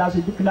ce kada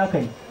su duk naka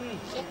ne.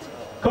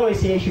 Kawai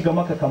sai ya shiga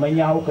maka kaman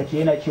ya haukace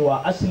yana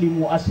cewa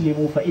aslimu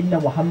aslimu fa inna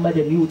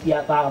muhammadan yuti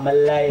ata man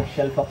la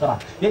yakhshal faqra.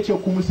 Yace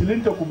ku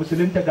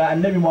musulunta ga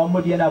annabi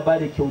Muhammad yana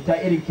bada kyauta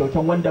irin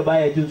kyautan wanda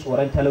baya jin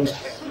tsoron talauci.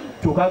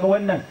 To kaga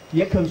wannan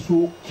yakan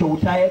so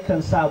kyauta,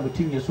 yakan sa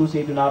mutum ya so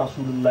sayyidina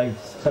rasulullahi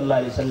sallallahu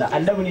alaihi wasallam.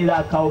 Annabi ne za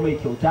a kawo mai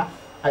kyauta,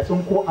 a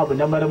tsinko abu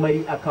na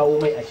marmari a kawo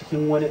mai a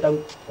cikin wani dan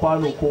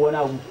kwano ko wani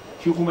abu,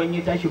 shi kuma in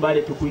ya tashi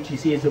bada tukuici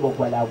sai ya zuba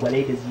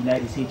gwalagwalai da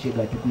zinari sai ya ce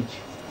ga tukuici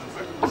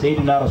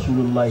sayyidina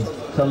rasulullahi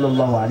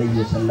sallallahu alaihi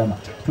wasallama.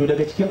 To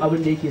daga cikin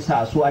abin da yake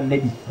sa a so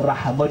annabi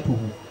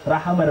rahamatuhu,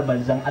 rahamar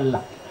manzon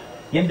Allah.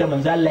 Yanda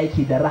manzon Allah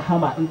yake da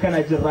rahama, in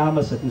kana jin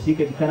rahamarsa to sai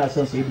ka ji kana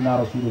son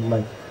sayyidina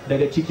rasulullahi.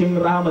 Daga cikin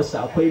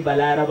rahamarsa akwai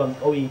balaraban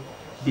ƙauye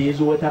da ya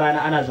zo wata rana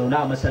ana zaune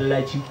a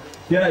masallaci,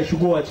 yana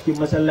shigowa cikin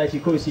masallaci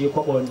kawai sai ya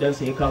kwaba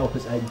wandonsa ya kama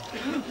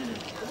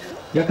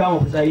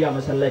fitsari a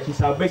masallaci.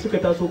 Sahabbai suka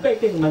taso kai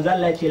manzon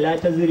Allah ce la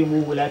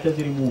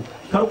tazrimu,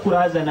 kar ku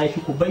razana shi,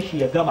 ku bar shi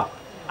ya gama.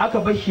 Aka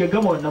bar shi ya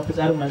gama wannan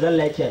fitsarin, manzo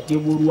Allah ya ce a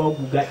ɗebo ruwa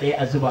guga ɗaya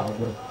a zuba a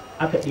gurin.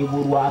 Aka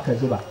ɗebo ruwa aka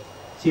zuba,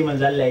 sai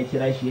manzo Allah ya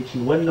kira shi ya ce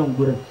wannan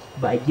gurin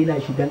ba a gina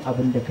shi dan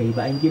abin da kai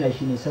ba, an gina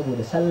shi ne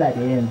saboda sallah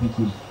da yayin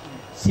biki.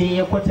 Sai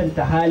ya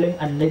kwatanta halin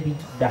annabi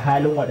da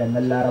halin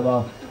waɗannan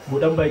larabawa.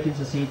 Budan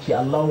bakinsa sai ya ce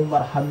Allahumma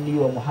arhamni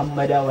wa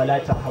Muhammada wa la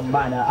tarham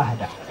ma'ana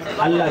ahada.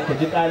 Allah ka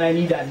ji kana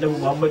ni da annabi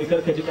Muhammad,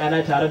 kar ka ji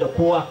kana tare da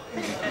kowa,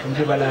 in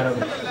ji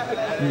balarabe.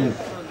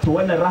 To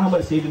wannan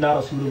rahamar sayyidina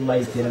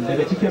rasulullahi kenan.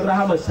 Daga cikin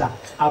rahamarsa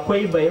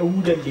akwai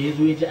bayahudan da ya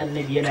zo ya ji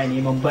annabi yana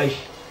neman bashi,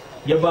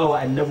 ya ba wa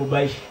annabi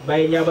bashi.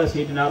 Bayan ya ba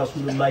sayyidina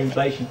rasulullahi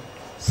bashi,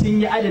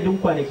 sun yi adadin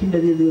kwanakin da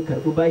zai zo ya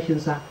karbi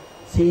bashinsa,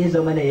 sai ya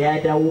zama ya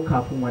dawo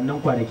kafin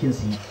wannan kwanakin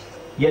su yi.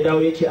 Ya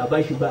dawo ya ce a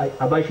bashi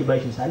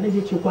bashinsa.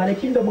 Annabi ya ce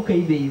kwanakin da muka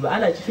yi bai yi ba.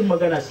 Ana cikin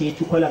magana sai ya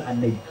ci kwalan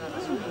annabi,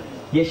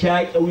 ya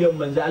sha ƙauyen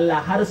manzo Allah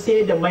har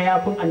sai da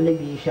mayafin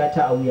annabi ya sha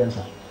ta a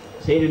wuyansa.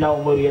 Sayyidina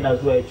Umar yana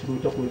zuwa ya ciro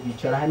takobi,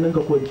 cire hannunka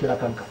ko ya cire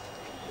kanka.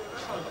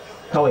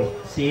 Kawai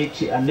sai ya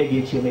ce annabi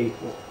ya ce mai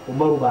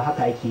Umaru ba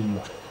haka ake yi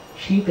ba,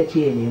 shi ka ce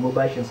ya nemi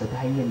bashinsa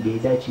ta hanyar da ya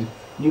dace,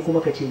 ni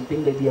kuma ka ce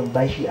dinga biyan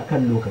bashi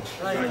akan lokaci.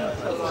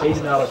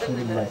 Sayyidina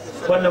Rasulullah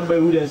wannan bai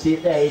hudan sai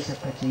tsaya ya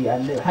sakaci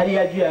annabi har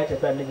ya juya ya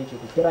tafi. Annabi ce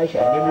ku kira shi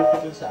a nemo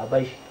kudinsa a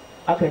bashi.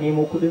 Aka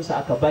nemo kudinsa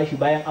aka bashi.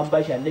 Bayan an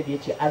bashi annabi ya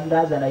ce an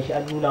razana shi,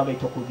 an nuna mai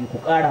takobi, ku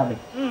kara mai.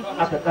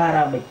 Aka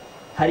kara mai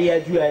har ya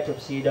juya ya tafi,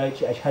 sai ya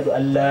ce ashhadu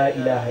an la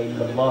ilaha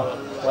illallah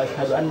wa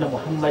ashhadu anna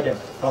muhammadan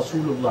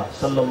rasulullah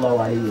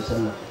sallallahu alaihi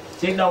wasallam.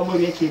 Sai na Umar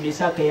yace me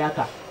yasa kai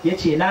haka?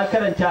 Yace na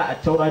karanta a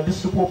Taura duk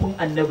sufofin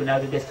annabi na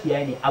ga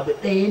gaskiya ne, abu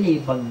ɗaya ne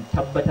ban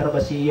tabbatar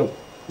ba sai yau.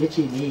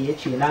 Yace me?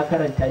 Yace na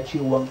karanta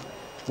cewa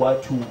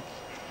wato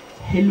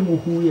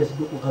hilmuhu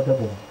yasbiqu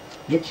ghadabahu,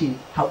 yace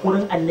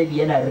hakurin annabi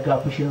yana riga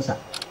fushinsa.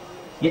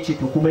 Yace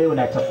to kuma yau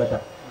na tabbatar.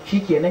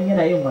 Shikenan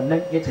yana yin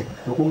wannan ya tafi.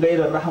 To kun ga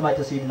irin rahama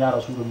ta sayyidina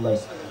rasulullahi.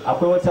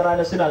 Akwai wata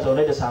rana suna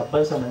zaune da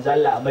sahabbansa manzo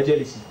Allah a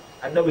majalisi,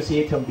 annabi sai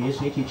ya tambaye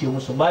su yake ce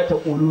musu ma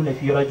taquluna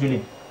fi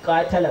rajulin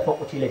qatala fa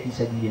qutila fi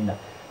sabilillah.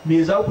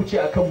 Me za ku ce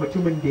akan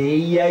mutumin da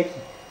yayi yaki,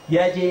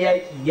 ya je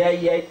yaki,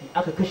 yayi yaki,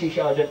 aka kashe shi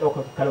a wajen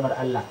ɗaukar kalmar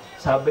Allah?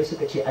 Sahabbai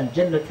suka ce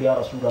aljannatu ya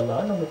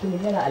rasulullah, wannan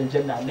mutumin yana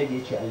aljanna. Annabi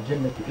ya ce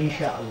aljannatu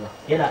insha Allah,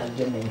 yana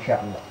aljanna insha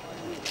Allah.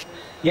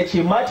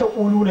 Yace ma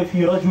taquluna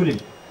fi rajulin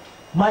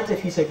mata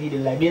fi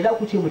sabilillah, me za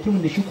ku ce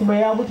mutumin da shi kuma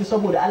ya mutu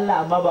saboda Allah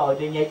amma ba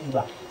wajen yaki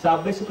ba?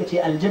 Sahabbai suka ce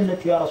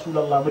aljannatu ya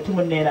rasulullah,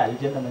 mutumin ne yana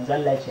aljanna. Manzo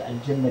Allah ya ce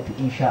aljannatu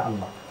insha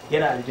Allah,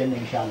 yana aljanna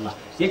insha Allah.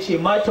 Yace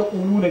ma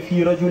taquluna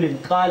fi rajulin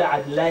qala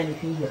adlan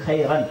fihi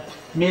khairan,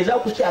 me za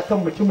ku ce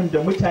akan mutumin da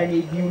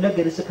mutane biyu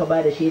nagari suka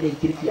ba da shaidan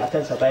kirki a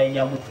kansa bayan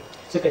ya mutu?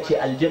 Suka ce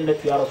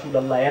aljannatu ya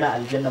rasulullah, yana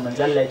aljanna.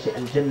 Manzo Allah ya ce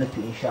aljannatu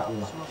insha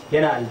Allah,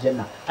 yana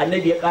aljanna.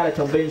 Annabi ya ƙara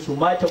tambayin su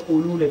ma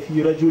taquluna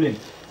fi rajulin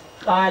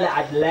qala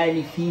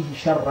adlani fihi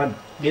sharran,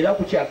 me za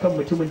ku ce akan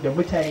mutumin da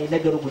mutane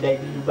nagari guda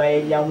biyu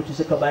bayan ya mutu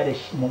suka ba da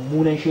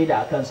mummunan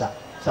shaida a kansa?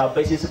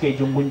 Sahabbai sai suka yi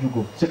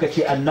jungun-jugun suka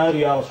ce annaru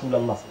ya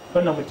rasulullah,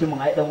 wannan mutumin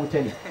ai dan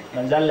wuta ne.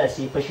 Manzo Allah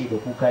sai fashe da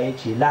kuka ya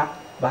ce la,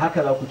 ba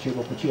haka za ku ce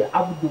ba, ku ce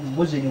abdun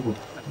muznibun,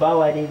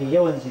 bawa ne mai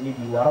yawan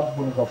zunubi, wa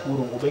rabbun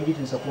ghafurun,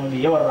 ubangijinsa kuma mai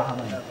yawan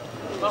rahama ne.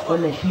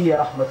 Wannan shine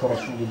rahmatu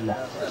rasulillah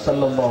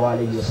sallallahu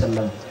alaihi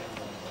wasallam.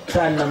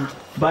 Sannan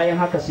bayan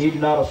haka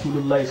sayyidina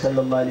rasulullahi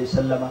sallallahu alaihi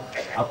wasallama,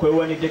 akwai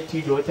wani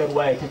dattijo, wata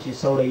ruwaya tace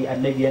saurayi,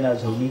 annabi yana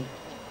zaune,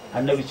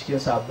 annabi cikin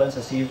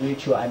sahabbansa sai ya zo ya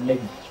ce wa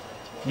annabi,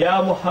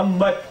 ya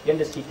Muhammad,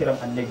 yanda suke kiran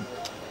annabi,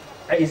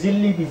 a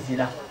izilli bi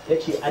zina,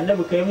 yace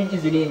annabi kai min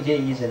izini in je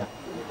in yi zina.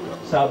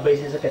 Sahabbai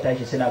sai suka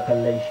tashi suna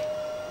kallon shi,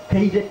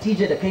 kai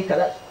dattijo da kai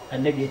kaza.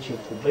 Annabi ya ce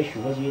ku bar shi,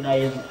 waje na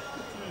yazo,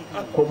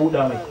 ko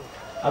buɗa mai.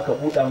 Aka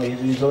buɗa mai,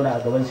 yazo ya zauna a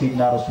gaban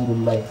sayyidina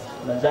rasulullahi.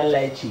 Manzo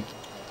Allah ya ce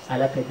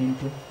alaka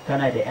bintu,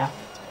 kana da ya?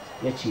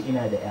 Ya ce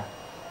ina da ya.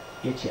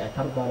 Ya ce a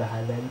tarba da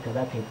halali ka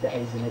za ka yadda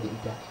ai zina da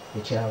ita?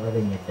 Ya ce ba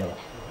zan yadda ba.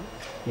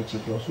 Ya ce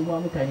to su ma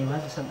mutane ba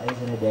su san ai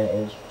zina da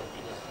ya'yansu.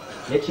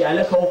 Ya ce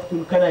alaka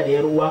uktun, kana da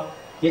yarwa?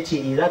 Ya ce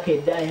za ka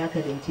yadda ai haka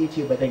da ita? Ya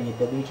ce ba zan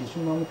yadda ba. Ya ce su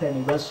ma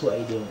mutane ba su so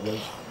ai da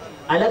yan'uwansu.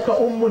 Alaka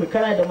ummun,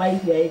 kana da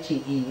mahaifiya? Ya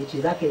ce ya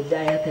ce za ka yadda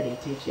ai haka da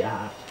ita? Ya ce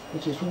a'a. Ya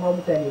ce su ma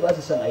mutane ba su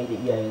san ai da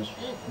iyayensu.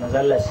 Manzo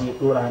Allah sai ya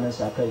dora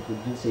hannunsa akan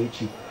kirjinsa ya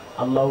ce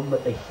Allahumma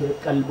tahhir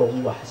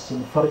qalbahu wa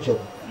hassin farjahu,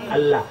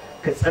 Allah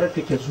ka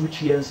tsarkake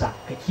zuciyarsa,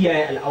 ka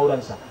kiyaye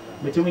al'auransa.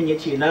 Mutumin ya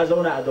ce na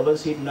zauna a gaban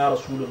sayyidina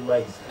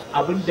rasulullahi,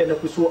 abinda na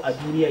fi so a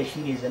duniya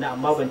shine zina,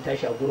 amma ban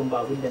tashi a gurin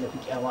ba, abinda na fi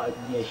kyama a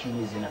duniya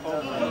shine zina.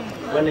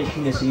 Wannan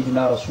shine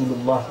sayyidina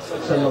rasulullah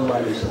sallallahu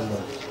alaihi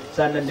wasallam.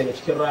 Sannan daga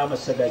cikin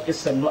rahamarsa ga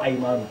kissan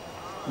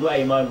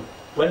Nu'aymanu,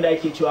 wanda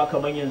ake cewa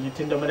kamar yanzu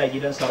tunda muna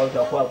gidan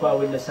sarauta ko akwai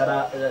wanda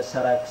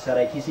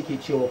saraki suke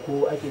cewa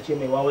ko ake ce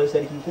mai wawan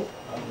sarki ko,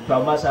 to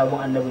amma sabon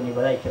annabi ne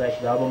ba za a kira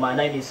shi da ba,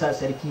 ma'ana mai sa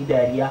sarki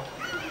dariya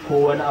ko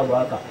wani abu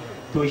haka.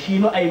 To shi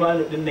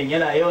Nu'aymanu din nan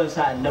yana yawan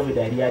sa annabi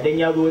dariya, dan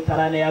ya zo ta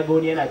rana ya ga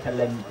wani yana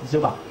tallan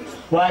zuma,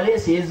 wa zai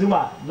sayi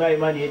zuma?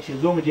 Nu'aymanu ya ce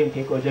zo mu je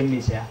kai ka wajen mai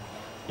saya.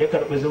 Ya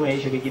karbi zuma ya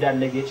shiga gidan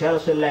annabi ya ce ya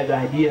rasulullahi ga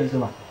hadiyan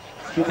zuma.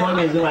 Shi kuma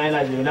mai zuma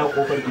yana zaune a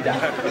kofar gida,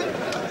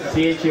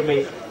 sai ya ce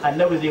mai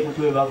annabi zai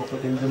fito ya baka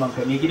kudin zuman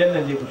ka, mai gidan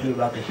nan zai fito ya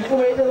baka. Shi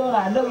kuma ya ta zauna,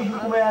 annabi shi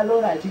kuma ya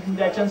zauna a cikin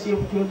gida can, sai ya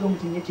fito ya ga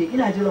mutum ya ce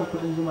ina jiran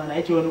kudin zuma na.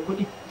 Ya ce wani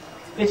kudi?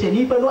 Ya ce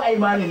ni fa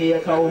Nu'aymanu ne ya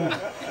kawo mu.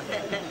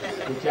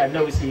 Ya ce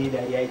annabi sai ya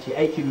dariya ya ce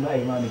aikin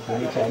Nu'aymanu ke.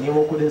 Ya ce a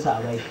nemo kudin sa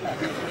a bashi.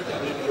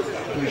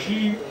 To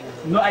shi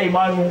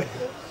Nu'aymanu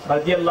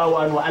radiyallahu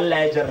anhu,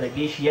 Allah ya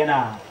jarrabe shi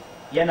yana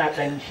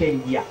dan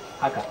shan giya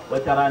haka.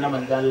 Wata rana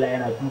manzo Allah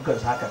yana dukan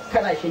sa haka,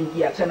 kana shan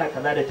giya kana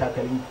kaza da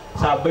takalmi.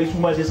 Sahabbai su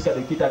ma sai suka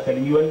dauki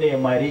takalmi, wanda ya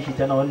mare shi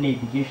tana, wanda ya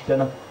bige shi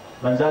tana.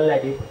 Manzo Allah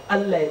dai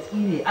Allah ya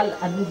tsine,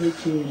 annabi ya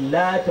ce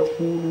la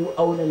takunu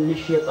awnan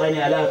lishaytani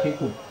ala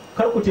akhikum,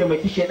 kar ku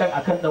taimaki shaytan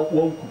akan dan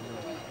uwanku.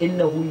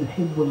 Innahu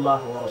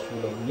yuhibbullaha wa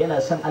rasuluhu, yana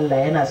son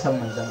Allah yana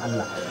son manzon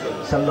Allah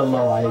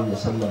sallallahu alaihi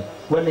wasallam.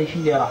 Wannan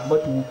shine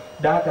rahmatu,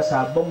 da haka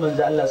sahabban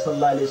manzon Allah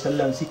sallallahu alaihi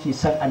wasallam suke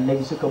son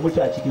annabi, suka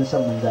mutu a cikin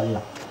son manzon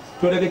Allah.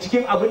 To daga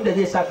cikin abin da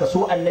zai sa ka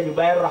so annabi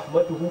bayan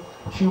rahmatuhu,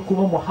 shi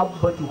kuma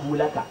muhabbatuhu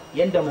laka,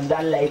 yanda manzon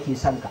Allah yake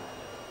son ka,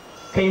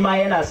 kai ma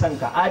yana son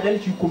ka.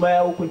 Adalci kuma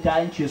ya hukunta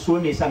an ce so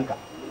mai son ka.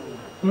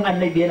 In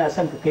annabi yana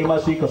son ka, kai ma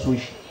so ka so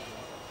shi.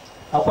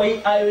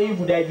 Akwai ayoyi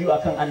guda biyu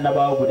akan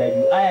annabawa guda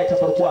biyu. Aya ta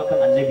farko akan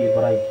annabi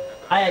Ibrahim,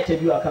 aya ta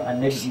biyu akan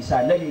annabi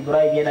Isa. Annabi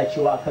Ibrahim yana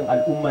cewa akan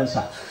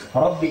al'ummansa,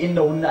 rabbi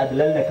innahunna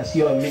adlalna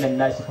kaseeran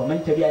minan nasi faman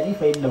tabi'ani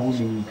fa innahu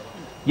minni.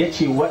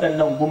 Yace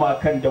waɗannan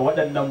gumakan da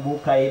waɗannan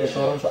bukaye da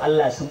sauransu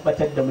Allah sun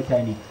batar da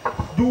mutane.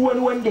 Duk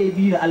wani wanda ya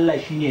bi ni Allah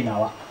shine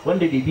nawa,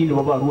 wanda bai bi ni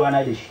ba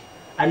ruwana da shi.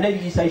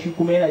 Annabi Isa shi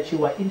kuma yana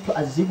cewa in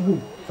tu'azzibhum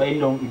fa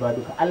innahum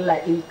ibaduka, Allah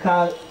in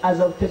ka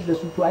azabtar da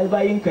su to ai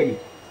bayinka ne.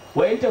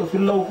 Wa in taghfir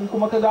lahum,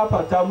 kuma ka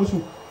gafarta musu,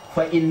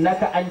 fa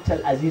innaka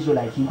antal azizul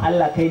hakim,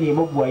 Allah kai ne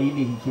mabuwayi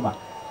mai hikima.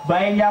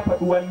 Bayan ya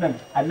faɗi wannan,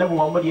 annabi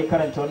Muhammad ya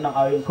karanta wannan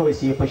ayoyin, kawai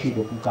sai ya fashe da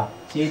kuka,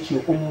 sai ya ce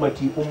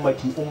ummati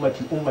ummati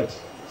ummati ummati.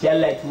 Sai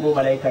Allah ya turo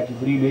malaika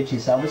Jibril ya ce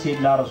samu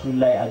sayyidina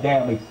rasulullahi a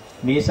gaya mai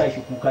me yasa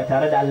shi kuka,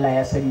 tare da Allah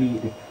ya san me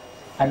yake.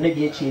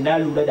 Annabi ya ce na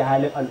lura da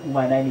halin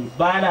al'umma na ne,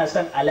 ba na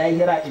son a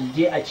lahira in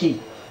je a ce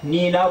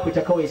ni na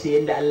fita kawai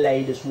sai yanda Allah ya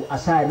yi da su, a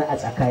sa ni a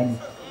tsakani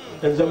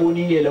dan zamo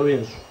ni ne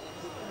lauyansu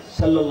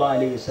sallallahu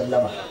alaihi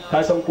wasallama.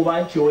 Ka san kuma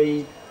an ce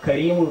wai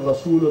karimun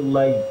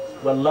rasulullahi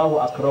wallahu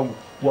akramu,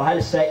 wa hal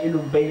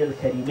sa'ilun bainal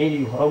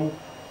karimaini yuhramu.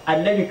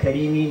 Annabi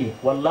karimi ne,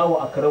 wallahu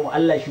akramu,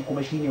 Allah shi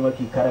kuma shine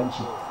mafi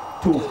karamci.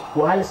 To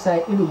wa hal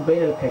sa'ilun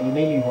bainal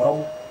karimaini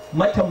yuhramu,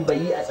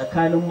 matambayi a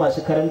tsakanin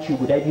masu karamci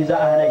guda biyu za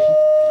a hana shi?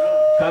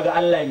 Kaga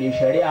Allah mai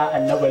shari'a,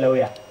 annabi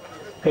lauya,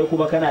 kai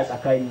kuma kana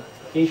tsakani.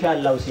 Insha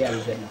Allah sai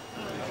aljanna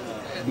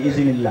bi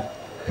iznillah.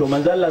 to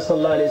manzo Allah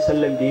sallallahu alaihi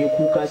wasallam da ya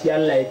kuka sai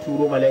Allah ya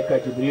turo malaika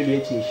Jibril ya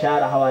ce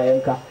share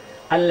hawayenka,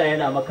 Allah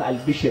yana maka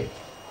albishir,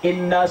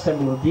 inna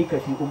sanurdika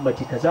fi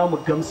ummatika, za mu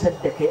gamsar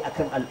da kai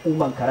akan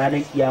al'umman ka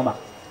ranar kiyama.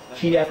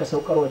 Shine aka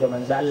saukarwa da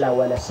manzo Allah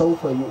wala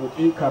sawfa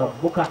yu'tika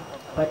rabbuka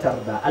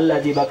fatarda,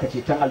 Allah zai baka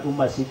ceton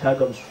al'umma sai ka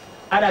gamsu.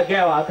 Ana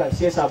gaya wa haka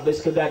sai sahabbai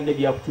suka ga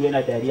annabi ya fito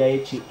yana dariya ya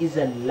ce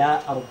izan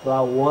la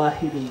arda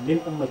wahidun min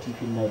ummati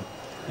fin nar,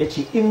 ya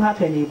ce in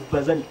haka ne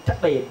ba zan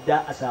taɓa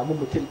yadda a samu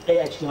mutum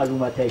ɗaya a cikin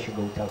al'umma ta ya shiga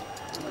wuta.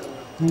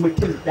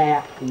 Mutum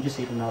ɗaya, in ji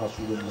sayyidina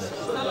rasulullah,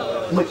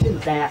 mutum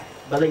ɗaya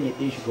ba zan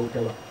yadda ya shiga wuta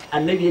ba.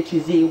 Annabi ya ce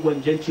zai yi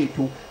gwanjan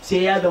ceto,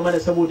 sai ya zama da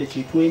saboda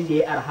ceto yadda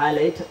ya arhala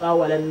ya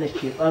tsawalan na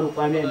shaytanu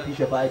qami'an fi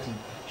shafa'ati,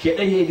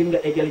 shedan ya dinga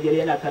ɗagyalgyal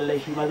yana kallon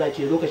shi ma za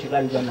ce zo ka shiga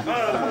aljanna,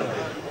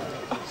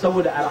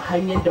 saboda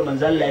arhan yadda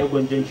manzo Allah ya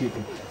gwanjan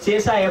ceto. Sai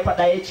yasa ya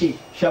faɗa ya ce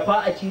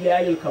shafa'ati li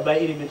ahlil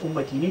kaba'ir min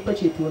ummati, ni fa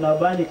ceto na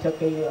bani ta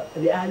kai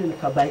li ahlil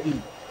kaba'ir,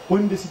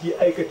 wanda suke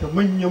aikata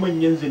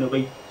manya-manyan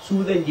zinubai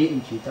su zan je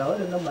in ceta.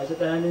 Waɗannan masu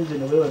ƙananan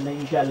zinubai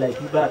wannan insha Allah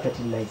fi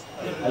barakatin lahi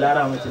ala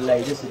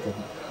rahmatullahi da su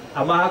tafi.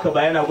 Amma haka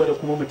ba yana gwada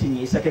kuma mutum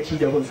ya yi sakaci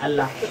da bin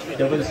Allah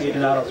da bin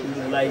sayyidina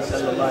rasulullahi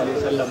sallallahu alaihi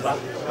wasallam ba,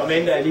 kamar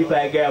yadda Alifa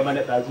ya gaya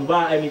mana ɗazu,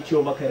 ba a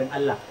amincewa makarin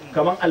Allah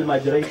kamar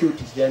almajiran Shehu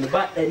Tijjani,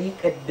 ba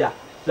ɗariƙar da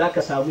za ka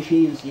samu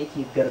shehinsu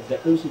yake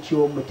gargaɗin su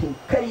cewa mutum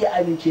kar ya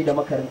amince da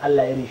makarin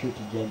Allah irin Shehu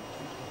Tijjani.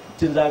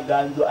 Tun za ga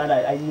an zo an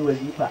yi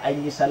wazifa,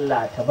 an yi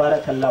sallah,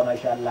 tabarakallah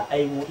masha Allah,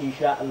 ai mu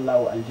insha Allah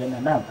wa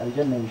aljanna, na'am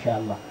aljanna insha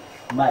Allah,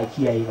 amma a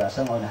kiyaye ba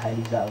san wani hali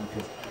za a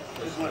mutu.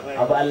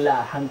 Abu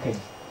Allah a hankali,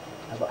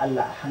 abu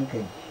Allah a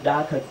hankali. Da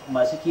haka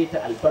masu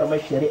keta alfarmar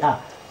shari'a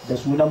da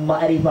sunan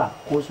ma'arifa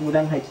ko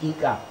sunan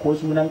hakika ko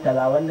sunan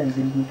kaza, wannan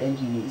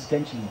zindiƙanci ne,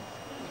 iskanci ne,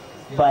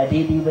 ba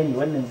daidai ba ne,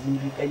 wannan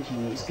zindiƙanci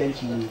ne,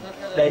 iskanci ne.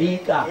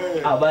 Ɗariƙa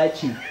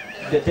abaci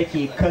da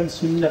take kan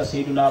sunnar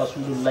sayyidina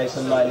rasulullahi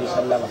sallallahu alaihi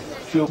wasallama,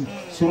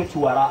 surtu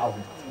wara'ahu,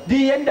 duk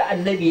yanda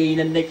annabi yayi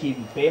nan nake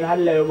bi. Fa in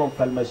halla yawman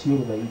fal masiru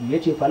ba'idi,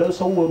 yace falau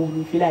sawwaru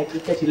ni fil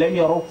haqiqati lam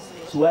yaraw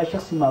suwa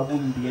shakhsi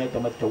mabun bi na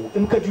tamattau.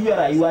 In ka juya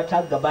rayuwa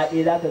ta gaba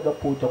ɗaya zaka ga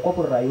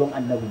photocopy rayuwar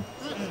annabi,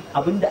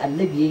 abinda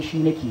annabi yayi shi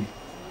nake.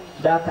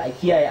 Da ka a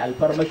kiyaye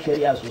alfarmar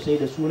shari'a sosai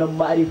da sunan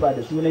ma'arifa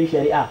da sunan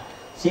shari'a,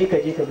 sai ka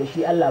je ka ga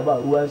shi Allah ba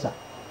ruwansa,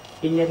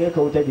 in ya kai ka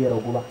wuta bai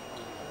ragu ba,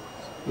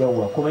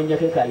 yawwa, kuma in ya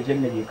kai ka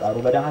aljanna bai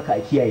karu ba. Dan haka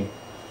a kiyaye.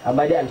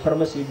 Amma dai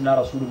alfarmar sayyidina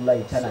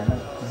rasulullahi tana nan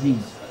zai,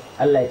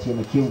 Allah ya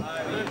taimake mu.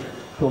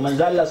 To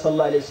manzo Allah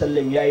sallallahu alaihi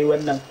wasallam yayi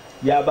wannan,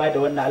 ya bada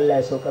wannan, Allah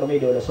ya saukar mai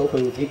da wala sauka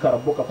yutika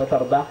rabbuka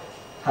fatarda.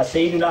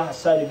 Sayyidina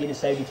Hassan bin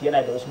Sabit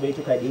yana da wasu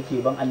baituka da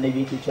yake ban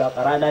annabi, yake cewa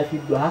qarana fi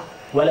duha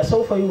wala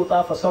sawfa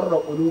yuta fasarra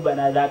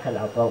qulubana dhaka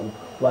al-aqa'u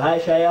wa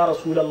hasha ya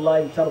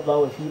rasulullahi tarda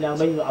wa fina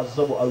man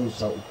yu'azzabu aw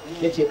yusau.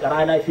 Yace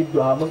qarana fi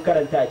duha, mun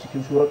karanta a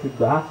cikin suratul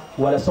duha,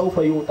 wala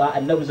sawfa yuta,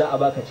 annabi za a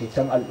baka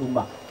ceton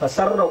al'umma,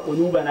 fasarra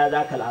qulubana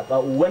dhaka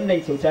al-aqa'u,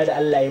 wannan kyauta da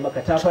Allah ya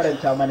maka ta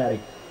faranta mana rai.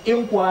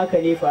 In kuwa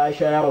haka ne fa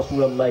hasha ya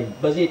rasulullahi,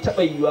 ba zai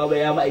taba yiwa ba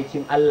ya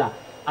ma'aikin Allah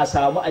a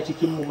samu a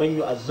cikin mu man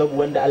yu'azzabu,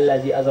 wanda Allah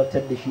zai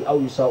azabtar da shi, aw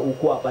yusau,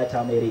 ko a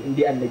bata mai rai, in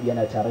dai annabi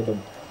yana tare da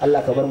mu.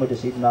 Allah ka bar mu da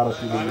sayyidina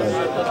rasulullahi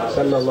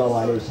sallallahu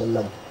alaihi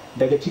wasallam.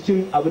 Daga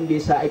cikin abin da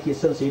yasa ake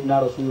son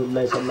sayyidina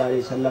rasulullahi sallallahu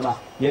alaihi wasallama,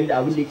 yanda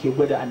abin da yake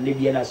gwada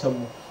annabi yana son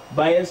mu,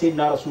 bayan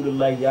sayyidina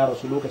rasulullahi ya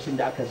rasu, lokacin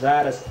da aka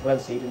zara ran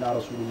sayyidina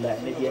rasulullahi,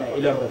 annabi yana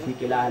ilar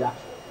rafiqil ala.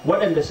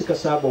 Waɗanda suka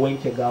saba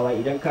wanke gawa,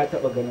 idan ka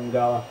taba ganin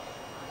gawa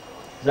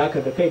zaka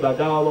ga kai ba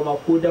gawa ba ma,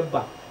 ko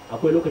dabba,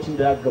 akwai lokacin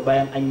da zaka ga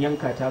bayan an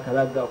yanka ta ka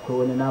zaka ga akwai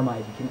wani nama a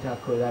jikinta,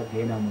 kawai zaka ga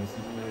yana motsi,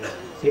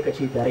 sai ka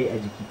ce da rai a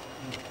jiki.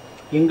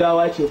 In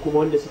gawa ce kuma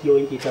wanda suke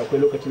wanke ta, akwai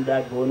lokacin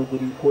da ga wani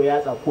guri ko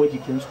yatsa ko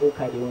jikin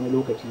tsoka da wani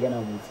lokaci yana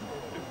motsi.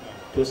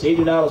 To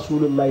sayyidina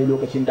rasulullahi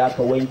lokacin da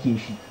aka wanke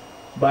shi,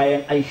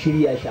 bayan an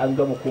shirya shi an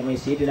gama komai,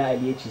 sayyidina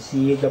Ali ya ce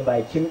sai ya ga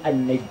bakin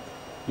annabi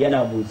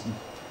yana motsi,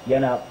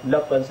 yana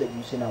labbansa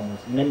biyu suna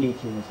motsi, nan ne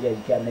yake motsi a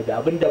jikin annabi.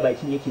 Abinda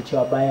bakin yake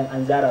cewa bayan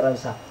an zara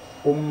ransa,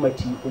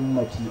 ummati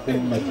ummati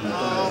ummati,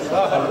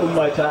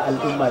 al'ummata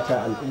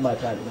al'ummata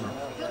al'ummata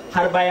al'ummata,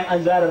 har bayan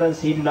an zara ran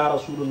sayyidina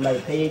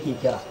rasulullahi kai yake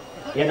kira,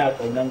 yana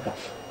kaunanka.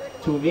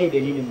 To me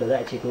dalilin da za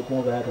a ce kai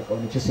kuma ba za ka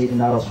kaunaci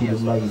sayyidina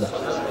rasulullahi ba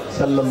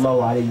sallallahu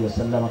alaihi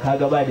wasallam?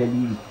 Kaga ba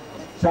dalili.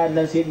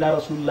 Sannan sayyidina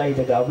rasulullahi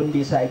daga abin da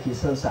yasa ake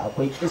son sa,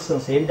 akwai kissan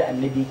sa yanda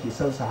annabi yake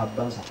son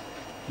sahabbansa,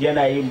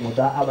 yana yin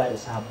muda'aba da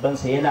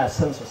sahabbansa, yana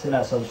son sa,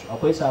 suna son su.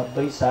 Akwai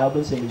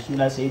sahabinsa mai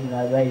suna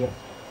sayyidina Zahir,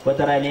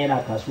 wata rana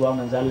yana kasuwa,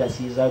 manzo Allah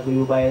sai ya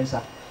zagayo bayan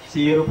sa,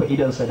 sai ya rufe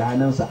idansa da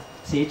hannunsa,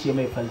 sai ya ce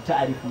mai falta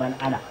arif man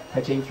ana,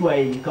 ka canki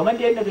waye ni, kamar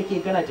da yadda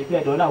kake kana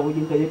tafiya da wani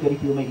abokin ka je ka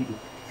rufe mai ido,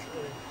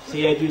 sai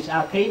ya ji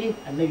a kai ne,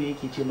 annabi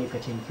yake ce mai ka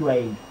canki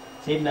waye ni.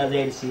 Sai na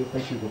zai sai ya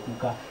fashe da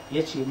kuka,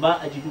 ya ce ma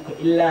ajiduka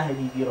illa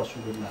habibi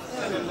rasulullah,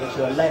 ya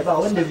ce wallahi ba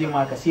wanda zai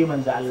maka sai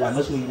manzo Allah,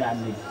 masoyi na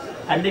annabi.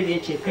 Annabi ya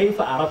ce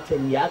kaifa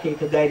araftani, ya akai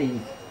ka gane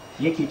ni?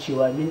 Yake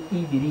cewa min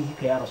ibirihi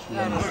ka ya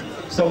rasulullah,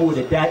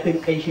 saboda daɗin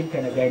ƙanshin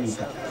ka na gane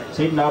ka.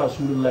 Sayyidina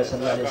rasulullah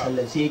sallallahu alaihi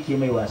wasallam sai yake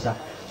mai wasa,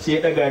 sai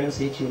ya daga nin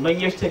sai ya ce man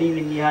yashtari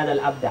minni hadal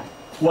abda,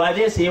 wa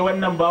zai sayi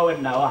wannan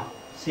bawan nawa?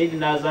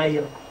 sayyidina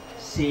Zahir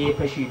sai ya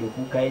fashe da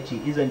kuka ya ce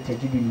izan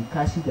tajiduni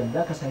kasidan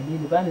zaka same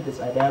ni bani da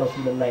tsada ya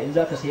rasulullahi, in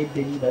zaka sayar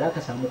da ni ba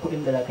zaka samu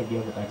kuɗin da zaka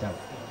biya bukata ba.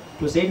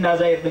 To sayyidina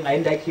Zahir din a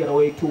yanda ake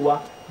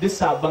rawaitowa duk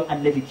sabon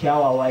annabi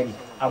kyawawa ne,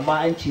 amma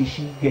an ce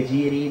shi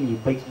gajere ne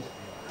baki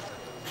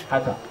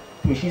haka.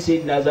 To shi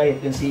sayyidina Zahir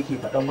din sai yake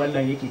faɗan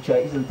wannan, yake cewa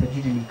izan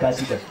tajiduni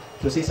kasidan,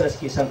 to sai sa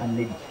suke son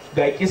annabi.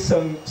 Ga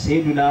kissan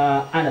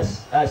sayyidina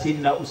Anas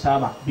sayyidina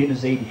Usama bin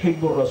Zaid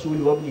hibbur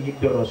rasul wa ibn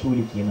hibbur rasul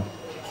kenan.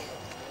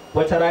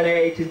 Wata rana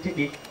yayi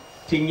tuntuɓe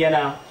tun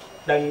yana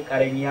dan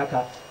karami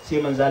haka, sai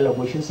manzo Allah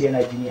goshin sa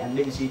yana jini,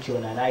 annabi sai ya ce wa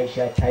nana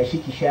Aisha tashi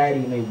ki share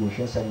mai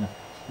goshin sannan.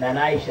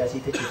 Nana Aisha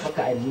sai ta ce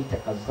faka anni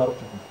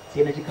taqazzartu,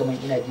 sai na ji kaman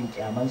ina jin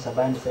kyaman sa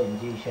bani sai in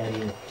je share.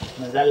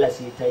 Manzo Allah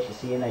sai ya tashi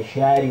sai yana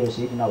share wa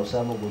sayyidina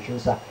Usama goshin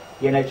sa,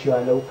 yana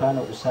cewa law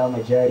kana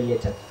Usama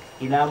jariyatan,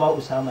 ina ma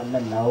Usama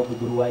nan nawa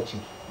budurwa ce,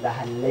 la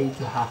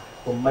hallaituha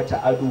ummata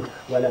adu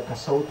wala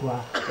kasautuha,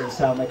 in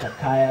sa mata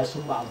kaya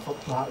sun ma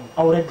anfaqtuha, in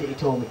aurar da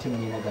ita wa mutum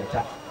ne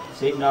nagarta.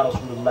 Sayyidina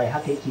Rasulullahi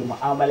haka yake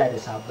mu'amala da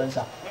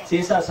sahabbansa,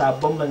 sai sa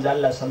sahabban manzo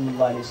Allah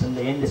sallallahu alaihi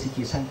wasallam yanda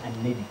suke son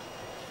annabi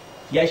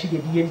ya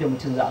shige duk yanda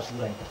mutum za a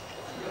suranta.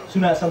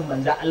 Suna son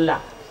manzo Allah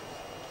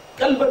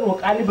kalban wa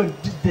qaliban,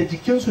 da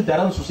jikinsu da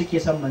ransu suke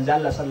son manzo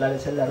Allah sallallahu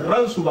alaihi wasallam.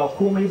 Ransu ba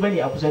komai bane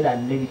a kusa da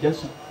annabi dan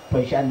su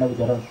fanshi annabi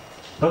da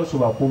ransu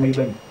ba komai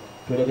bane.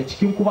 To daga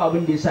cikin kuma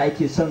abin da yasa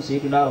ake son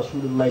sayyidina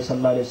Rasulullahi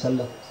sallallahu alaihi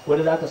wasallam,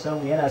 wanda zaka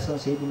samu yana son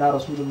sayyidina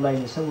Rasulullahi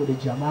ne saboda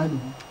jamalu,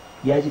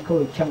 ya ji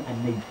kawai kyan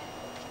annabi.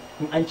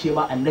 In an ce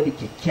ma annabi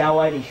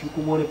kyakkyawa ne, shi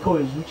kuma wani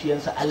kawai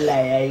zuciyarsa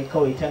Allah ya yi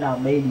kawai tana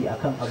maili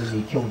akan abu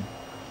mai kyau ne.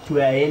 To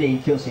ya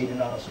yanayin kyan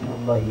sayyidina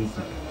Rasulullahi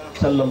yake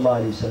sallallahu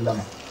alaihi wasallam,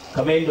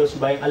 kamar yadda wasu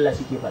bayan Allah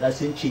suke faɗa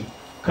sun ce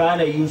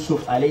kana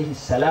Yusuf alaihi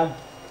salam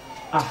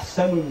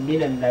ahsanun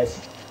minan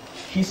nasi,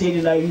 shi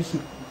sayyidina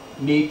Yusuf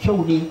mai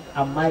kyau ne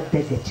amma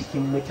daga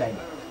cikin mutane.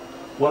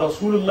 Wa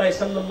Rasulullahi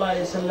sallallahu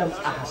alaihi wasallam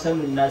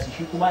ahsanun nasi,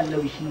 shi kuma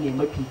annabi shine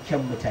mafi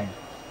kyan mutane.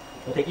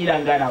 Wataƙila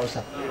an gana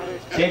wasa.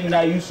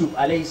 Sayyidina Yusuf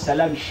alaihi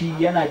salam shi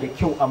yana da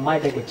kyau amma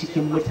daga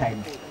cikin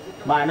mutane,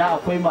 ma'ana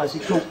akwai masu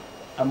kyau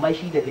amma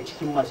shi daga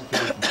cikin masu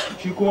kyau.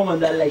 Shi kuma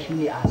manzo Allah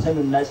shine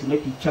ahsanun nasi,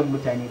 mafi kyan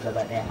mutane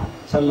gaba daya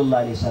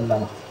sallallahu alaihi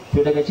wasallam.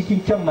 To daga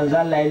cikin kyan manzo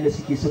Allah yanda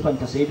suke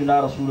sifanta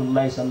sayyidina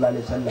Rasulullahi sallallahu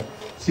alaihi wasallam,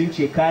 sun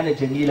ce kana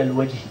jamilal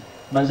wajhi,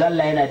 manzo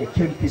Allah yana da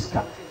kyan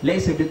fiska,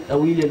 laysa bil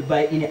tawilil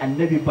ba'ini,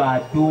 annabi ba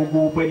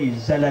dogo bane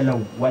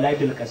zalalau wala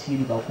bil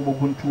qasiri, ba kuma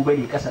guntu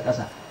bane kasa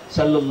kasa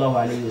sallallahu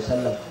alaihi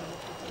wasallam.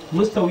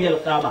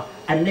 Mustawiyal qama,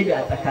 annabi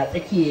a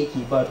tsaka-tsaki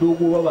yake, ba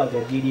dogo ba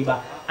gajere ba.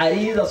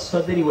 Ariza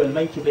sadri wal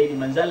mankibaini,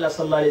 manzo Allah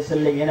sallallahu alaihi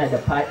wasallam yana da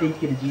fadin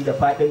kirji da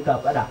fadin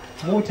kafada.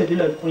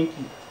 Mutadilal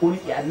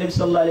unki, annabi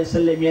sallallahu alaihi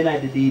wasallam yana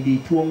da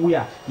daidaituwan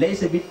wuya.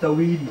 Laysa bit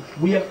tawili,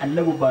 wuyan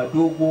annabi ba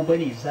dogo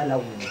bane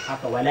zalawu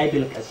haka, wala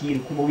bil qasiri,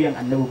 kuma wuyan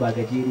annabi ba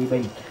gajere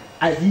bane.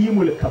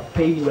 Azimul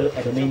kaffaini wal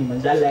qadamaini,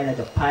 manzo Allah yana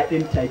da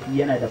fadin tafi,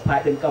 yana da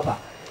fadin kafa.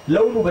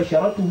 Launu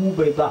basharatuhu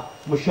bayda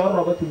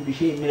musharrabatun bi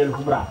shay'in min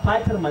al-humra,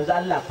 fatar manzo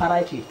Allah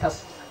fara ce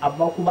tas,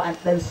 amma kuma an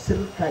dan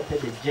sirka ta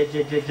da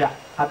jajajaja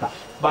haka,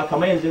 ba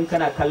kamar yanzu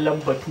kana kallon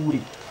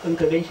bature in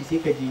ka ganshi sai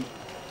ka ji,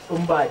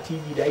 in ba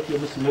TV da ake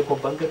musu makeup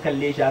ban ka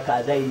kalle shi haka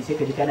a zahiri sai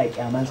ka ji kana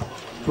kyamansa.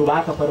 To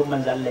ba haka farin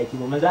manzo Allah yake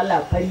ba, manzo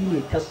Allah fari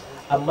ne tas,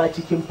 amma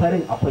cikin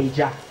farin akwai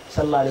ja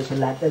sallallahu alaihi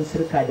wasallam, dan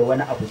sirka da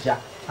wani abu ja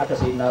haka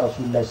sayyidina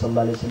Rasulullahi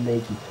sallallahu alaihi wasallam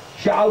yake.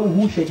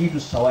 Sha'ruhu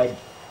shadidus sawadi,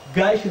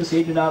 gashin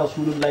sayyidina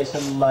Rasulullahi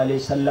sallallahu alaihi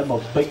wasallam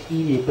baki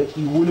ne,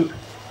 baki wuluk.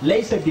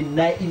 Laisa bin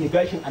na'imi,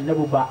 gashin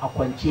annabi ba a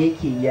kwance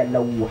yake ya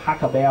lau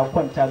haka ba, ya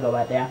kwanta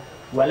gaba daya.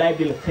 Wala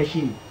bil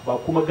khashin, ba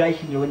kuma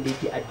gashi ne wanda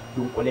yake a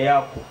dunkule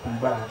ya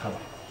kumbura haka ba,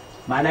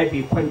 ma'ana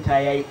bai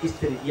kwanta yayi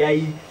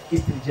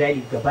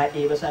istirjali gaba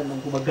daya ba.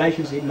 Sannan kuma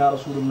gashin sayyidina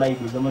Rasulullahi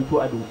bai zama to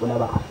a dunkule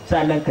ba.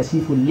 Sannan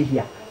kasiful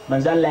lihya,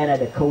 manzo Allah yana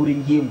da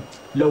kaurin gemu.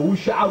 Lahu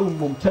sha'arun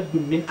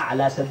mumtaddun min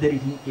a'la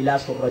sadrihi ila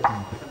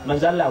surratihi,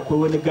 manzo Allah akwai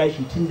wani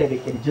gashi tun daga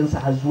kirjinsa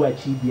har zuwa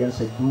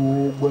cibiyansa,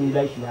 dogon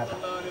gashi haka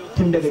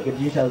tun daga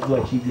kirjinsa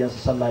zuwa cibiyansa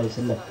sallallahu alaihi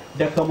wasallam.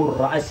 Da kamur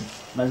ra'asi,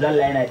 manzo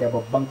Allah yana da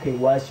babban kai,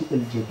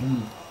 wasi'ul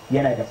jabini,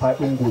 yana da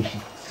fadin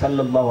goshi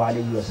sallallahu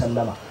alaihi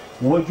wasallama.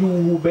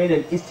 Wajuhu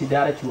bainal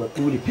istidarati wa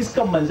tuli,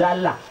 fiskan manzo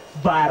Allah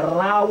ba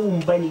rawun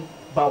bane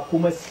ba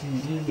kuma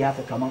siriri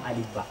haka kaman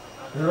alif ba,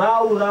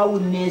 rawun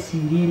ne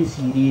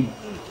siriri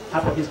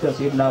haka fiskan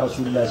sayyidina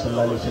Rasulullahi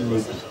sallallahu alaihi wasallam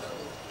yake.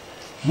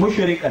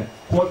 Mushrikan,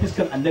 kuma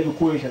fiskan annabi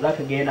koyaushe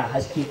zaka ga yana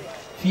haske.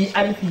 Fi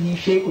anfihi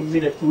shay'un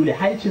min at-tul,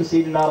 hancin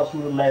sayyidina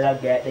Rasulullahi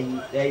zaka ga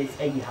yayi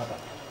tsayi haka,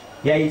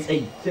 yayi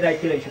tsayi. Suna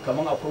kiran shi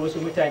kaman akwai wasu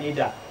mutane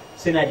da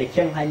suna da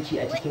kyan hanci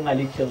a cikin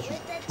halittarsu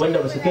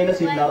wanda ba su kai na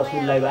sayyidina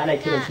Rasulullahi ba, ana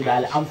kiran su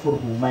da al-anfur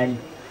rumani,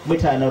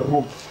 mutanen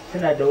Rum.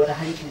 Suna da wani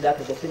hanci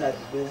zaka ga suna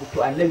da dogo. To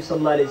annabi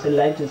sallallahu alaihi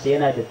wasallam hancinsa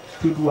yana da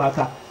tudu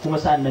haka, kuma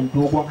sannan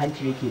dogon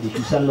hanci yake da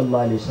shi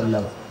sallallahu alaihi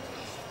wasallam.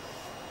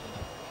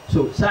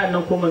 So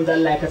sa'annan kuma manzo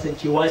Allah ya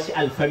kasance wasi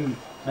alfami,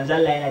 manzo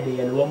Allah yana da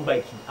yalwan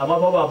baki amma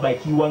ba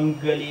baki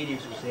wangale ne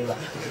sosai ba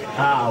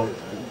a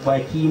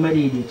baki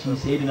madaidaici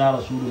sayyidina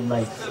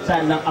rasulullahi.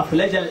 sannan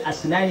aflajal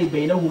asnani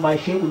bainahuma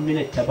shay'un min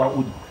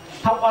at-taba'ud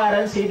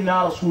haƙwaran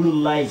sayyidina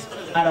rasulullahi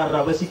a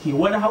rarraba suke,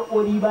 wani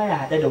haƙori baya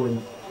haɗe da wani,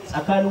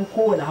 tsakanin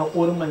kowane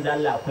haƙorin manzo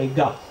Allah akwai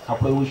gab,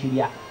 akwai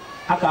wushiriya.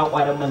 haka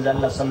haƙwaran manzo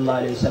Allah sallallahu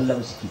alaihi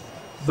wasallam suke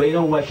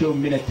bainahuma shay'un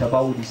min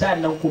at-taba'ud.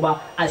 sannan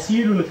kuma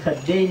asilul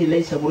khaddaini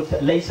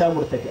laysa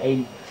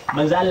murtafi'aini,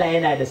 manzo Allah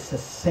yana da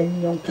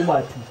sassanyan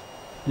kumatu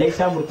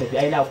laisa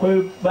murtafi'aini.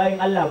 akwai bayan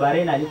Allah ba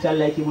raina ni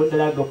Allah yake wanda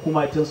za ga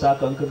kumatun sa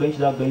haka in ka ganshi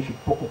za ka ganshi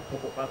foko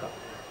haka,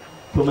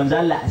 to manzo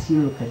Allah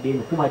asilul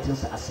khaddaini kumatun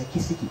sa a sake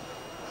suke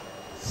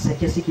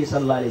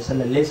sallallahu alaihi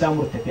wasallam laisa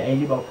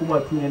murtafi'aini, ba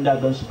kumatu ne da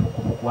gansu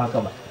foko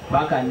haka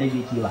ba ka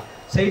annabi yake ba.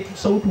 sai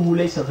sautuhu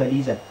laisa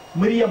ghalizan,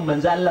 muryan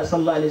manzo Allah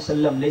sallallahu alaihi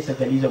wasallam laisa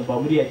ghalizan, ba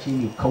murya ce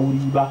mai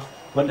kauri ba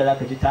wanda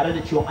zaka ji tare da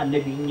cewa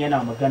annabi in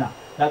yana magana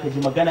zaka ji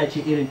magana ce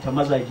irin ta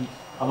mazaji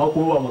amma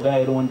kuma ba magana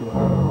irin wanda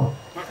ba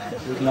da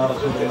sayyidina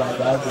rasulullahi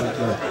ba haka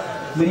yake,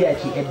 murya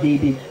ce yar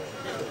daidai.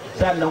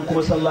 sannan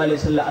kuma sallallahu alaihi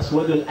wasallam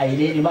aswadul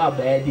ainaini ma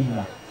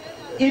bayadihima,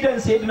 idan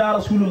sayyidina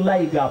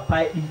rasulullahi ga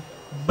fadi,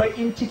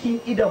 bakin cikin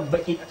idan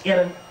baki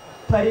kiran,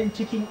 farin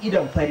cikin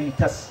idan fari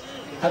tas,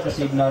 haka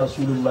sayyidina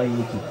rasulullahi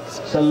yake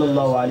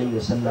sallallahu alaihi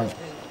wasallam.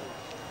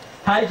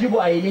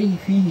 hajibu ainihi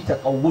fihi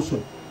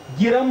taqawusun,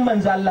 giran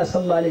manzo Allah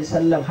sallallahu alaihi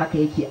wasallam haka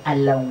yake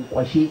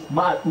allankwashe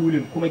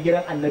ma'adulin, kuma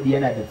giran annabi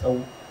yana da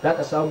tsawo,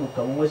 zaka samu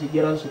kaman wasu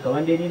giransu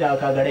kaman dai ni da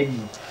aka ga rabi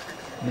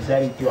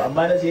misali, to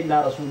amma na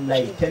sayyidina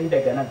rasulullahi tun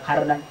daga nan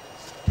har nan,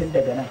 tun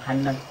daga nan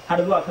hannan har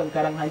zuwa kan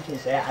karan hancin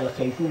sa ya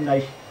alkhayshun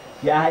nashi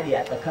ya haɗe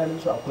a tsakanin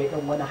su akwai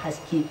dan wani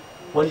haske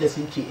wanda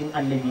sun ce in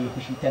annabi ya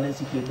fushi ta nan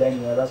suke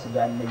ganewa za su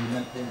ga annabi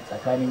nan din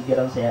tsakanin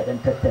giransa ya dan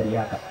tattare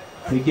haka,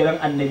 to giran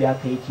annabi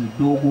haka yake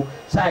dogo.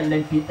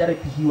 sa'annan fi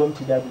tarfihi wa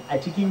imtidadu, a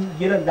cikin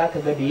giran zaka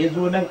ga da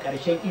yazo nan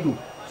karshen ido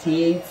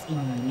sai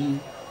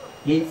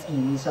yayi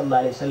tsini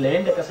sallallahu alaihi wasallam,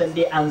 yanda kasan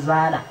dai an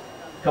zana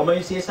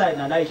kamar sai sa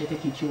na Aisha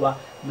take cewa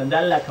manzo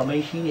Allah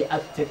kamar shine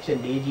architecture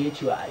da yaje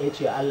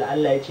yace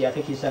Allah yace ya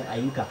kake son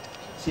ayyuka,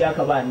 sai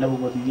aka ba annabi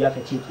madubi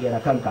aka ce kera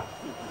kanka,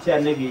 sai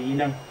annabi yayi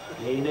nan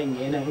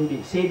inda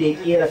sai da ya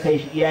kera kai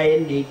shi iya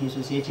yanda yake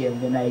so sai ya ce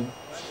yanzu nayi,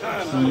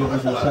 sai ya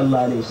zo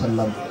sallallahu alaihi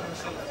wasallam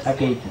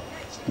haka yake.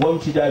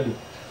 wamtidadu,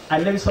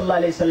 annabi sallallahu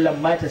alaihi wasallam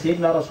mata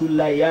sayyidina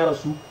rasulullahi ya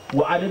rasu,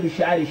 wa adadu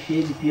sha'ri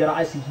shaybi fi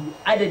ra'sihi,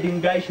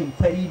 adadin gashin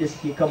fari da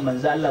suke kan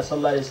manzo Allah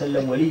sallallahu alaihi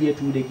wasallam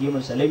waliyatu da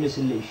gemun salami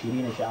sallallahu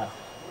 20 sha'r,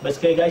 bas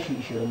kai gashi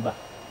 20 ba.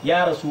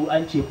 ya rasu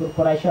an ce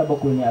furfura 17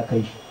 ne a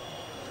kai shi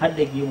har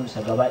da gemun sa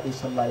gaba ɗaya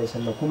sallallahu alaihi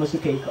wasallam, kuma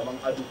suka yi kaman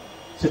ado,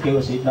 suka yi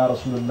wa sayyidina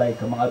rasulullahi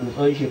kaman ado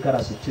tsawon shekara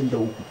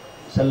 63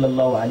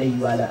 sallallahu alaihi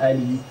wa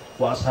alihi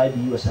wa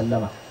ashabihi wa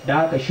sallama. da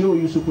haka shehu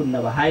yusufun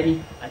na bahari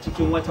a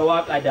cikin wata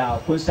waka da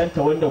kun santa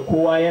wanda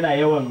kowa yana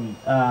yawan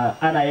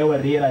ana yawan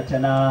rera ta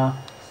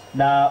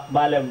na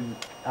malam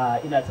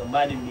ina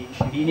tsammanin mai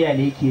shiriniya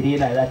ne yake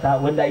rera ta,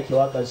 wanda ake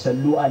wakan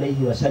sallu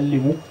alaihi wa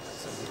sallimu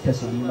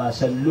taslima,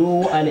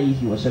 sallu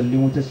alaihi wa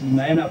sallimu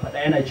taslima. yana faɗa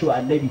yana cewa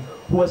annabi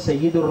huwa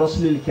sayyidur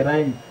rasulil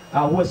kiram,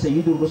 huwa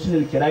sayyidur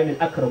rusulil kiramil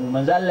akramu,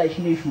 manzo Allah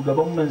shine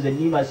shugaban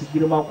manzanni masu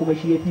girma kuma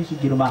shi yafi su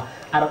girma.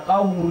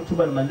 arqahum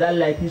rutuban, manzo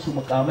Allah yafi su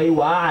mukamai,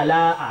 wa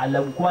ala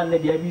a'lam, kuma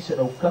annabi yafi su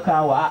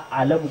daukaka, wa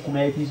a'lamu kuma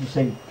yafi su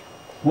sani.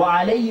 wa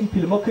alayhim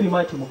fil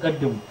makrimati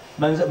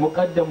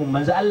muqaddamun,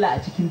 manzo Allah a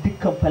cikin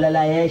dukkan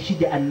falala ya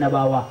shige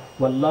annabawa.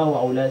 wallahu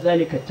aula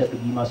zalika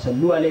taqdima,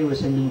 sallu alaihi wa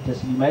sallimu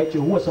taslima. yace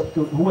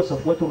huwa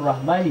safwatur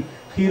rahmani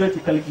khiratu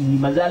khalqihi,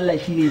 manzo Allah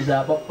shine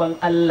zababban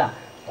Allah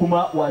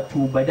kuma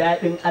wato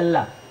badadin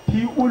Allah.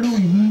 fi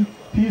uluhi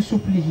fi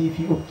suflihi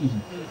fi ufqihi,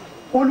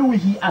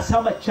 uluhi a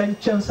sama can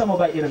sama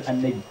ba irin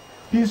annabi,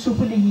 fi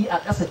suflihi a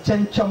ƙasa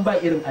can ba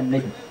irin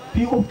annabi,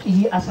 fi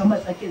ufqihi a sama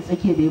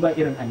tsake da ba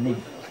irin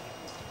annabi,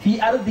 fi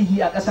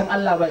ardihi a ƙasan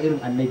Allah ba irin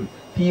annabi,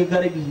 fi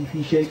garbihi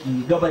fi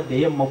sharqihi gabar da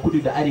yamma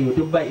kudu da arewa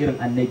duk ba irin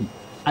annabi.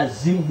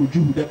 azimhu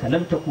juhdaka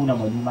lam takuna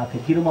maluma, ka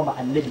girmama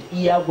annabi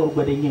iya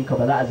gwargwadon yin ka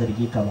ba za a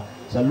zarge ka ba.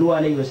 sallu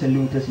alaihi wa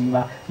sallimu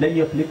taslima. lam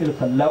yaflikul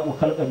khallaqu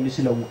khalqan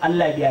mislahu,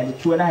 Allah bai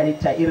halicci wani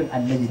halitta irin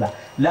annabi ba.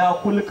 la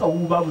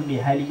khulqahu babu mai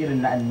hali irin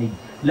na annabi,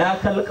 la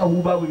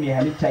khalqahu babu mai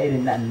halitta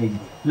irin na annabi,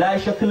 la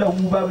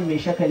shaklahu babu mai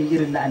shakali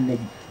irin na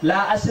annabi,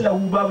 la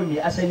aslahu babu mai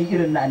asali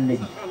irin na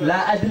annabi,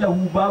 la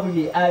adlahu babu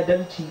mai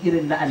adalci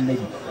irin na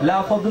annabi,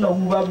 la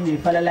fadlahu babu mai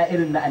falala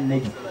irin na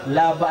annabi,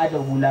 la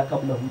ba'dahu la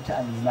qablahu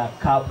ta'amima,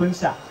 kafin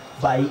sa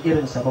ba yi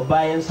irinsa ba,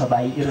 bayansa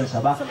ba yi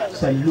irinsa ba.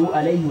 sallu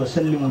alaihi wa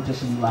sallimu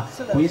taslima,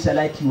 ku yi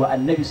salati wa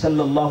annabi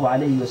sallallahu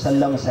alaihi wa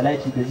sallama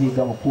salati da zai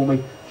gama komai.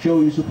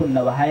 shehu yusufun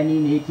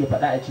nabahani ne yake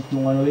faɗa a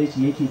cikin wani waje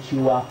yake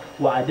cewa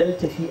wa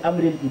adalta fi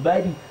amrin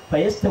ibadi fa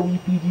yastawi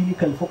fi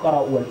dinikal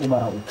fuqara wal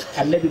umara,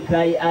 annabi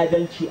kai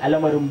adalci a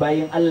lamarin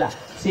bayin Allah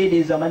sai da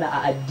ya zamana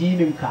a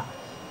addininka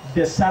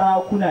da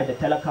sarakuna da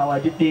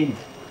talakawa duk ɗaya ne.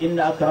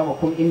 inna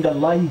akramakum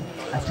indallahi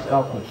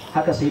atqakum,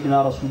 haka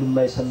sayyidina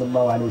rasulullahi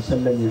sallallahu alaihi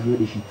wasallam ya zo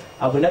da shi.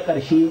 abu na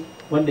ƙarshe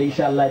wanda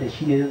insha Allah da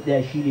shi ne zan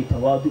tsaya, shine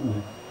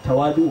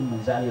tawadu'un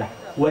manzo Allah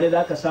wani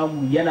zaka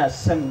samu yana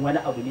son wani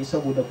abu ne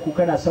saboda ko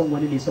kana son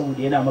wani ne saboda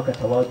yana maka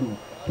tawadu.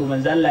 To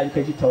manzo Allah in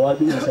ka ji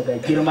tawadu'unsa ga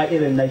girma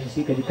irin nashi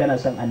sai ka ji kana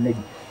son annabi.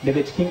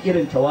 Daga cikin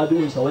irin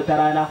tawadu'unsa wata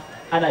rana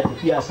ana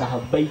tafiya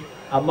sahabbai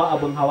amma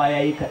abin hawa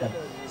yayi kaɗan,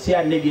 sai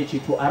annabi ya ce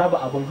to a raba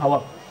abin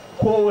hawa,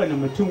 kowane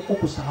mutum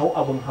uku su hau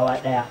abin hawa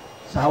ɗaya,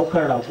 su hau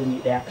kan raƙumi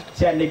ɗaya.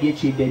 Sai annabi ya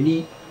ce da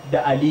ni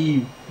da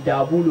Aliyu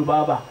da Abu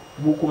Lubaba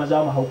mu kuma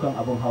za mu hau kan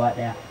abin hawa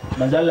ɗaya.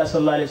 Manzo Allah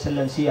sallallahu alaihi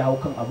wasallam sai ya hau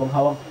kan abin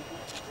hawan,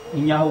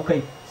 in ya hau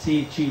kai sai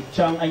ya ce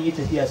can an yi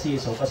tafiya sai ya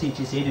sauka, sai ya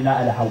ce sayyidina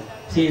Ali hau,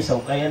 sai ya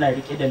sauka yana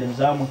rike da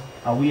linzamin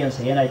a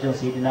wuyansa yana jin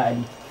sayyidina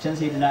Ali, can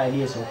sayyidina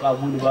Ali ya sauka,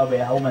 Abu Lubaba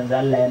ya hau, manzo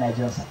Allah yana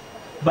jin sa.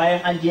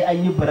 Bayan an je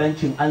an yi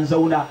barancin an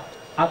zauna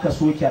aka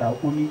soke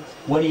raƙumi,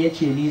 wani ya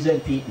ce ni zan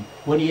feɗe,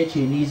 wani ya ce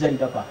ni zan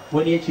dafa,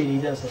 wani ya ce ni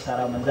zan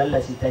sassara. Manzo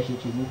Allah sai tashi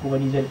ce ni kuma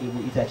ni zan ɗebo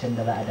itacen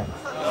da za a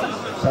dafa.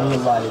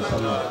 Sallallahu alaihi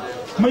wasallam.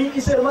 Mun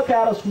isar maka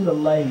ya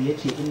Rasulullahi,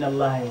 yace inna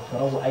Allah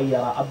yakrahu ay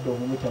yara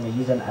abdahu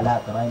mutamayyizan ala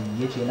aqrani,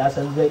 yace na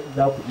san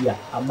za ku iya,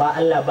 amma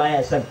Allah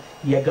baya son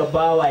ya ga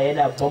bawa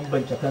yana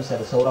bambance kansa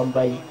da sauran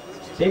bayi.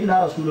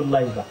 Sayyidina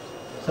Rasulullahi ba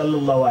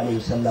sallallahu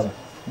alaihi wasallam,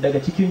 daga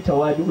cikin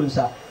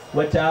tawadu'unsa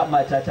wata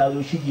mata ta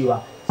zo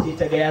shigewa sai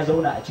ta ga ya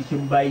zauna a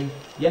cikin bayi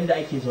yanda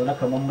ake zaune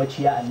kamar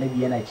maciya,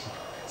 annabi yana ci.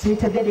 Sai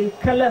ta ga dai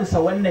kalansa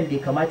wannan bai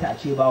kamata a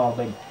ce bawa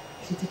bane,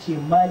 sai ta ce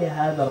mali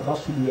hadha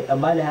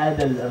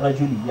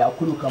rajuli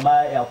yakulu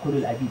kama yakulu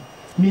al-abi,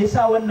 me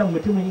yasa wannan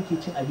mutumin yake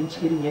cin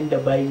abinci irin yanda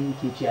bayi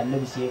yake ci?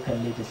 Annabi sai ya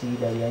kalle ta sai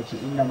dariya ya ce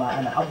inna ma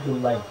ana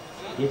abdullahi,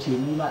 yace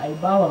ni ma ai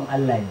bawan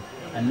Allah ne.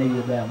 Annabi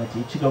ya gaya mata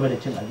ya ci gaba da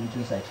cin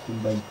abincinsa a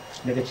cikin bayi.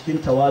 Daga cikin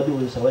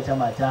tawadu'unsa wata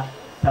mata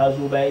ta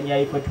zo bayan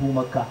yayi fatu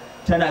Makka,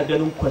 tana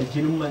ganin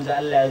kwarjinin manzo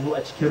Allah ya zo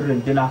a cikin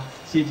runduna,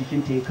 sai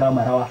jikinta ya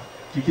kama rawa,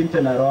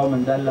 jikinta na rawa.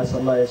 Manzo Allah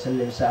sallallahu alaihi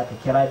wasallam sai aka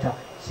kira ta,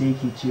 sai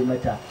yake ce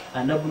mata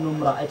anabnu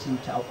imra'atin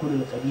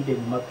ta'kulu al-qadida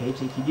bi Makka,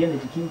 yace ki daina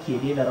jikin ke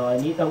daina rawa,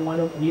 ni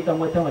dan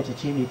wata mace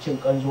ce mai cin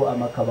kanzo a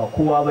Makka, ba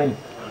kowa bane.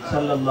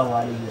 Sallallahu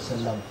alaihi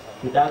wasallam.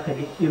 To da ka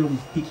duk irin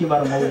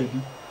hikimar maulidi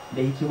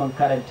da hikiman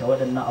karanta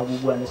waɗannan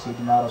abubuwa na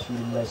sayyidina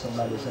Rasulullahi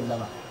sallallahu alaihi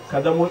wasallama,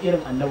 ka zamo irin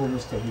annabi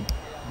mustahil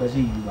ba zai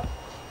yi ba,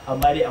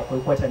 amma dai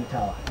akwai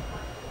kwatantawa.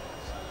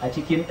 A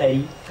cikin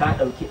 100 ka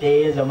ɗauki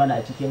ɗaya ya zamana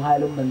a cikin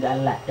halin manzo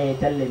Allah, ɗaya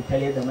tallin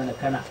ya zamana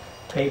kana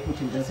kai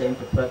putin din sa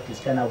into practice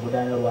kana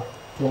gudanarwa,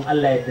 to in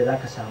Allah yadda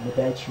zaka samu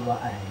dacewa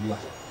a rayuwa.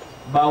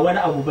 Ba wani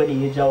abu bane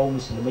ya jawo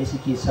musulmai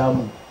suke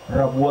samun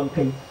rabuwan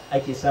kai,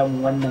 ake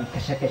samun wannan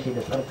kashe-kashe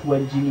da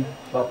tsartuwan jini,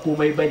 ba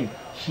komai bane,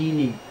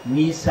 shine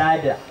nisa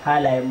da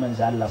halayen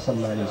manzo Allah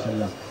sallallahu alaihi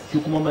wasallam. Shi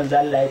kuma manzo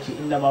Allah ya ce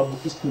inna ma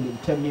buqistu li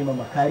utammima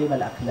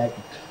makarimal akhlaqi,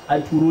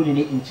 an turo ni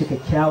ne in cika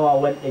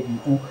kyawawan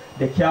ɗabi'u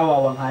da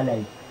kyawawan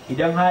halaye.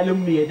 Idan halin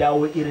mu ya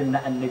dawo irin na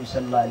annabi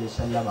sallallahu alaihi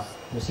wasallama,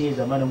 to sai ya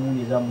zama mu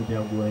ne zamu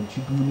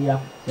jagoranci duniya,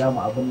 zamu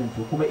abin nan.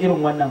 To kuma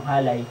irin wannan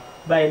halaye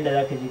bayan da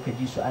zaka je ka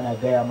ji su ana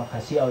gaya maka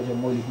sai a wajen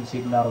maulidin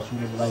sayyidina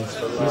Rasulullahi.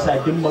 Sai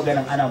yasa duk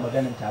maganan ana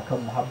maganan ta akan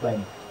muhabba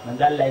ne.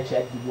 Manzo Allah ya ce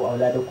addibu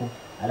auladakum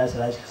ala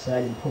salati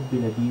salim hubbi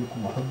nabiyikum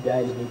wa hubbi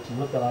ahli baiti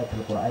wa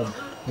qira'atul qur'an,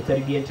 ku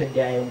tarbiyantar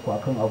da yayanku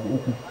akan abu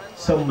uku: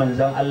 san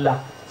manzon Allah,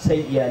 san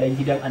iyalan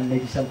gidan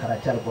annabi, san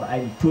karatu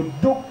alqur'ani. To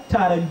duk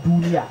taron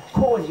duniya,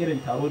 kowane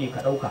irin taro ne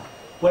ka dauka,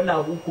 wannan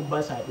abu uku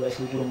ba su haduwa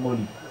sai gurin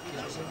maulidi.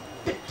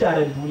 Duk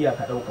taron duniya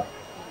ka dauka,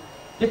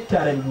 duk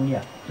taron duniya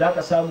za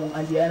ka samu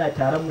an je yana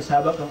taron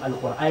musabakan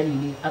alqur'ani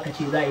ne, aka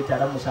ce za a yi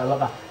taron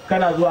musabaka,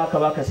 kana zuwa aka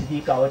baka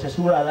sifika wata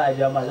sura za a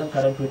ja ma, zan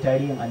karanto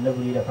tarihin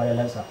annabi ne da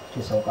falalansa,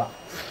 ce sauka.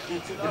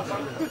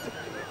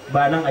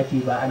 Ba nan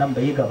ake ba, anan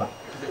bai yi gaba.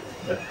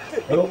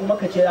 Yau kuma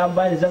ka ce an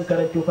bani zan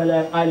karanto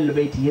falalan ahlul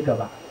baiti, yi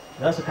gaba.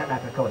 Za su kaɗa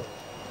ka kawai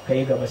ka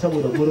yi gaba,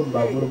 saboda gurin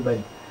ba gurin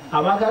bane.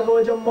 Amma kaga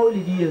wajen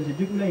maulidi yanzu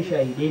duk nan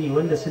shahidai ne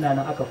wanda suna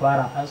nan aka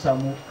fara, an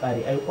samu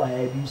ƙari'ai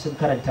ƙwaya 2 sun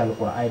karanta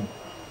alƙur'ani.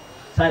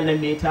 Sannan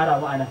me ya tara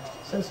mu anan?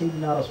 San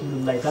sayyidina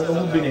Rasulullahi. Kaga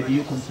hubbi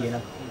nabiyukum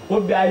kenan.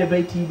 Hubbi ahli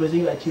baiti ba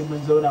zai a ce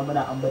mun zauna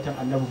muna ambatan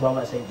annabi ba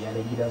ma san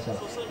iyalan gidansa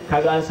ba.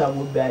 Kaga an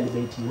samu hubbi ahli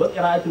baiti. Wa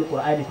qira'atul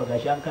qur'ani fa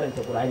gashi an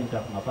karanta qur'ani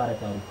kafin a fara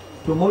taro.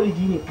 To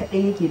maulidi ne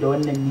kadai yake da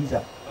wannan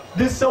nisa.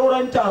 Duk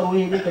sauran taro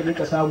ne ka je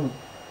ka samu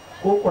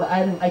ko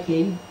qur'anin ake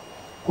yi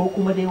ko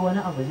kuma dai wani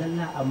abu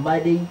zalla, amma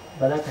dai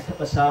ba za ka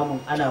taɓa samun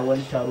ana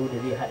wani taro da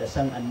zai haɗa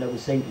san annabi,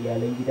 san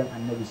iyalan gidan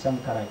annabi, san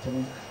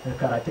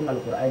karatun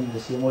alkur'ani da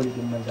sai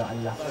maulidin manzon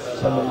Allah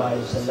sallallahu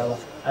alaihi wasallama.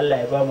 Allah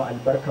ya ba mu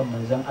albarkan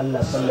manzon Allah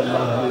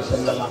sallallahu alaihi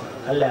wasallama.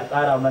 Allah ya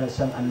ƙara mana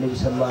san annabi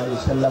sallallahu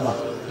alaihi wasallama.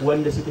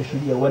 Wanda suka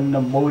shirya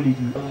wannan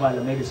maulidi,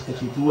 malamai da suka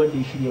ce duk wanda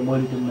ya shirya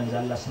maulidin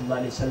manzon Allah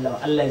sallallahu alaihi wasallama,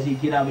 Allah zai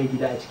gina mai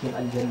gida a cikin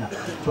aljanna.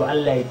 To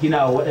Allah ya gina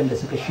wa waɗanda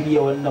suka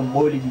shirya wannan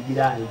maulidi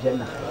gida a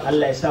aljanna.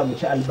 Allah ya sa mu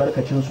ci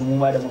albarkacin su mu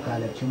ma da muka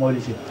halarci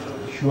maulidin.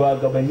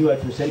 Shugabanni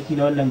wato sarki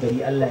na wannan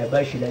gari, Allah ya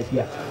bashi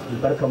lafiya,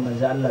 albarkan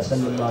manzo Allah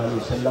sallallahu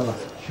alaihi wasallama.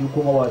 Shi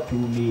kuma wato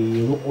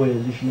mai riko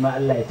yanzu shi ma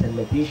Allah ya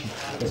tallafe shi,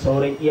 da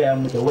sauran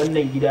iyayenmu da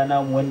wannan gida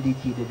namu wanda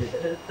yake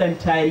da dan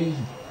tarihi,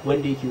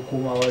 wanda yake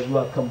komawa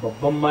zuwa kan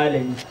babban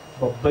malami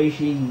babban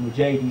shehi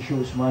mujahidi shi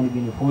Usman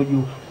bin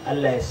Fodiyo.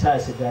 Allah ya sa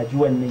su gaji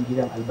wannan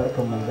gidan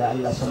albarkan manzo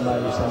Allah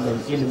sallallahu alaihi wasallam,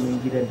 ilimin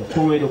gidan da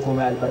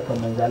komai albarkan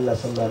manzo Allah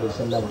sallallahu alaihi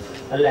wasallam.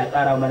 Allah ya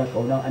kara mana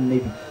kaunan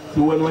annabi.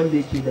 Duk wani wanda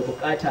yake da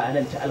bukata a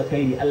nan ta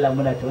alkhairi, Allah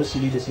muna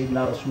tawassuli da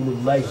sayyidina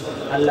rasulullahi,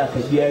 Allah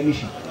ka biya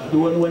mishi.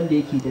 Duk wani wanda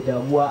yake da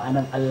damuwa a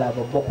nan, Allah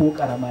babba ko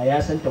karama,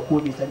 ya santa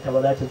ko bai santa ba,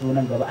 za ta zo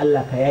nan gaba,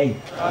 Allah ka yayi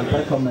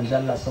albarkan manzo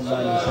Allah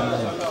sallallahu alaihi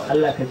wasallam.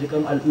 Allah ka ji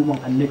kan al'umman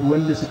annabi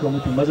wanda suka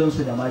mutu, mazan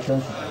su da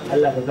matan su.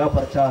 Allah ka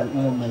gafarta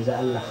al'umman manzo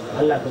Allah,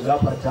 Allah ka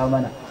gafarta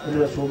mana. in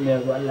rasul mai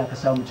yazo Allah ka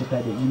samu cika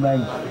da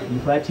imani.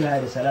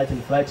 Fatiha da salatul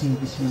fatihi.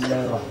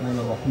 Bismillahir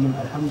rahmanir rahim.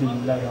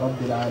 Alhamdulillahi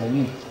rabbil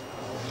alamin.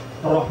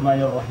 الرحمن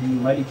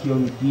الرحيم مالك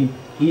يوم الدين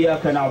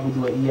إياك نعبد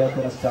وإياك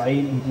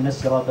نستعين اهدنا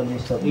الصراط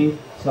المستقيم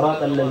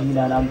صراط الذين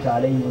أنعمت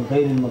عليهم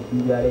غير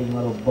المغضوب عليهم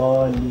ولا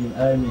الضالين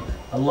آمين.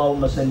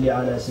 اللهم صل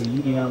على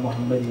سيدنا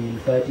محمد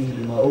الفاتح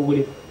لما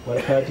أغلق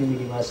والخاتم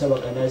لما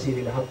سبق ناصر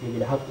الحق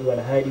بالحق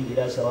والهادي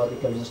إلى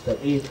صراطك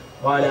المستقيم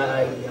وعلى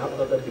آله حق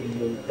قدره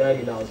والمقدار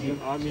العظيم.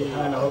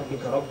 سبحان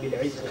ربك رب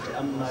العزة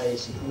عما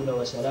يصفون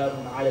وسلام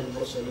على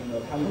المرسلين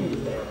والحمد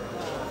لله.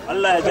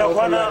 Allah ya ja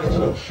kwana.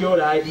 Shawar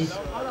Hadi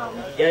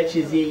ya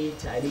ce zai yi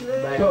tare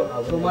bayan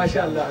abu. To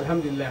masha Allah,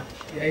 alhamdulillah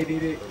ya yi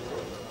daidai.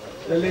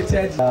 Lallai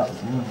caji.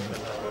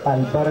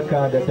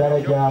 Albarka da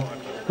daraja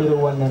irin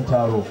wannan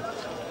taro.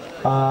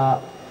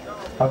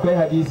 Akwai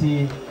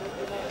hadisi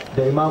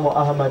da Imamu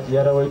Ahmad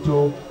ya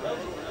rawaito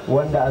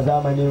wanda a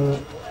zamanin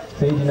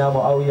Sayyidina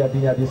Muawiya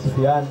bin Abi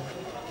Sufyan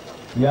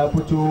ya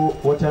fito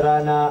wata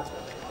rana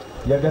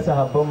ya ga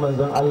sahabban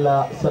manzon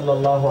Allah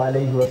sallallahu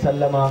alaihi wa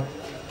sallama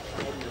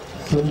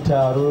sun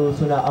taru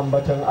suna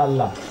ambaton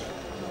Allah,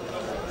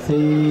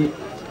 sai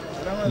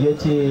ya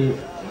ce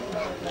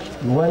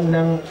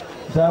wannan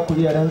za ku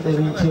iya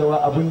rantsarin cewa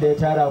abin da ya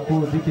tara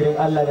ku zikirin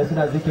Allah da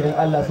suna zikirin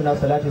Allah suna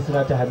salati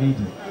suna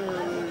tahmidi.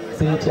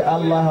 Sai ya ce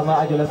Allah ma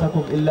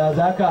ajlasakum illa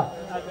zaka,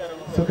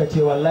 suka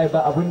ce wallahi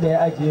ba abin da ya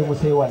ajiye mu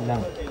sai wannan.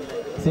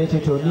 Sai ce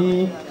to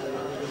ni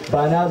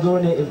ba na zo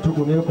ne in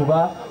tugume ku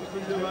ba,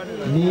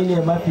 ni ne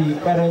mafi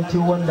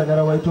karancin wanda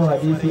na rawaito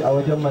hadisi a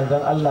wajen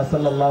manzon Allah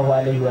sallallahu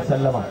alaihi wa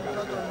sallama.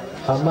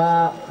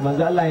 Amma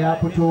manzo Allah ya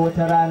fito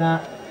wata rana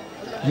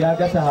ya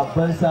ga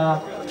sahabbansa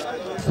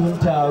sun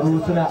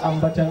taru suna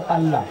ambatan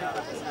Allah,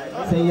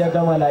 sai ya ga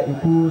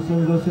mala'iku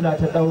sun zo suna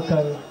ta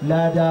ɗaukan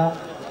lada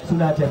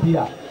suna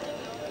tafiya.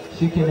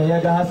 Shikenan ya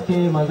ga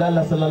haske, manzo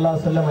Allah sallallahu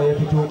alaihi wasallam ya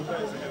fito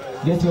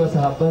ya ce wa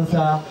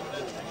sahabbansa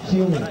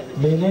shin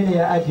menene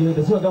ya ajiye,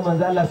 da suka ga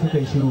manzo Allah suka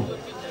yi shiru.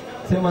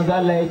 Sai manzo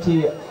Allah ya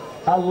ce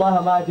Allah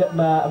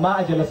ma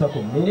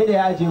ajlasakum, menene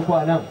ya ajiye ku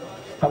a nan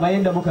kamar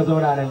yadda muka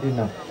zauna nan din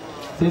nan.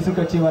 Sai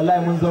suka ce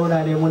wallahi mun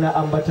zauna ne muna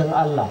ambatan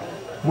Allah,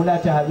 muna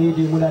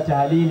tahmidi muna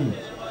tahlili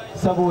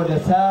saboda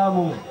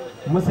samun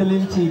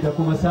musulunci da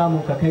kuma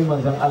samun ka kai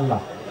manzon Allah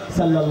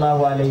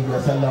sallallahu alaihi wa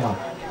sallama.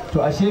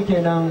 To ashe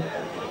kenan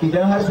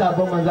idan har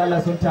sabon manzon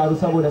Allah sun taru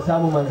saboda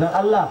samun manzon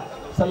Allah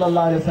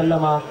sallallahu alaihi wa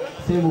sallama,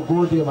 sai mu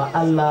gode ma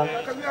Allah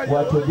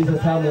wato bisa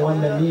samun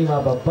wannan ni'ima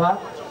babba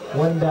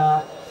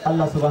wanda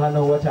Allah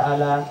subhanahu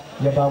wata'ala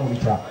ya bamu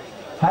ita.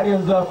 Har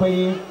yanzu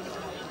akwai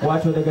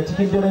wato daga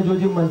cikin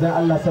darajojin manzan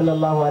Allah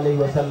sallallahu alaihi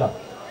wasallam,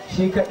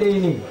 shi kaɗai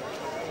ne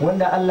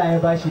wanda Allah ya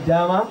bashi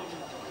dama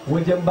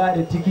wajen ba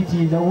da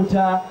tikiti na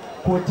wuta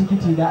ko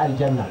tikiti na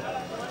aljanna.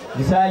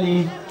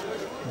 Misali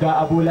ga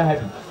Abu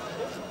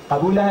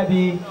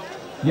Lahabi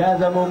ya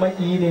zama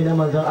maƙiyi ne na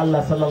manzan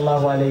Allah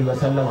sallallahu alaihi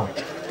wasallama,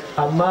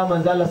 amma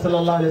manzan Allah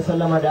sallallahu alaihi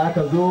wasallama da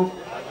aka zo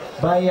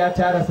bayan ya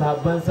tara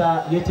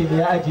sahabbansa ya ce me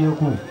ya ajiye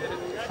ku,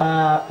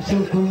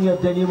 shin kun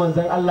yarda ni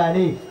manzan Allah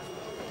ne?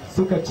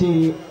 Suka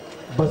ce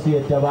ba su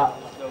yadda ba.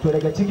 To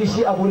daga ciki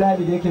shi Abu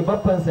Lahabi da yake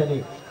babbansa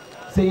ne,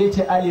 sai ya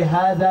ce ali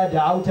haza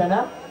da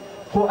autana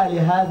ko ali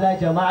haza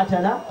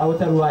jama'atana a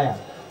wata ruwaya,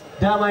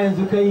 dama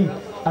yanzu kai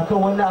akan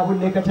wannan abun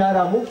ne ka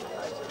tara mu?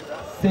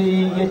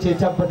 Sai ya ce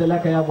tabbata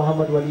laka ya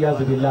Muhammad wal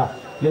yazu billah,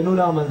 ya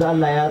nuna wa manzo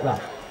Allah yatsa.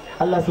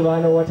 Allah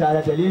subhanahu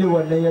wataala dalilin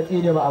wannan ya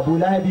tsine ma Abu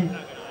Lahabi,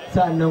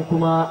 sannan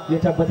kuma ya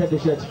tabbatar da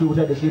shi a cikin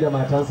wuta da shi da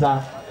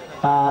matansa.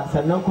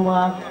 Sannan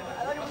kuma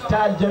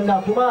ta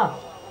aljanna kuma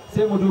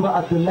sai mu duba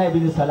Abdullahi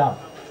bin Salam.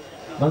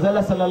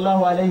 Manzala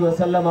sallallahu alaihi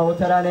wasallama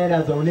wata rana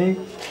yana zaune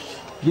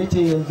ya ce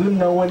yanzu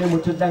nan wani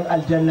mutum dan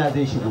aljanna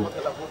zai shigo.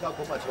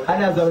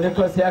 Ana zaune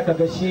kawai sai aka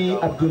ga shi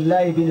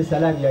Abdullahi bin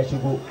Salam ya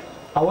shigo.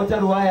 A wata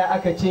ruwaya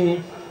aka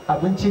ce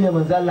abinci ne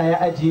manzala ya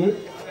ajiye,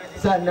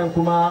 sannan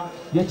kuma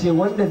ya ce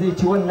wanda zai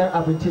ci wannan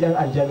abinci dan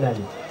aljanna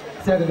ne.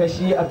 Sai aka ga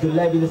shi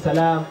Abdullahi bin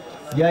Salam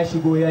ya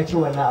shigo ya ci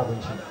wannan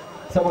abinci.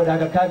 Saboda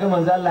haka kaga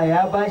manzala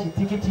ya bashi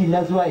tikiti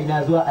na zuwa ina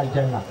zuwa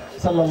aljanna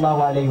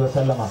sallallahu alaihi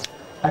wasallama.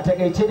 A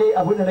takaice dai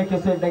abin da nake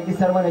so in dan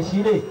isar mana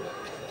shine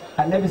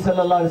Annabi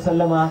sallallahu alaihi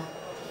wasallama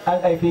an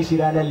haife shi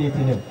ranar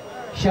Litinin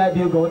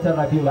 12 ga watan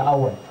Rabiul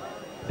Awwal.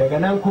 Daga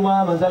nan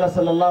kuma manzala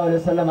sallallahu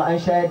alaihi wasallama an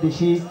shayar da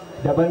shi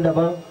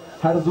daban-daban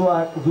har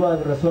zuwa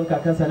rasuwan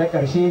kakansa na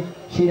karshe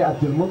shi da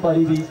Abdul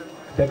Muttalib.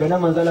 Daga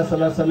nan manzala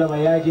sallallahu alaihi wasallama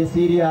ya je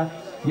Syria,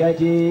 ya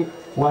je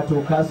wato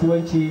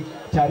kasuwanci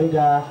tare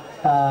da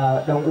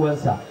dan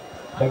uwansa.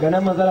 daga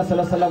nan manzala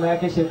sallallahu alaihi wasallam ya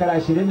kai shekara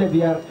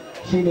 25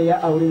 shine ya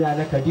auri na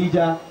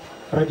Khadija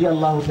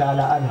radiyallahu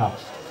ta'ala anha.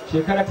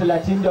 Shekara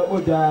 39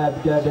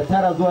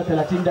 zuwa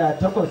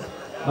 38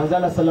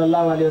 manzala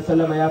sallallahu alaihi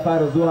wasallam ya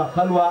fara zuwa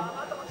khalwa,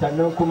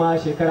 sannan kuma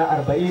shekara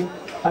 40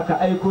 aka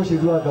aiko shi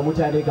zuwa ga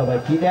mutane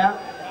gabaki daya,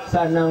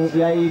 sannan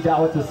yayi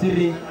da'watu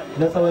sirri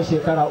na tsawon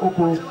shekara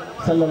 3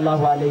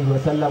 sallallahu alaihi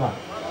wasallama.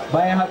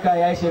 Bayan haka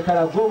yayi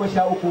shekara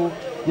 13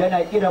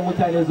 yana kira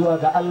mutane zuwa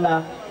ga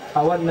Allah a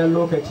wannan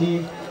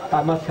lokaci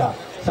a Makka,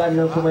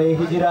 sannan kuma ya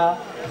hijira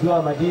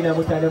zuwa Madina,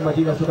 mutanen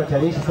Madina suka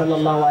tare shi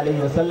sallallahu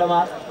alaihi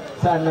wasallama,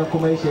 sannan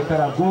kuma ya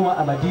shekara 10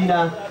 a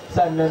Madina,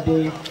 sannan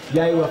dai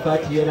yayi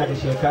wafati yana da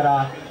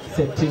shekara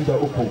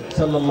 63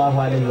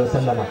 sallallahu alaihi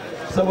wasallama.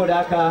 Saboda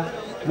haka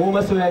mu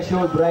masoya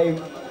Shehu Ibrahim,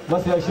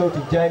 masoya Shehu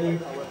Tijjani,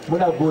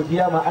 muna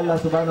godiya ma Allah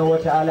subhanahu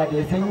wataala da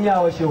ya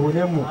sanya wa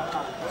shehunanmu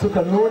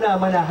suka nuna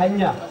mana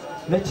hanya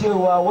na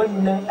cewa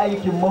wannan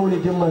aikin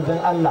maulidin manzon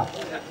Allah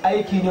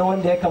aiki ne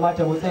wanda ya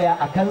kamata mu tsaya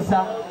a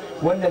kansa,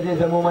 wanda zai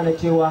zama mana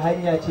cewa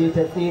hanya ce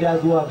ta tsira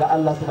zuwa ga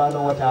Allah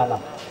subhanahu wataala.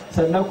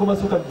 Sannan kuma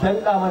suka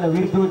danka mana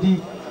wirdodi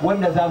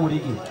wanda za mu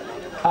riƙe.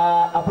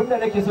 Abin da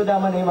nake so da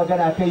mana yi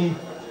magana kai,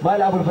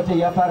 Malam Abulfathi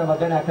ya fara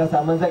magana kansa,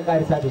 amma zan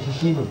karisa da shi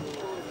shine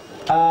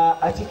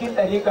a cikin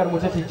ɗariƙar mu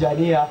ta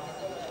Tijjaniya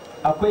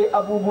akwai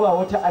abubuwa,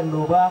 wata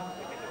annoba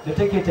da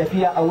take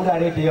tafiya a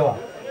wurare da yawa.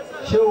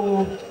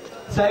 Shehu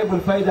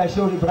Sahibul Faida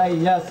Shehu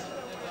Ibrahim Yas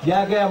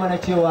ya gaya mana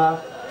cewa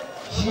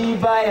shi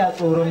baya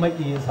tsoron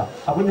makiyinsa,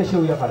 abinda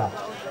Shehu ya fara.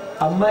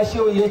 Amma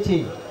Shehu ya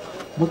ce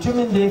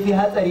mutumin da ya fi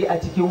hatsari a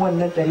cikin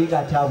wannan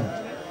ɗariƙa tamu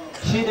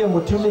shine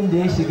mutumin da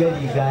ya shiga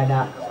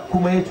rigana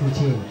kuma ya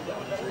cuce ni.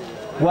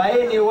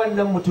 Waye ne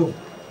wannan mutum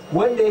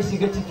wanda ya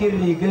shiga cikin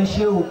rigan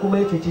Shehu kuma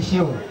ya cuci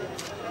Shehu?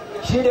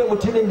 Shine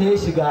mutumin da ya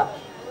shiga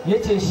ya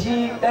ce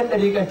shi ɗan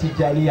ɗariƙar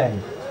Tijjaniya ne,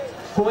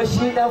 kuma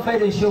shi ɗan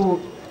faidan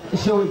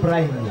Shehu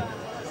Ibrahim ne,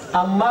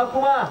 amma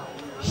kuma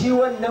shi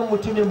wannan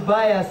mutumin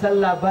baya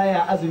sallah,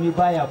 baya azumi,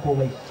 baya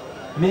komai.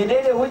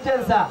 Menene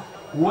hujjansa?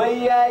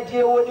 Wai ya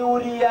je wani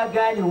wuri ya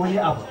gane wani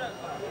abu.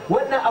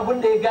 Wannan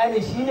abun da ya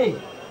gane shine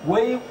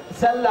wai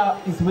sallah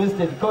is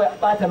wasted, kawai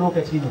bata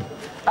lokaci ne,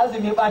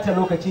 azumi bata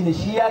lokaci ne.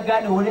 Shi ya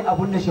gane wani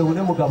abun da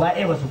shehunanmu gaba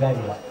ɗaya ba su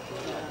gane ba.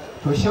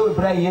 To Shehu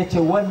Ibrahim ya ce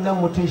wannan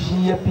mutum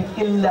shi ya fi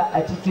illa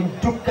a cikin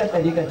dukkan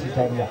ɗariƙar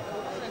Tijjaniya.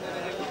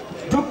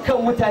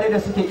 Dukkan mutane da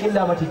suke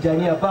illa ma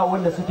Tijjaniya ba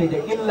wanda suke da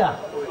illa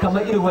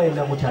kamar irin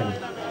wayannan mutane.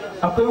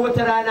 Akwai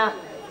wata rana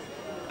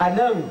a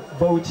nan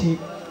Bauchi,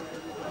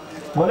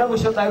 Maulana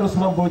Shehu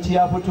Usman Bauchi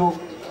ya fito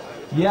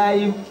ya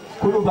yi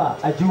kurba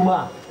a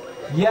Juma'a,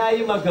 ya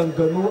yi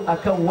maganganu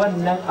akan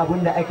wannan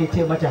abun da ake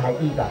ce mata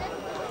haƙiƙa,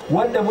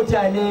 wanda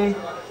mutane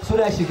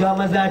suna shiga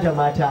maza da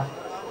mata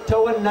ta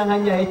wannan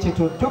hanya. Ya ce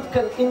to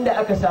dukkan inda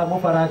aka samu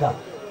faraga,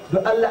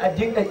 don Allah a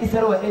dinga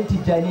isar wa 'yan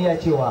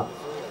Tijjaniya cewa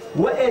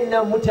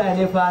wa'annan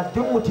mutane fa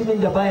duk mutumin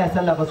da baya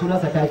sallah ba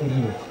sunansa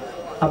kafiri ne.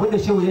 Abinda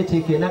Shehu ya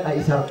ce kenan a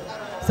isar.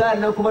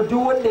 Sa'annan kuma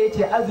duk wanda ya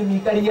ce azumi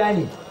ƙarya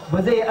ne,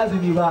 ba zai yi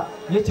azumi ba,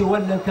 ya ce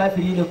wannan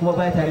kafiri ne kuma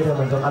baya tare da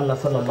manzon Allah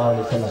sallallahu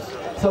alaihi wasallam.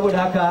 Saboda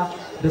haka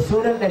da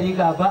sunan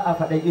ɗariƙa ba a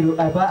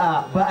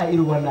faɗa ba a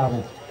irin wannan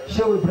abu.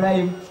 Shehu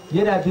Ibrahim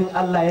yana bin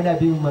Allah, yana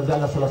bin manzon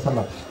Allah sallallahu alaihi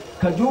wasallam.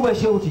 Ka duba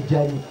Shehu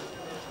Tijjani,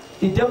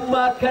 idan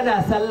ma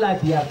kana sallah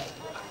biyar,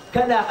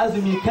 kana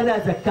azumi, kana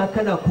zakka,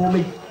 kana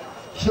komai,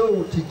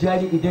 Shehu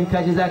Tijjani idan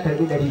ka je za ka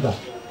karɓi ɗariƙa.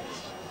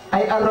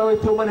 Ai an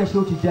rawaito mana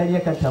Shehu Tijjani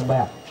yakan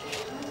tambaya,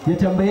 ya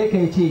tambaye ka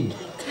ya ce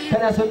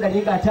kana son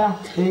ɗariƙa ta?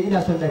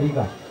 Ina son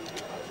ɗariƙa.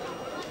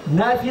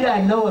 Nafila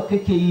nawa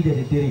kake yi da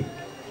daddare?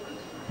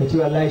 Ka ce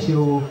wallahi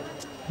Shehu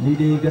ni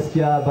dai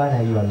gaskiya ba na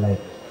yi wallahi.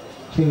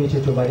 Shehu ya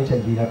ce to ba ni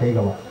canji na kai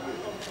gaba.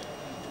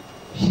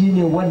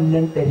 Shine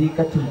wannan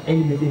ɗariƙatul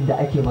ilmi ɗin da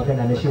ake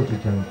magana na Shehu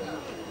Tijjani.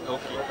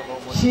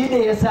 Shi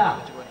ne ya sa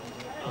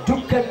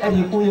dukkan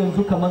ɗariƙu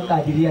yanzu kamar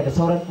ƙadiriya da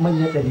sauran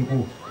manyan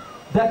ɗariƙu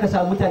za ka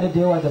samu mutane da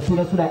yawa da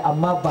suna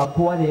amma ba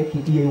kowa ne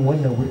yake iya yin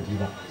wannan wurdi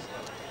ba.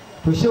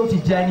 To Shehu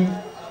Tijjani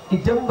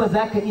idan ba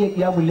za ka iya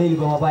ƙiyamun laili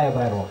ba ma baya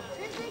bayarwa.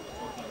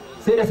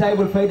 Sai da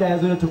Sahibul Faida ya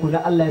zo da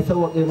tukuna Allah ya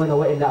sauwaƙe mana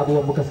wa'annan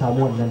abubuwan muka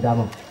samu wannan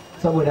daman.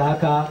 Saboda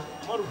haka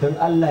don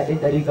Allah in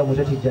ɗariƙa mu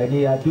ta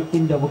Tijjaniya duk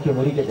inda muke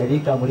mu riƙe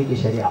ɗariƙa, mu riƙe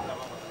shari'a.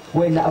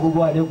 Wa'annan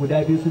abubuwa ne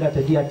guda biyu suna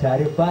tafiya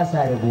tare, ba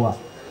sa rabuwa.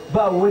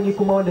 Ba wani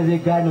kuma wanda zai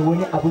gane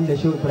wani abun da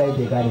Shehu Ibrahim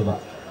bai gane ba.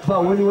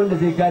 Ba wani wanda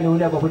zai gane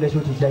wani abun da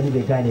Shehu Tijjani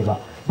bai gane ba.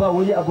 Ba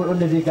wani abu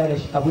wanda zai gane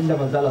abun da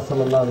manzo Allah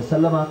sallallahu alaihi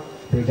wasallama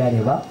bai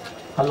gane ba.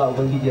 Allah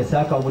ubangiji ya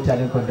saka wa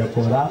mutanen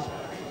Kontagora,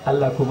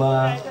 Allah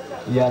kuma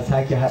ya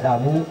sake haɗa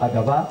mu a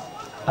gaba,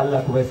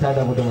 Allah kuma ya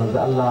sada mu da manzo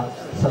Allah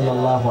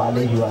sallallahu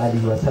alaihi wa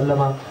alihi wa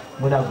sallama.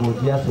 Muna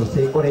godiya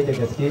sosai kwarai da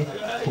gaske,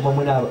 kuma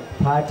muna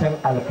fatan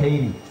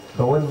alkhairi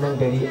ga wannan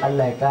gari.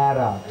 Allah ya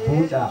ƙara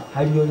buɗa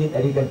hanyoyin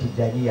ɗariƙar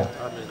Tijjaniya,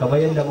 kamar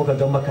yadda muka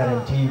ga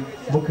makaranti,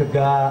 muka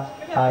ga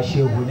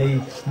shehunai,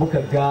 muka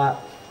ga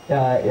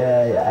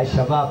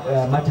shabab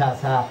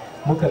matasa,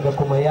 muka ga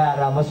kuma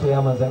yara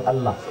masoya manzon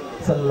Allah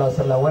sallallahu alaihi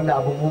wasallam. Wannan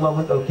abu mu ma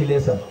mun ɗauki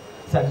lesson.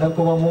 Sannan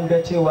kuma mun ga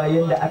cewa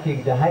yadda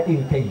ake da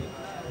haɗin kai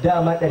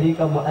dama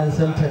ɗariƙan mu an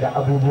santa da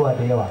abubuwa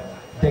da yawa,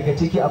 daga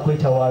ciki akwai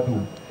tawadu,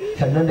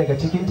 sannan daga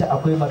cikinta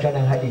akwai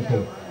maganan haɗin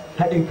kai.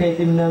 Haɗin kai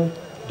ɗin nan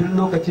duk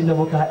lokacin da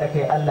muka haɗa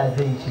kai Allah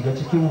zai shiga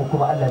cikin mu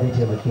kuma Allah zai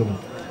taimake mu.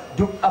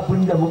 Duk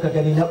abin da muka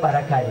gani na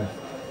baraka ne,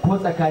 ko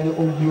tsakanin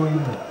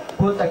ƙungiyoyinmu,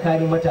 ko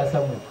tsakanin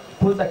matasanmu,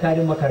 ko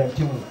tsakanin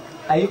makarantunmu,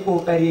 a yi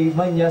ƙoƙari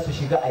manya su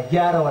shiga a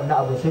gyara wannan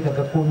abu, sai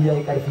kaga komai ya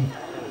yi ƙarfi.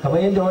 Kamar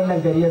yadda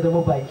wannan gari ya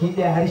zama baki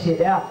ɗaya harshe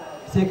ɗaya,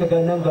 sai kaga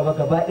nan gaba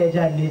ɗaya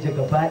jihar Neja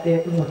gaba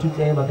ɗaya in mutum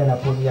ɗaya magana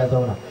komai ya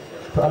zauna.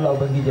 To Allah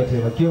ubangiji ya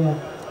taimake mu,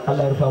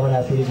 Allah ya rufa mana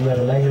asiri duniya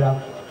da lahira.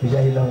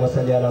 بجاه الله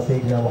وصل على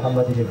سيدنا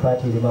محمد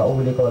الفاتح لما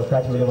أغلق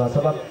والكاتب لما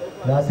سبق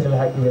ناصر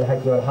الحق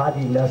بالحق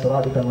والهادي إلى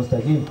صراطك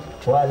المستقيم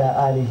وعلى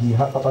آله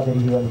حق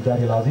قدره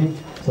ومقداره العظيم.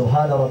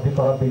 سبحان ربك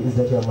رب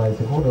العزة عما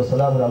يصفون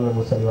وسلام على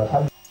المرسلين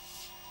والحمد